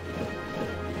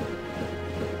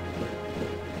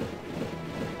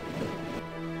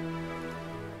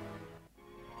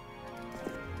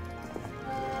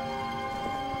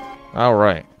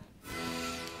 Alright.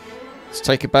 Let's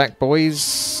take it back,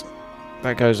 boys.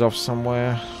 That goes off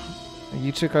somewhere.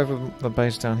 You took over the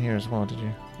base down here as well, did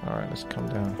you? Alright, let's come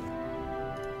down.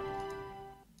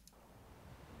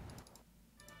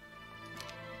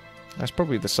 That's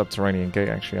probably the subterranean gate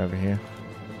actually over here.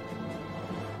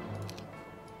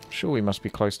 Sure, we must be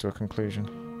close to a conclusion.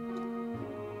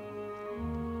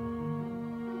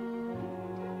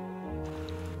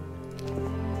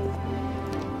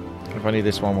 If only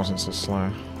this one wasn't so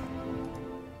slow.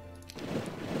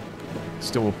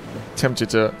 Still tempted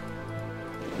to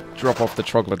drop off the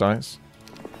Troglodytes.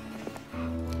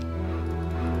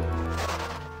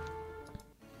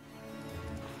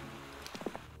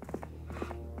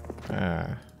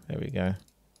 Ah, there we go.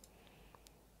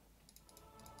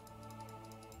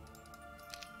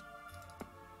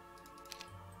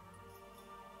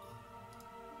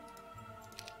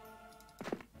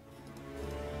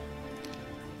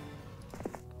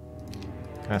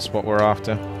 That's what we're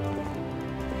after.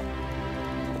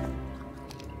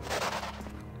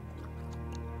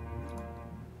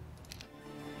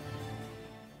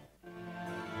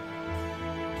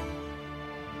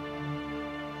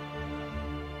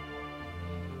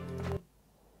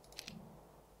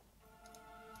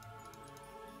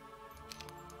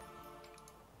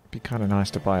 Be kind of nice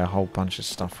to buy a whole bunch of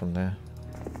stuff from there.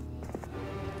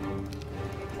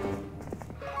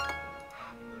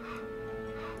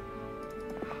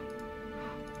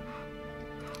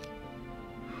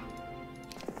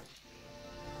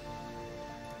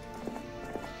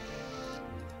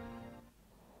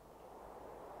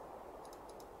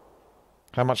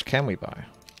 How much can we buy?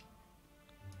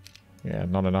 Yeah,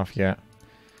 not enough yet.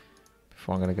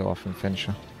 Before I'm going to go off and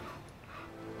venture.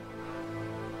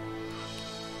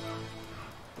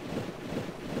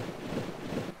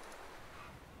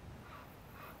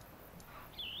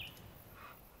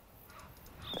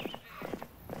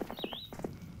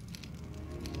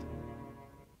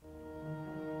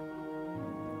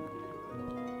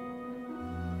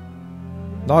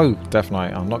 No,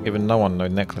 definitely. I'm not giving no one no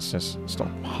necklaces. Stop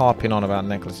harping on about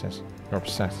necklaces. You're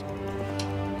obsessed.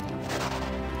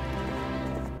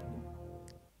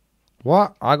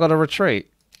 What? I got to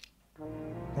retreat?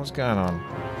 What's going on?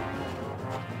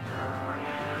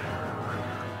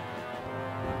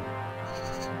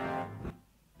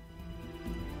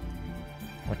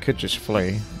 I could just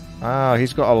flee. Ah,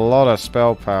 he's got a lot of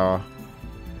spell power.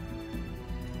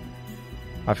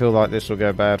 I feel like this will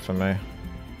go bad for me.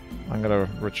 I'm gonna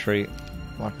retreat.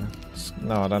 Like a...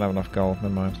 No, I don't have enough gold. Never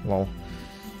mind. Lol.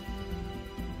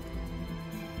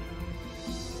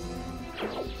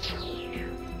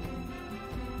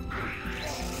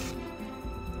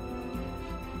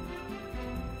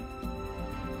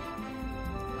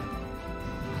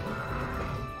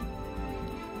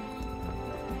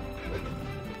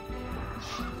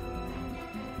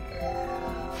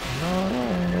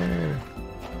 No.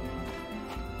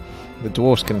 The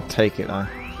dwarves can take it though.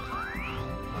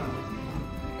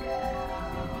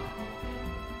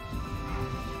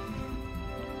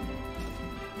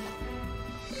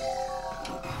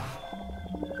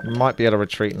 Might be able to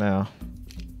retreat now.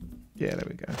 Yeah, there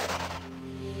we go.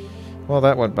 Well,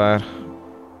 that went bad.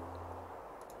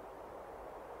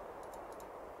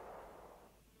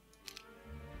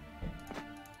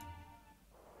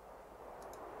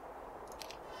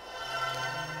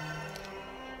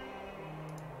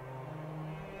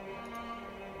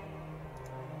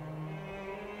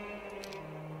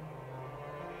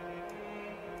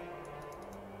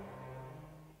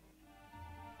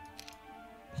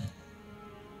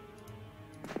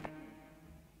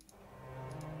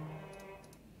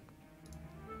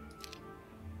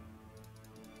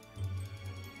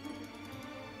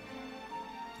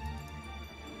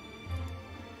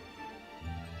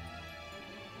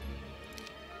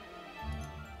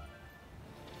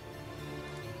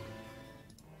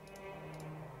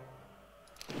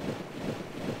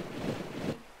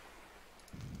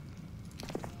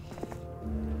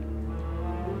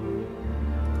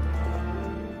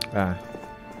 Ah.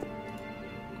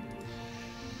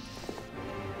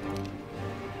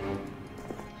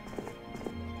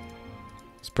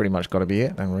 It's pretty much got to be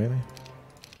it then, really.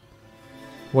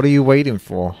 What are you waiting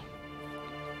for?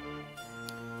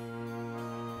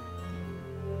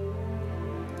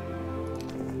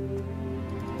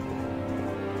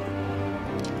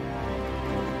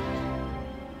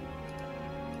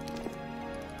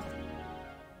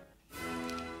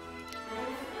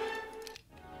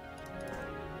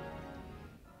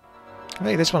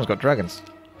 Hey, this one's got dragons.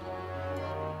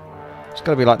 It's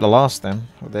got to be like the last then,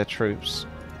 with their troops.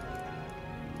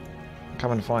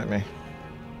 Come and fight me.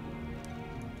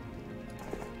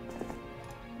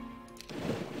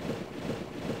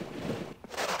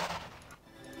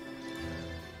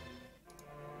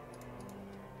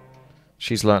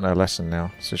 She's learnt her lesson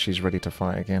now, so she's ready to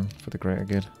fight again for the greater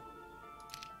good.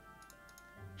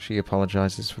 She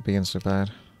apologises for being so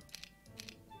bad.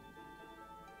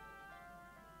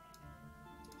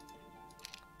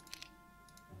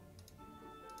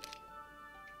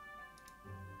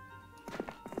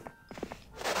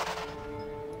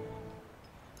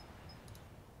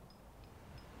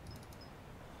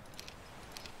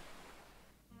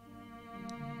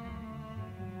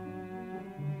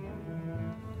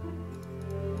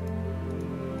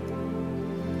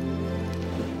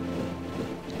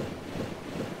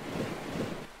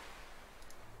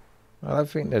 I don't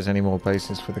think there's any more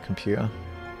bases for the computer.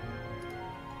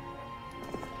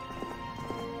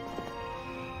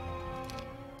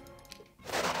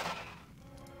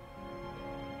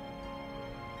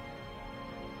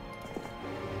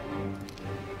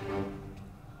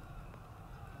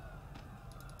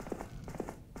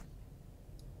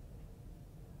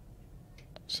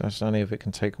 So that's only if it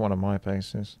can take one of my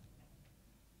bases.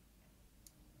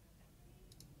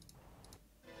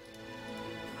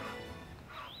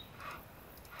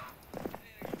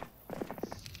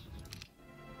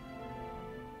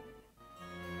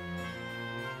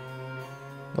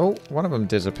 Oh, one of them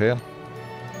disappeared.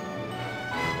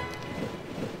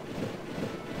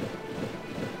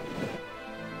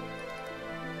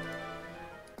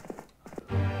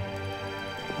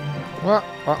 What?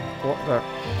 What the?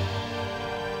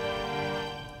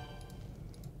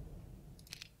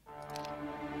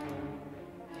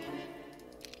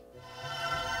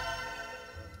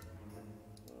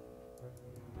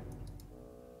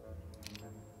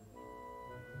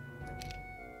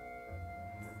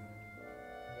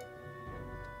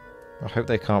 I hope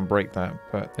they can't break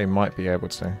that, but they might be able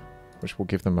to, which will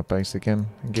give them a base again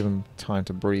and give them time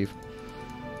to breathe.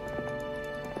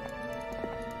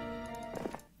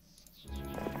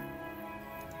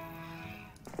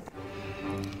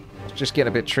 It's just getting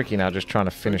a bit tricky now, just trying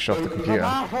to finish off the computer.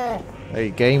 Hey,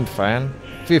 Game Fan,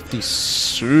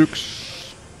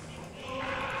 56.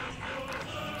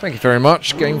 Thank you very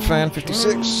much, Game Fan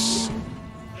 56.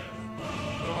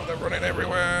 Oh, they're running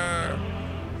everywhere.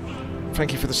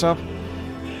 Thank you for the sub.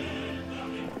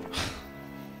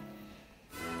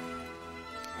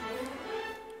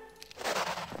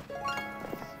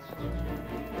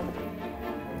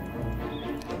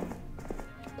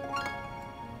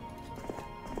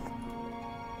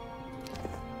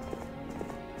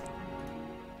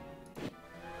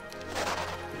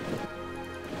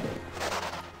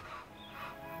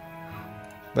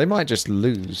 They might just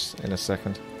lose in a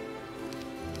second.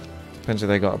 Depends if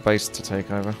they got a base to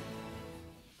take over.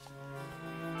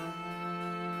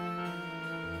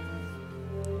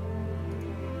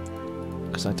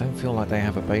 Because I don't feel like they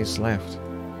have a base left.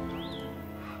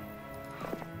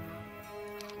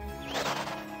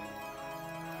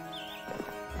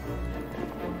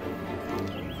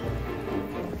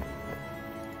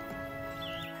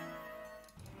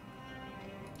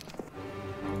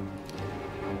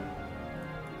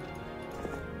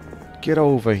 Get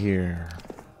over here.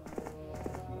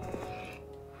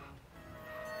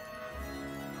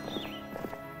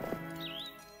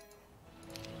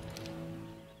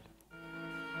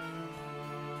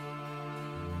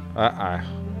 Uh-uh.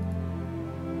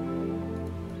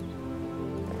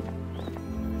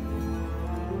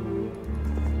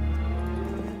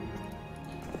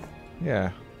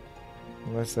 Yeah.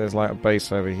 Unless there's like a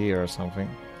base over here or something.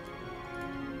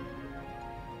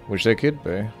 Which there could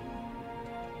be.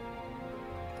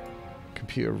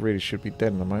 Computer really should be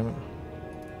dead in the moment.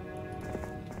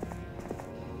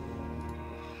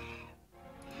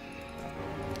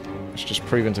 It's just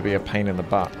proven to be a pain in the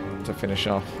butt to finish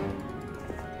off.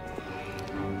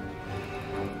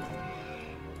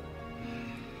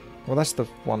 Well, that's the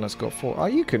one that's got 4. Oh,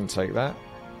 you couldn't take that.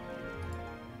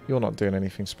 You're not doing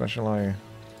anything special, are you?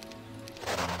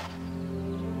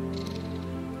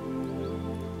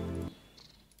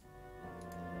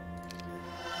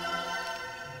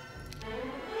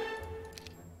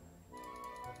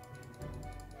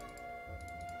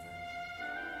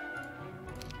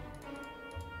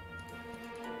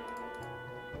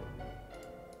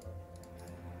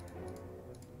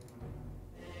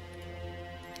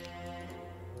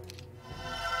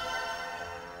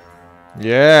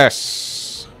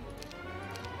 Yes!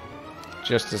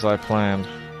 Just as I planned.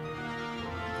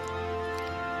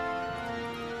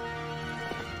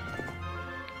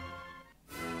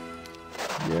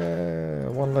 Yeah,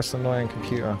 one less annoying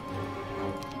computer.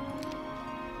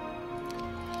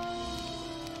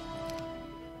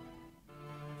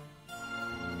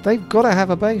 They've got to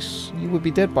have a base. You would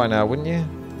be dead by now, wouldn't you?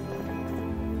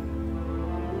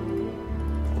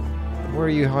 Where are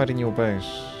you hiding your base?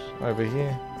 over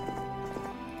here.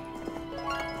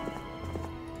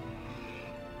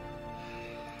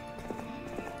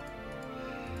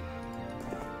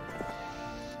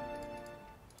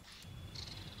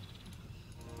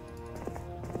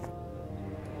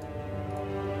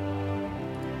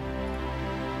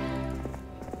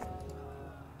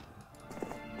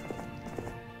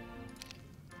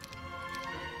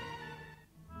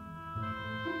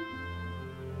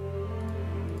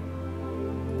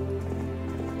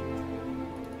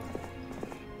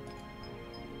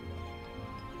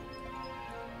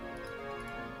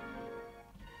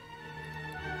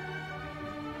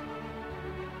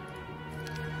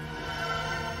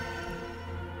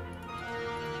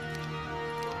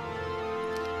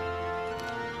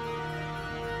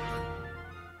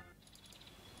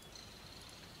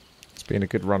 It's been a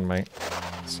good run, mate.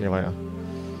 See you later.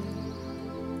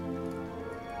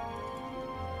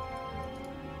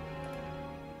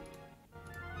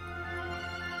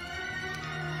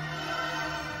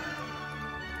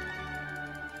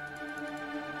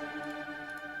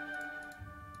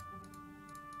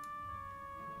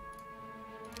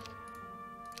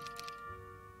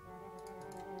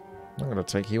 I'm gonna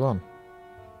take you on.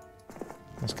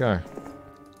 Let's go.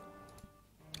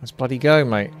 Let's bloody go,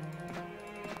 mate.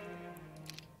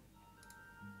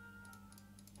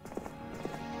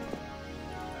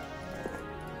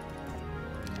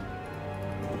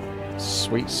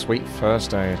 Sweet, sweet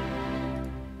first aid.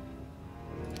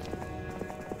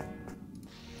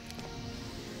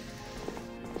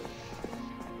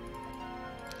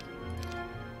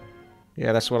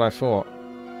 Yeah, that's what I thought.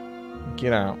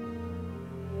 Get out.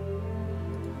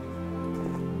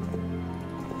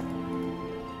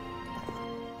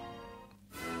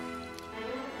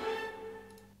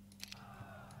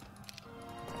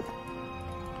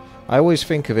 I always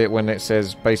think of it when it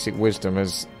says basic wisdom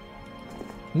as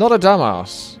not a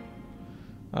dumbass.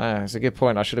 Ah, it's a good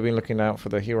point. I should have been looking out for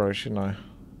the hero, shouldn't I?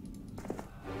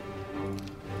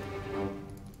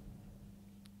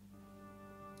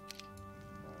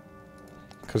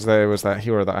 Because there was that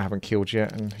hero that I haven't killed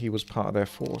yet, and he was part of their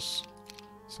force.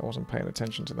 So I wasn't paying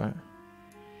attention to that.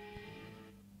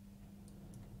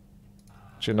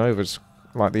 Genova's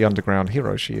like the underground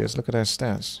hero she is. Look at her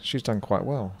stats. She's done quite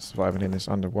well surviving in this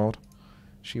underworld.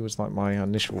 She was like my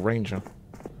initial ranger.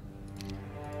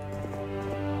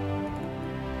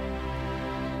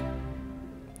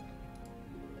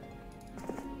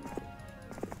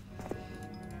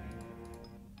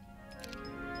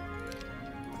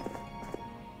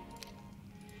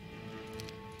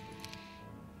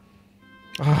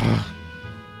 Ah.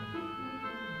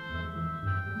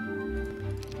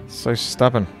 So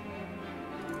stubborn.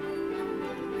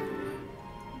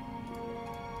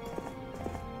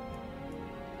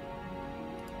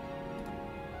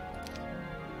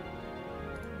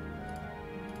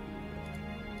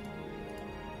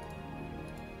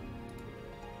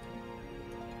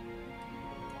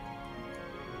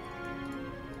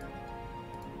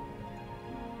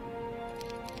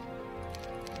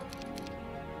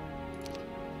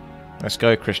 Let's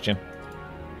go, Christian.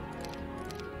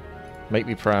 Make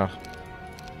me proud.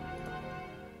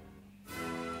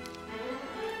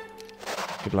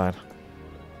 Good lad.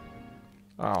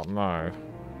 Oh no.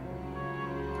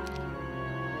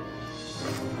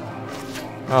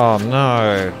 Oh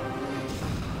no.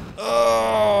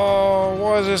 Oh,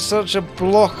 why is there such a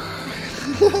block?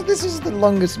 This is the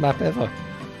longest map ever.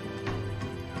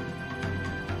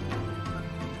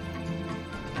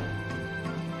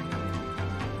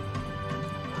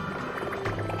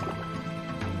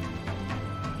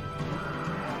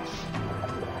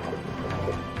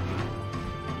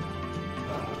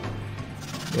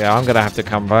 Yeah, I'm gonna have to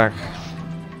come back.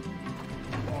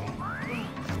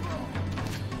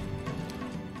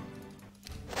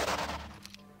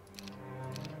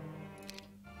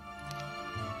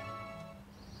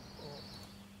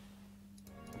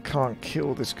 Can't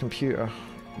kill this computer.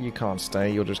 You can't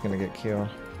stay, you're just gonna get killed.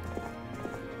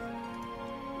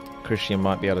 Christian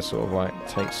might be able to sort of like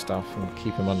take stuff and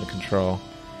keep him under control.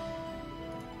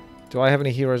 Do I have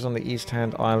any heroes on the East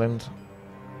Hand Island?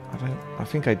 I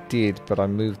think I did, but I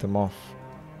moved them off.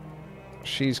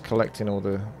 She's collecting all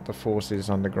the forces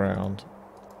underground.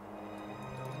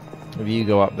 If you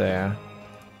go up there,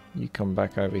 you come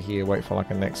back over here, wait for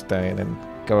like a next day, and then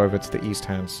go over to the East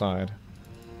Hand side.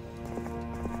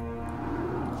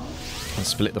 And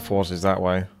split the forces that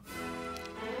way.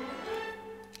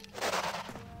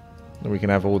 Then we can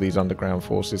have all these underground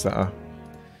forces that are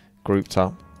grouped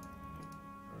up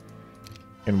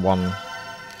in one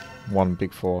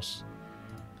big force.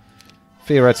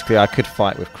 Theoretically, I could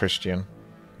fight with Christian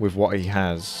with what he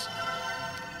has.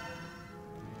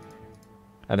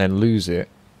 and then lose it.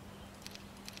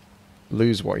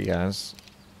 Lose what he has.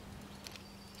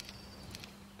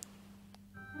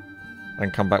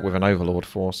 And come back with an Overlord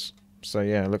force. So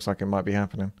yeah, it looks like it might be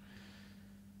happening.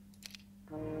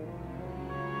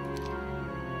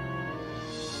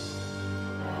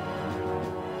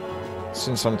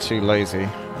 Since I'm too lazy,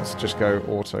 let's just go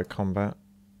auto combat.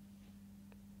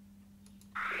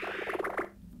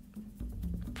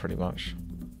 Pretty much.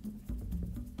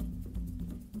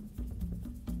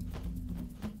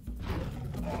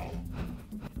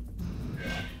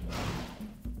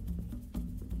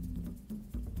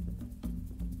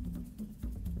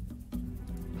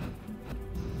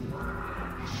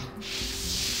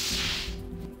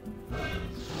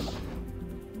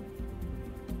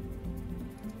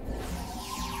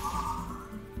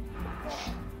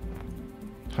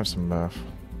 Have some mirth.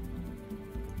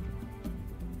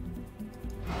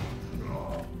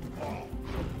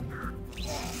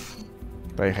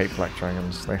 They hate black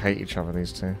dragons. They hate each other,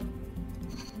 these two.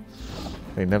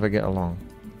 They never get along.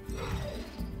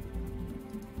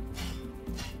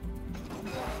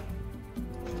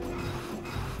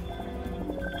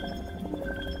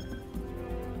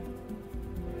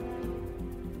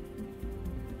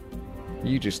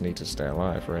 You just need to stay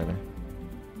alive, really.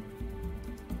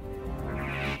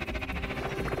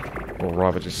 Or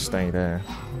rather just stay there.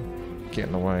 Get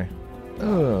in the way.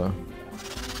 Ugh.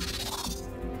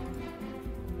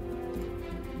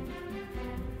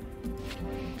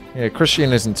 Yeah,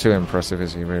 Christian isn't too impressive,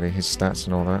 is he, really? His stats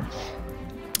and all that.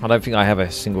 I don't think I have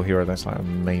a single hero that's, like,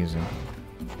 amazing.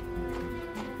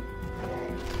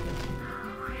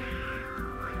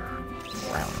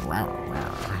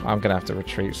 I'm gonna have to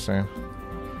retreat soon.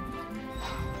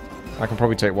 I can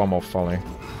probably take one more volley.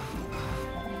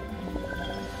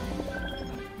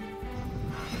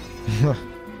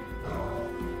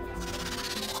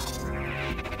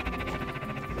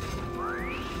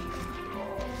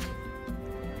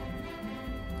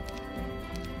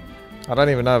 I don't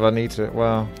even know if I need to.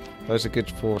 Well, those are good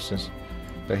forces,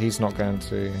 but he's not going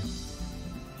to.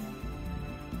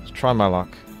 Let's try my luck.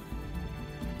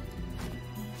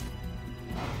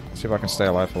 See if I can stay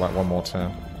alive for like one more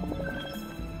turn.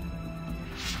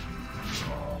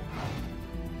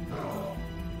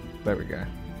 There we go.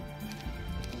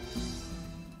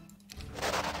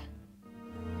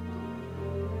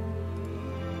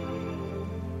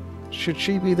 Should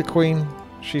she be the queen?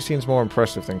 She seems more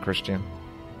impressive than Christian.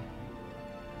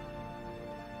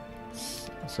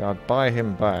 So I'd buy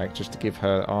him back just to give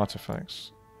her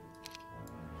artifacts.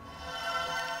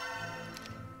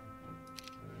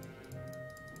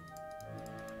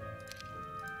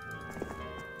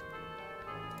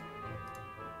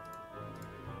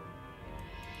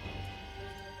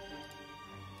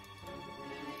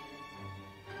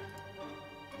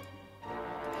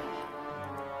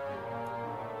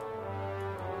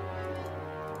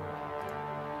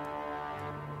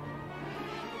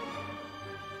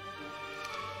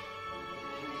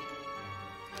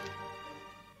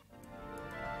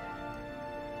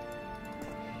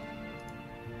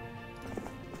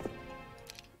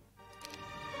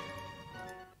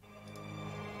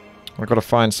 I've got to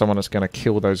find someone that's going to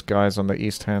kill those guys on the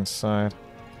east-hand side.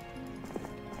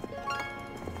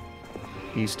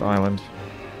 East Island.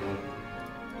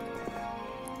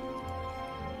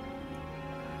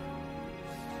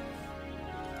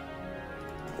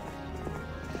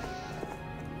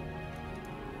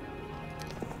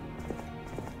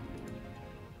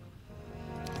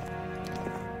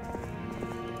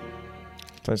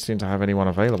 Don't seem to have anyone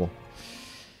available.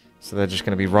 So they're just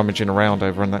going to be rummaging around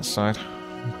over on that side.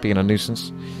 Being a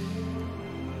nuisance.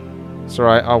 It's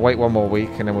alright, I'll wait one more week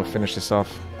and then we'll finish this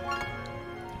off.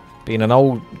 Been an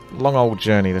long old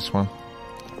journey, this one.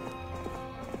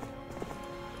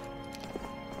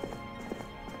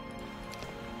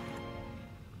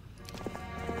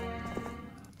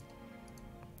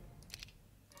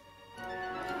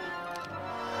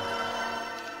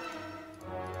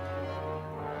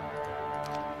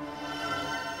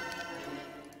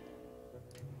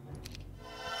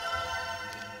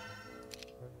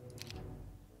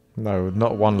 No,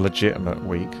 not one legitimate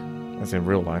week, as in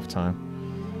real life time.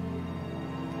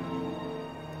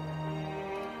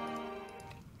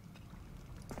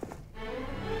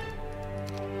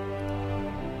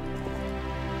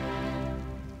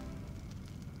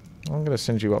 I'm going to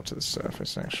send you up to the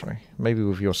surface, actually. Maybe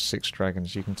with your 6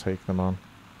 dragons you can take them on.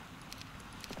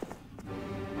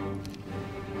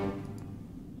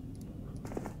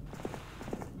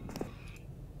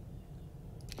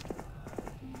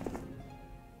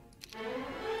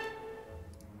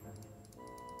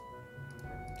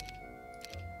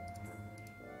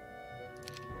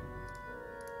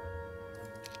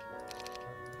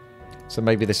 So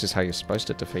maybe this is how you're supposed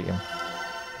to defeat him.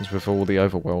 Is with all the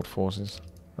overworld forces.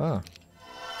 Ah.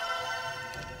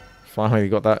 Finally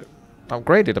got that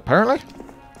upgraded, apparently.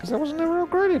 Because that wasn't ever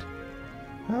upgraded.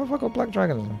 How have I got black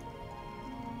dragons now?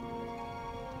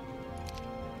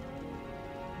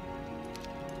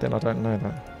 Then I don't know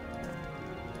that.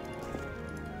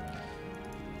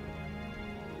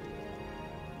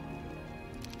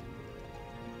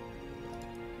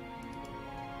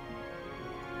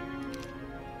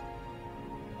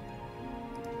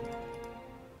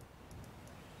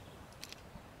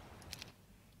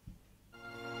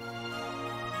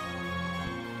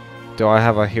 Do I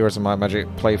have a Heroes of Might and Magic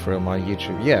playthrough on my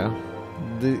YouTube? Yeah.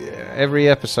 Every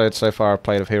episode so far I've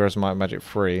played of Heroes of Might and Magic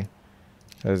 3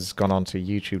 has gone on to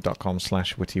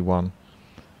youtube.com/witty1.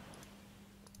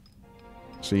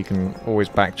 So you can always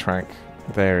backtrack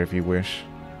there if you wish.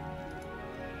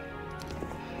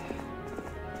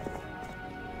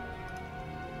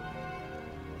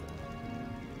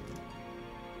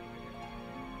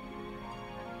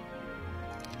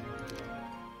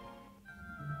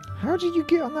 How did you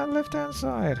get on that left-hand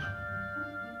side?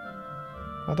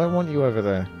 I don't want you over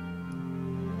there.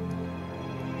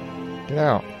 Get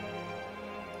out.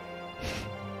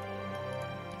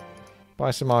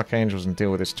 Buy some Archangels and deal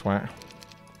with this twat.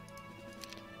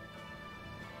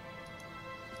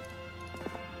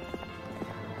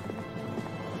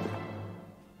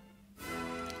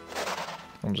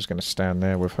 I'm just going to stand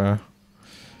there with her.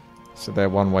 So their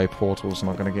one-way portal's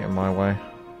not going to get in my way.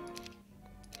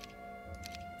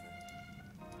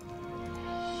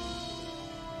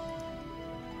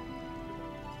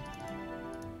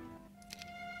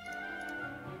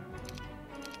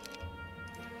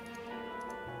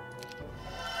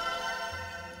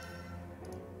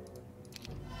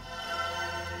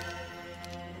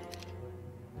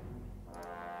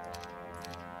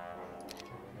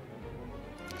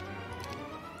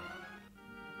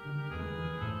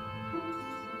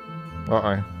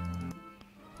 Uh-oh.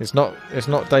 It's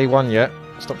not day one yet.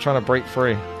 Stop trying to break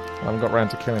free. I haven't got round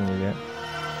to killing you yet.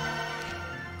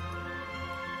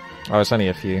 Oh, it's only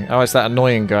a few. Oh, it's that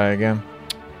annoying guy again.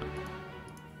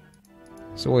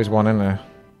 There's always one in there.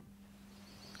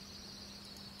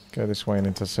 Go this way and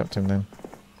intercept him then.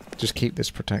 Just keep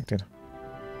this protected.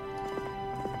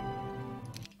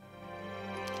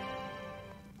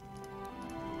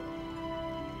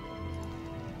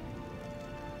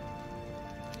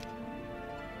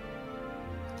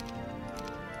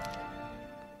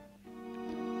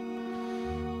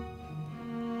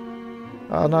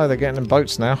 Oh no, they're getting in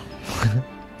boats now.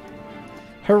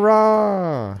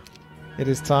 Hurrah! It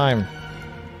is time.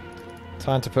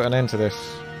 Time to put an end to this.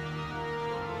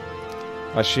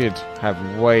 I should have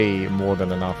way more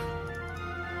than enough.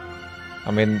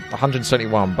 I'm in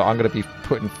 171, but I'm going to be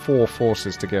putting 4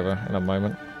 forces together in a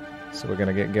moment. So we're going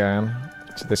to get going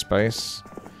to this base.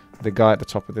 The guy at the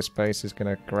top of this base is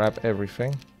going to grab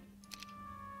everything.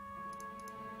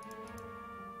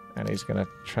 And he's going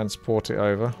to transport it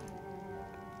over.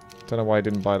 Don't know why I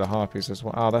didn't buy the harpies as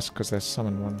well. Oh, that's because they're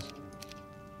summoned ones.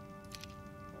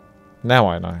 Now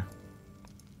I know.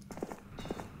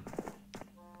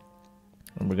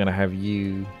 And we're going to have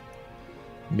you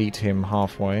meet him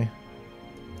halfway.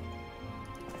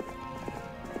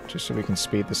 Just so we can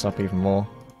speed this up even more.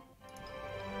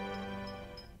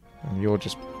 And you're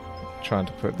just trying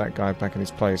to put that guy back in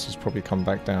his place. He's probably come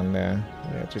back down there.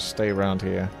 Yeah, just stay around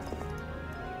here.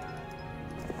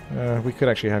 We could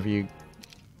actually have you...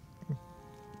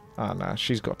 Ah, nah,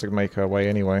 she's got to make her way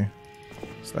anyway.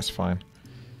 So that's fine.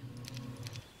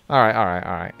 Alright, alright,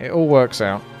 alright. It all works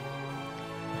out.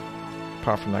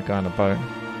 Apart from that guy in the boat.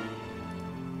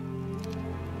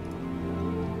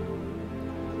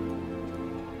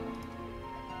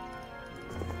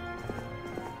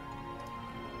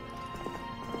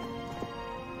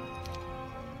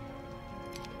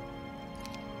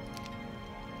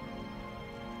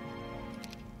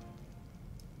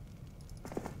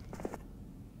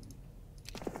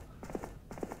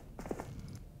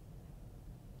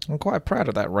 I'm quite proud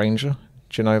of that ranger,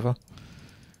 Genova.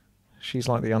 She's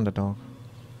like the underdog.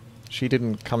 She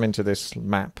didn't come into this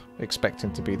map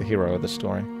expecting to be the hero of the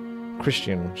story.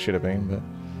 Christian should have been, but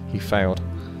he failed.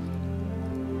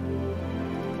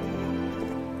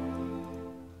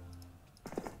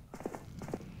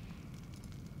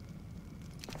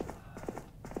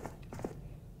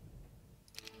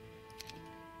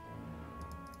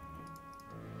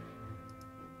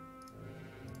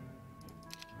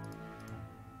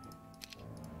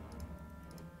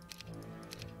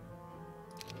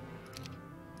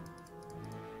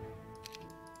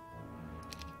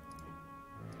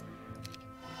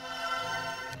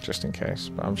 Just in case,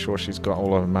 but I'm sure she's got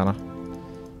all of her mana.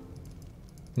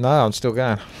 No, I'm still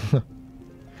going.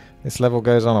 This level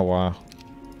goes on a while.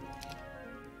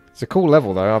 It's a cool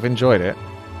level though, I've enjoyed it.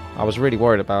 I was really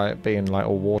worried about it being like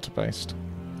all water based.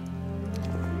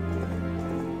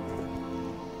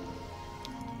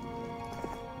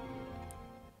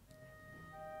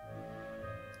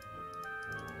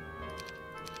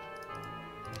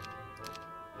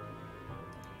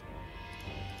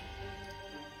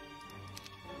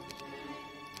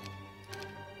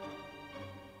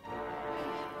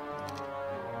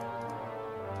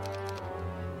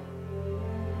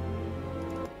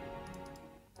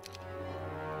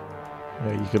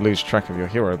 Yeah, you could lose track of your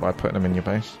hero by putting them in your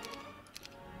base.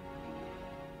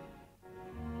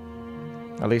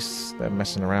 At least they're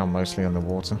messing around mostly on the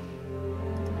water.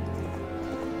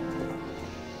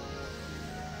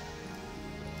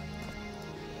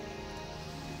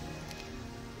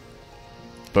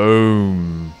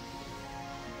 Boom!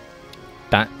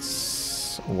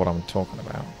 That's what I'm talking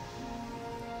about.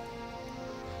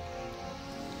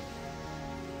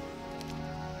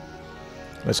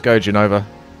 Let's go, Genova.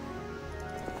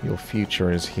 Your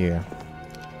future is here.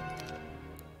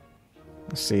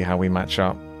 Let's see how we match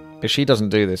up. If she doesn't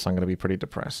do this, I'm going to be pretty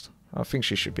depressed. I think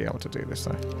she should be able to do this,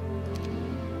 though.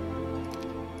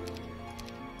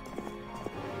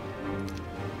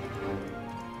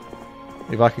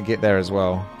 If I could get there as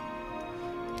well.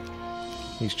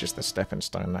 He's just a stepping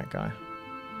stone, that guy.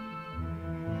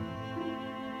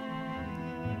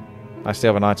 I still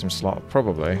have an item slot,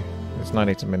 probably. There's no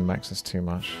need to min-max this too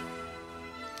much.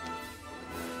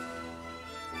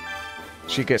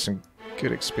 She gets some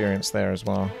good experience there as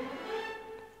well.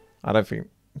 I don't think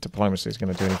diplomacy is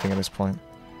going to do anything at this point.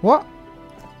 What?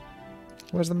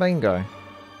 Where's the main guy?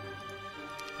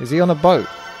 Is he on a boat?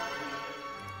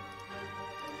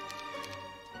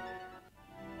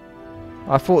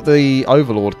 I thought the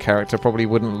Overlord character probably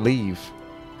wouldn't leave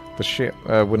the ship,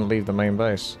 wouldn't leave the main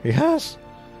base. He has.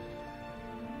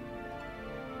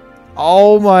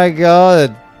 Oh my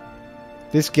god!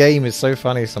 This game is so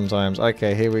funny sometimes.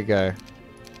 Okay, here we go.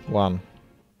 1.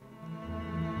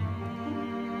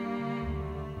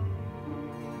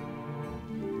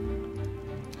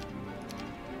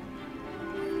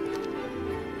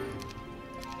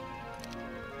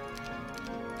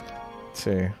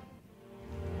 Two.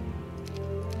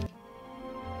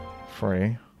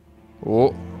 3.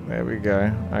 Oh, there we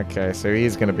go. Okay, so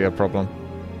he's going to be a problem.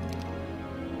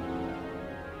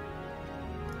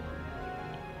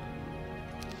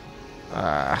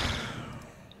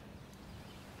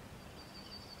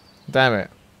 Damn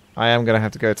it. I am going to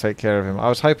have to go take care of him. I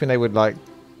was hoping they would, like,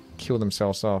 kill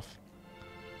themselves off.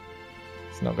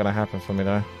 It's not going to happen for me,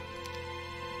 though.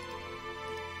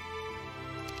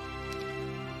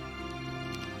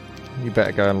 You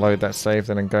better go and load that save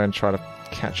then and go and try to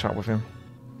catch up with him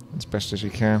as best as you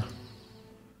can.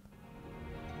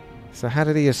 So how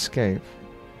did he escape?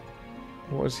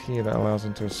 What is here that allows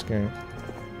him to escape?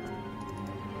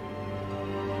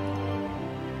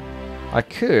 I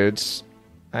could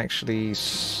actually...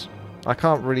 I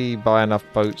can't really buy enough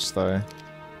boats though.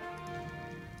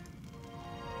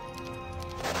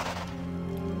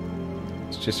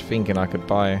 It's just thinking I could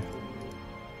buy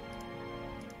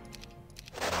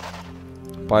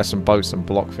some boats and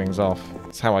block things off.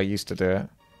 That's how I used to do it.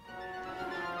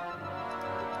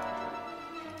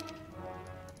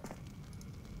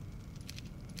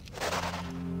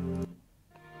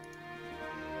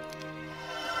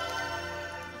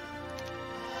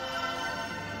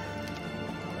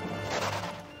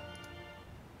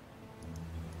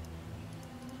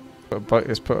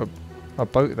 Let's put a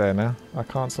boat there now. I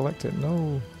can't select it.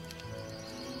 No.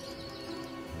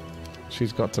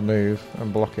 She's got to move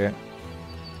and block it.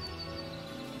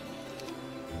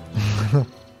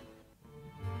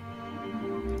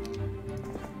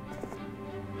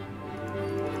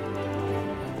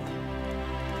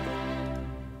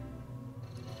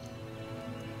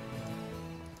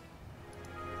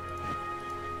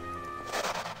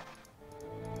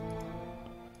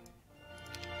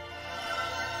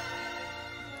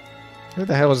 Who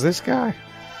the hell is this guy?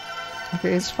 Look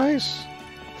at his face.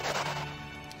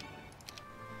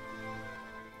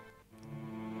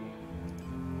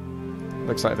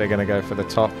 Looks like they're going to go for the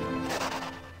top.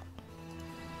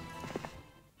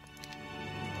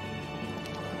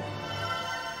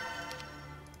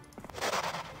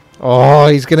 Oh,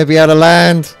 he's going to be able to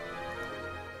land.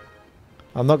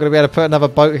 I'm not going to be able to put another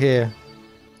boat here.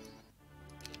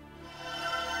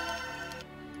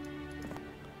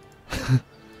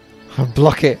 I'll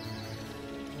block it.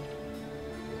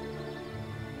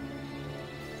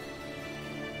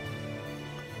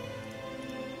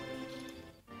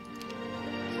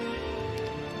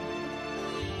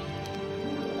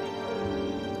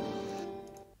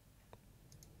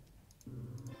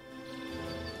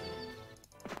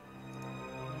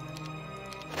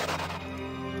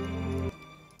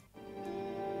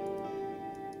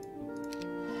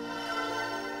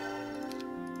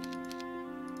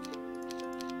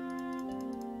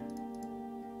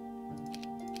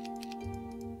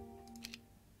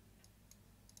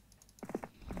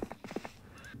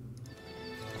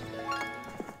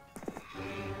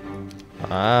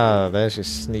 Ah, there's your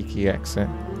sneaky exit.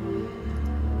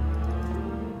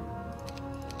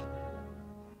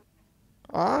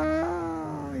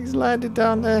 Ah, he's landed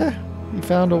down there. He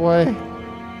found a way.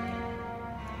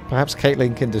 Perhaps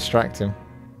Caitlin can distract him.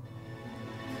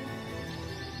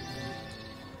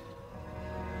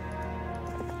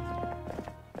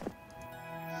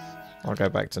 I'll go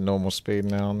back to normal speed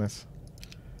now on this.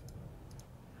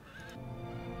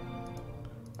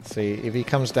 See, if he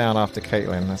comes down after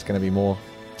Caitlin, that's going to be more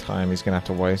time he's going to have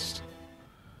to waste.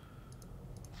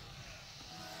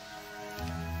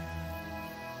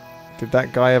 Did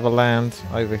that guy ever land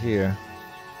over here?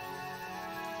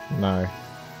 No.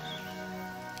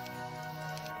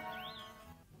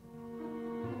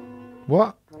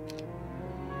 What?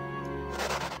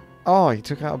 Oh, he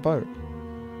took out a boat.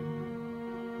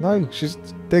 No,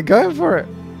 they're going for it.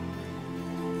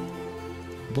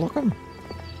 Block them.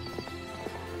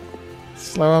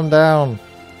 Slow them down.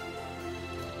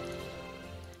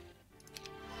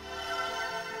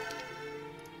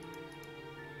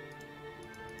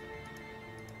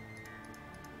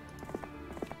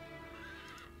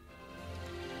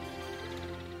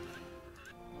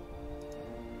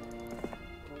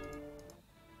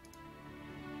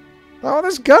 Oh,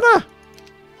 there's Gunner!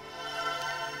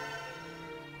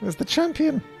 There's the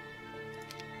champion.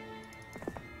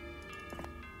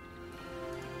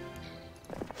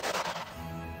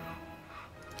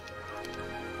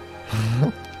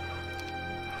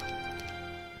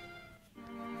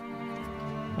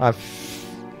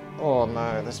 Oh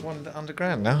no, there's one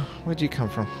underground now. Where'd you come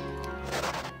from?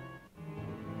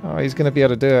 Oh, he's going to be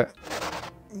able to do it.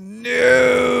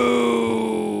 No!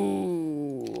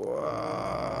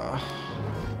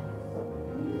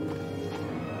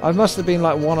 I must have been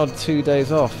like 1 or 2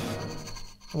 days off.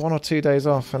 1 or 2 days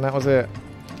off, and that was it.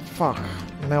 Fuck.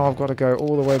 Now I've got to go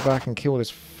all the way back and kill this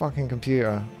fucking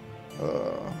computer.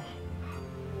 Ugh.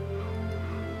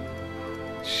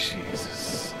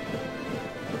 Jesus.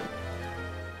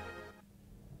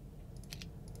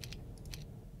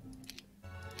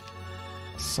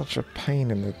 Such a pain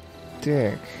in the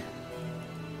dick.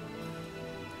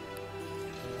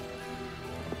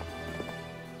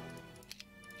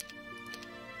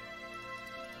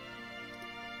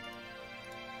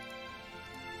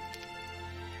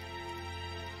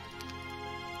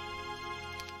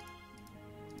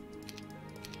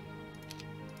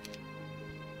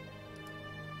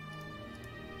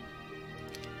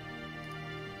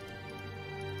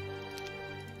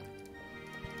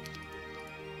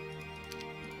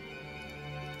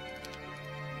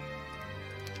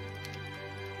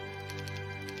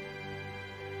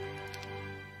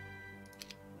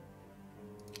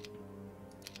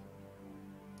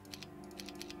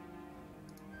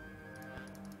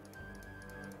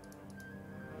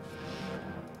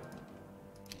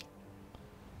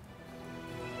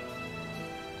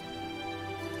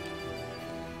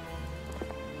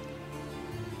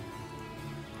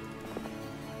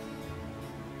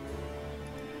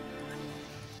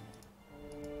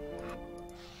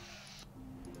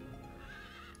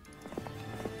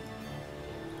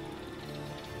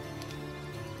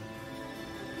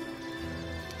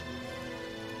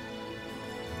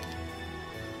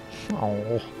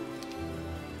 Oh.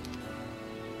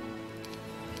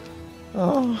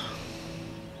 Oh.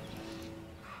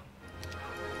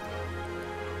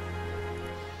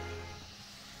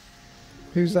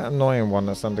 Who's that annoying one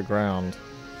that's underground?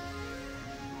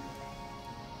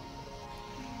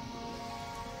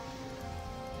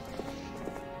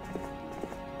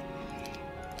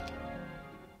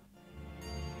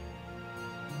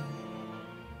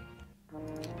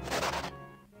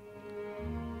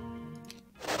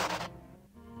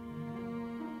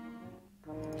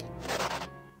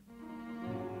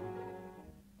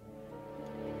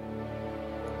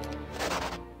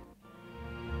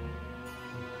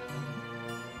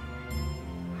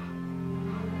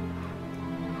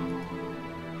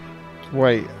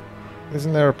 Wait,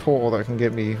 isn't there a portal that can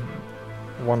get me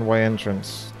one-way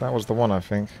entrance? That was the one, I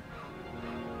think.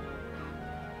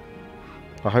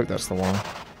 I hope that's the one.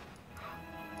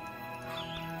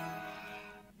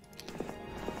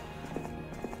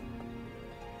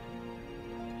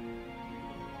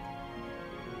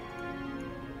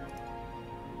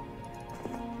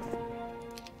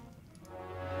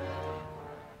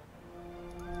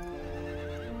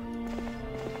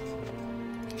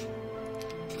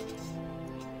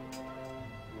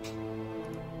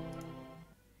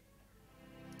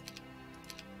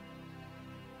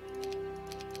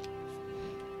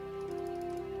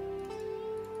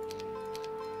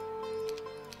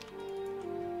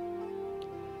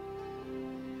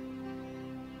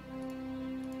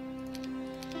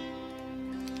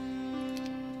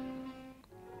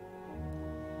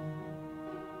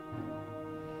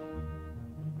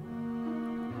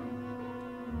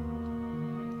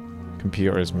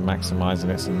 Computer is maximizing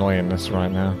its annoyingness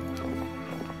right now.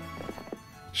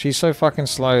 She's so fucking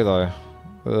slow though.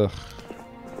 Ugh.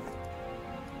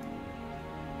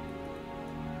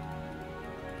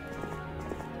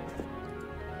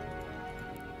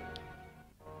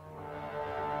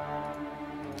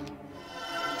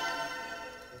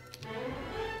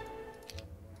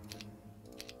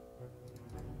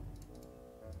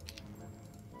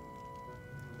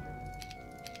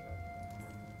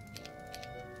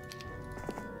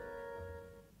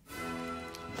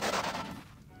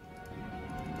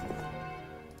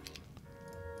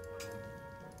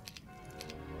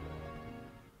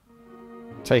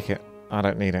 Take it. I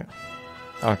don't need it.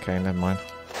 Okay, never mind.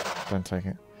 Don't take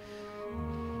it.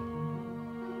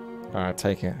 Alright,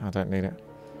 take it. I don't need it.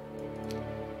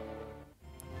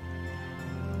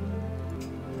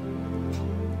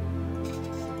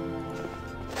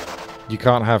 You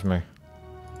can't have me.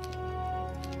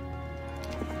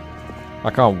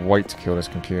 I can't wait to kill this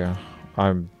computer.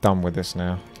 I'm done with this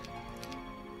now.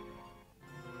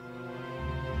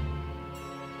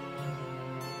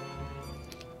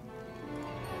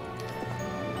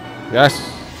 Yes!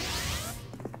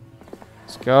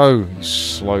 Let's go, you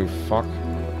slow fuck.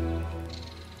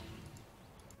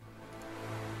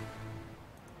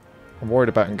 I'm worried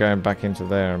about him going back into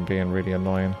there and being really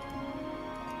annoying.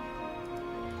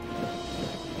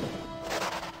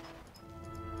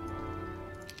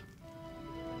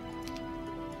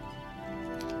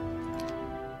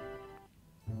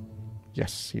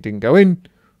 Yes, he didn't go in.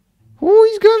 Oh,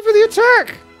 he's going for the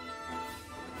attack!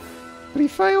 But he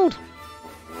failed.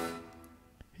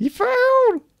 He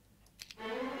failed!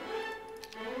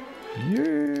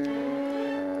 Yeah!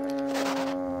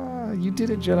 You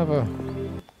did it, Jennifer.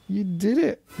 You did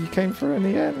it. You came through in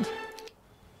the end.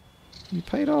 You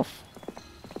paid off.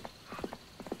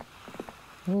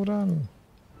 Well done.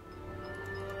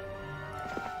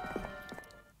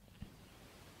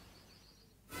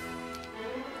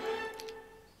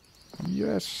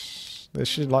 Yes. There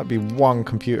should like be one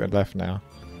computer left now.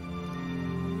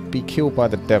 Be killed by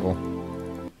the devil.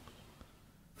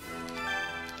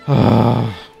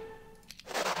 Ah.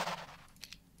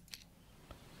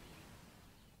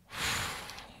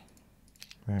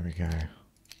 There we go.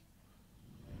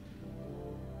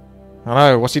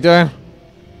 I know, what's he doing?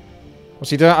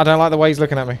 What's he doing? I don't like the way he's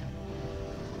looking at me.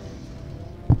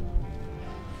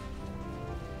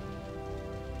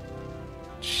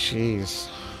 Jeez.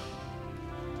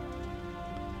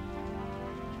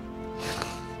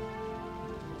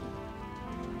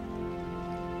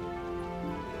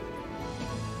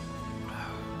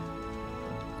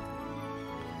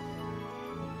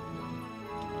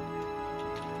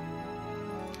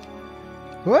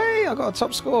 Hey, I got a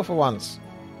top score for once.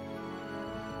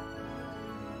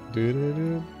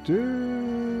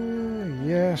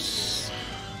 Yes.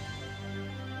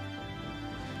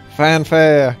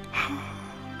 Fanfare.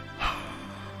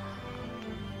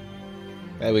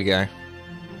 There we go.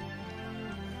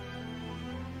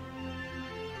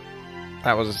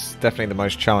 That was definitely the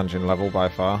most challenging level by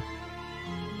far.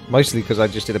 Mostly because I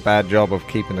just did a bad job of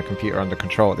keeping the computer under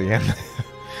control at the end.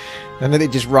 And then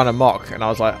it just ran amok and I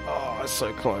was like, oh, I was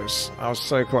so close. I was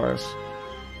so close.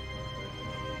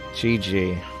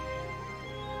 GG.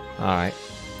 Alright.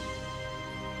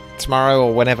 Tomorrow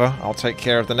or whenever, I'll take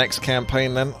care of the next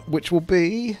campaign then, which will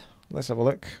be... Let's have a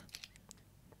look.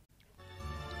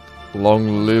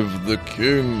 Long live the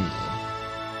king!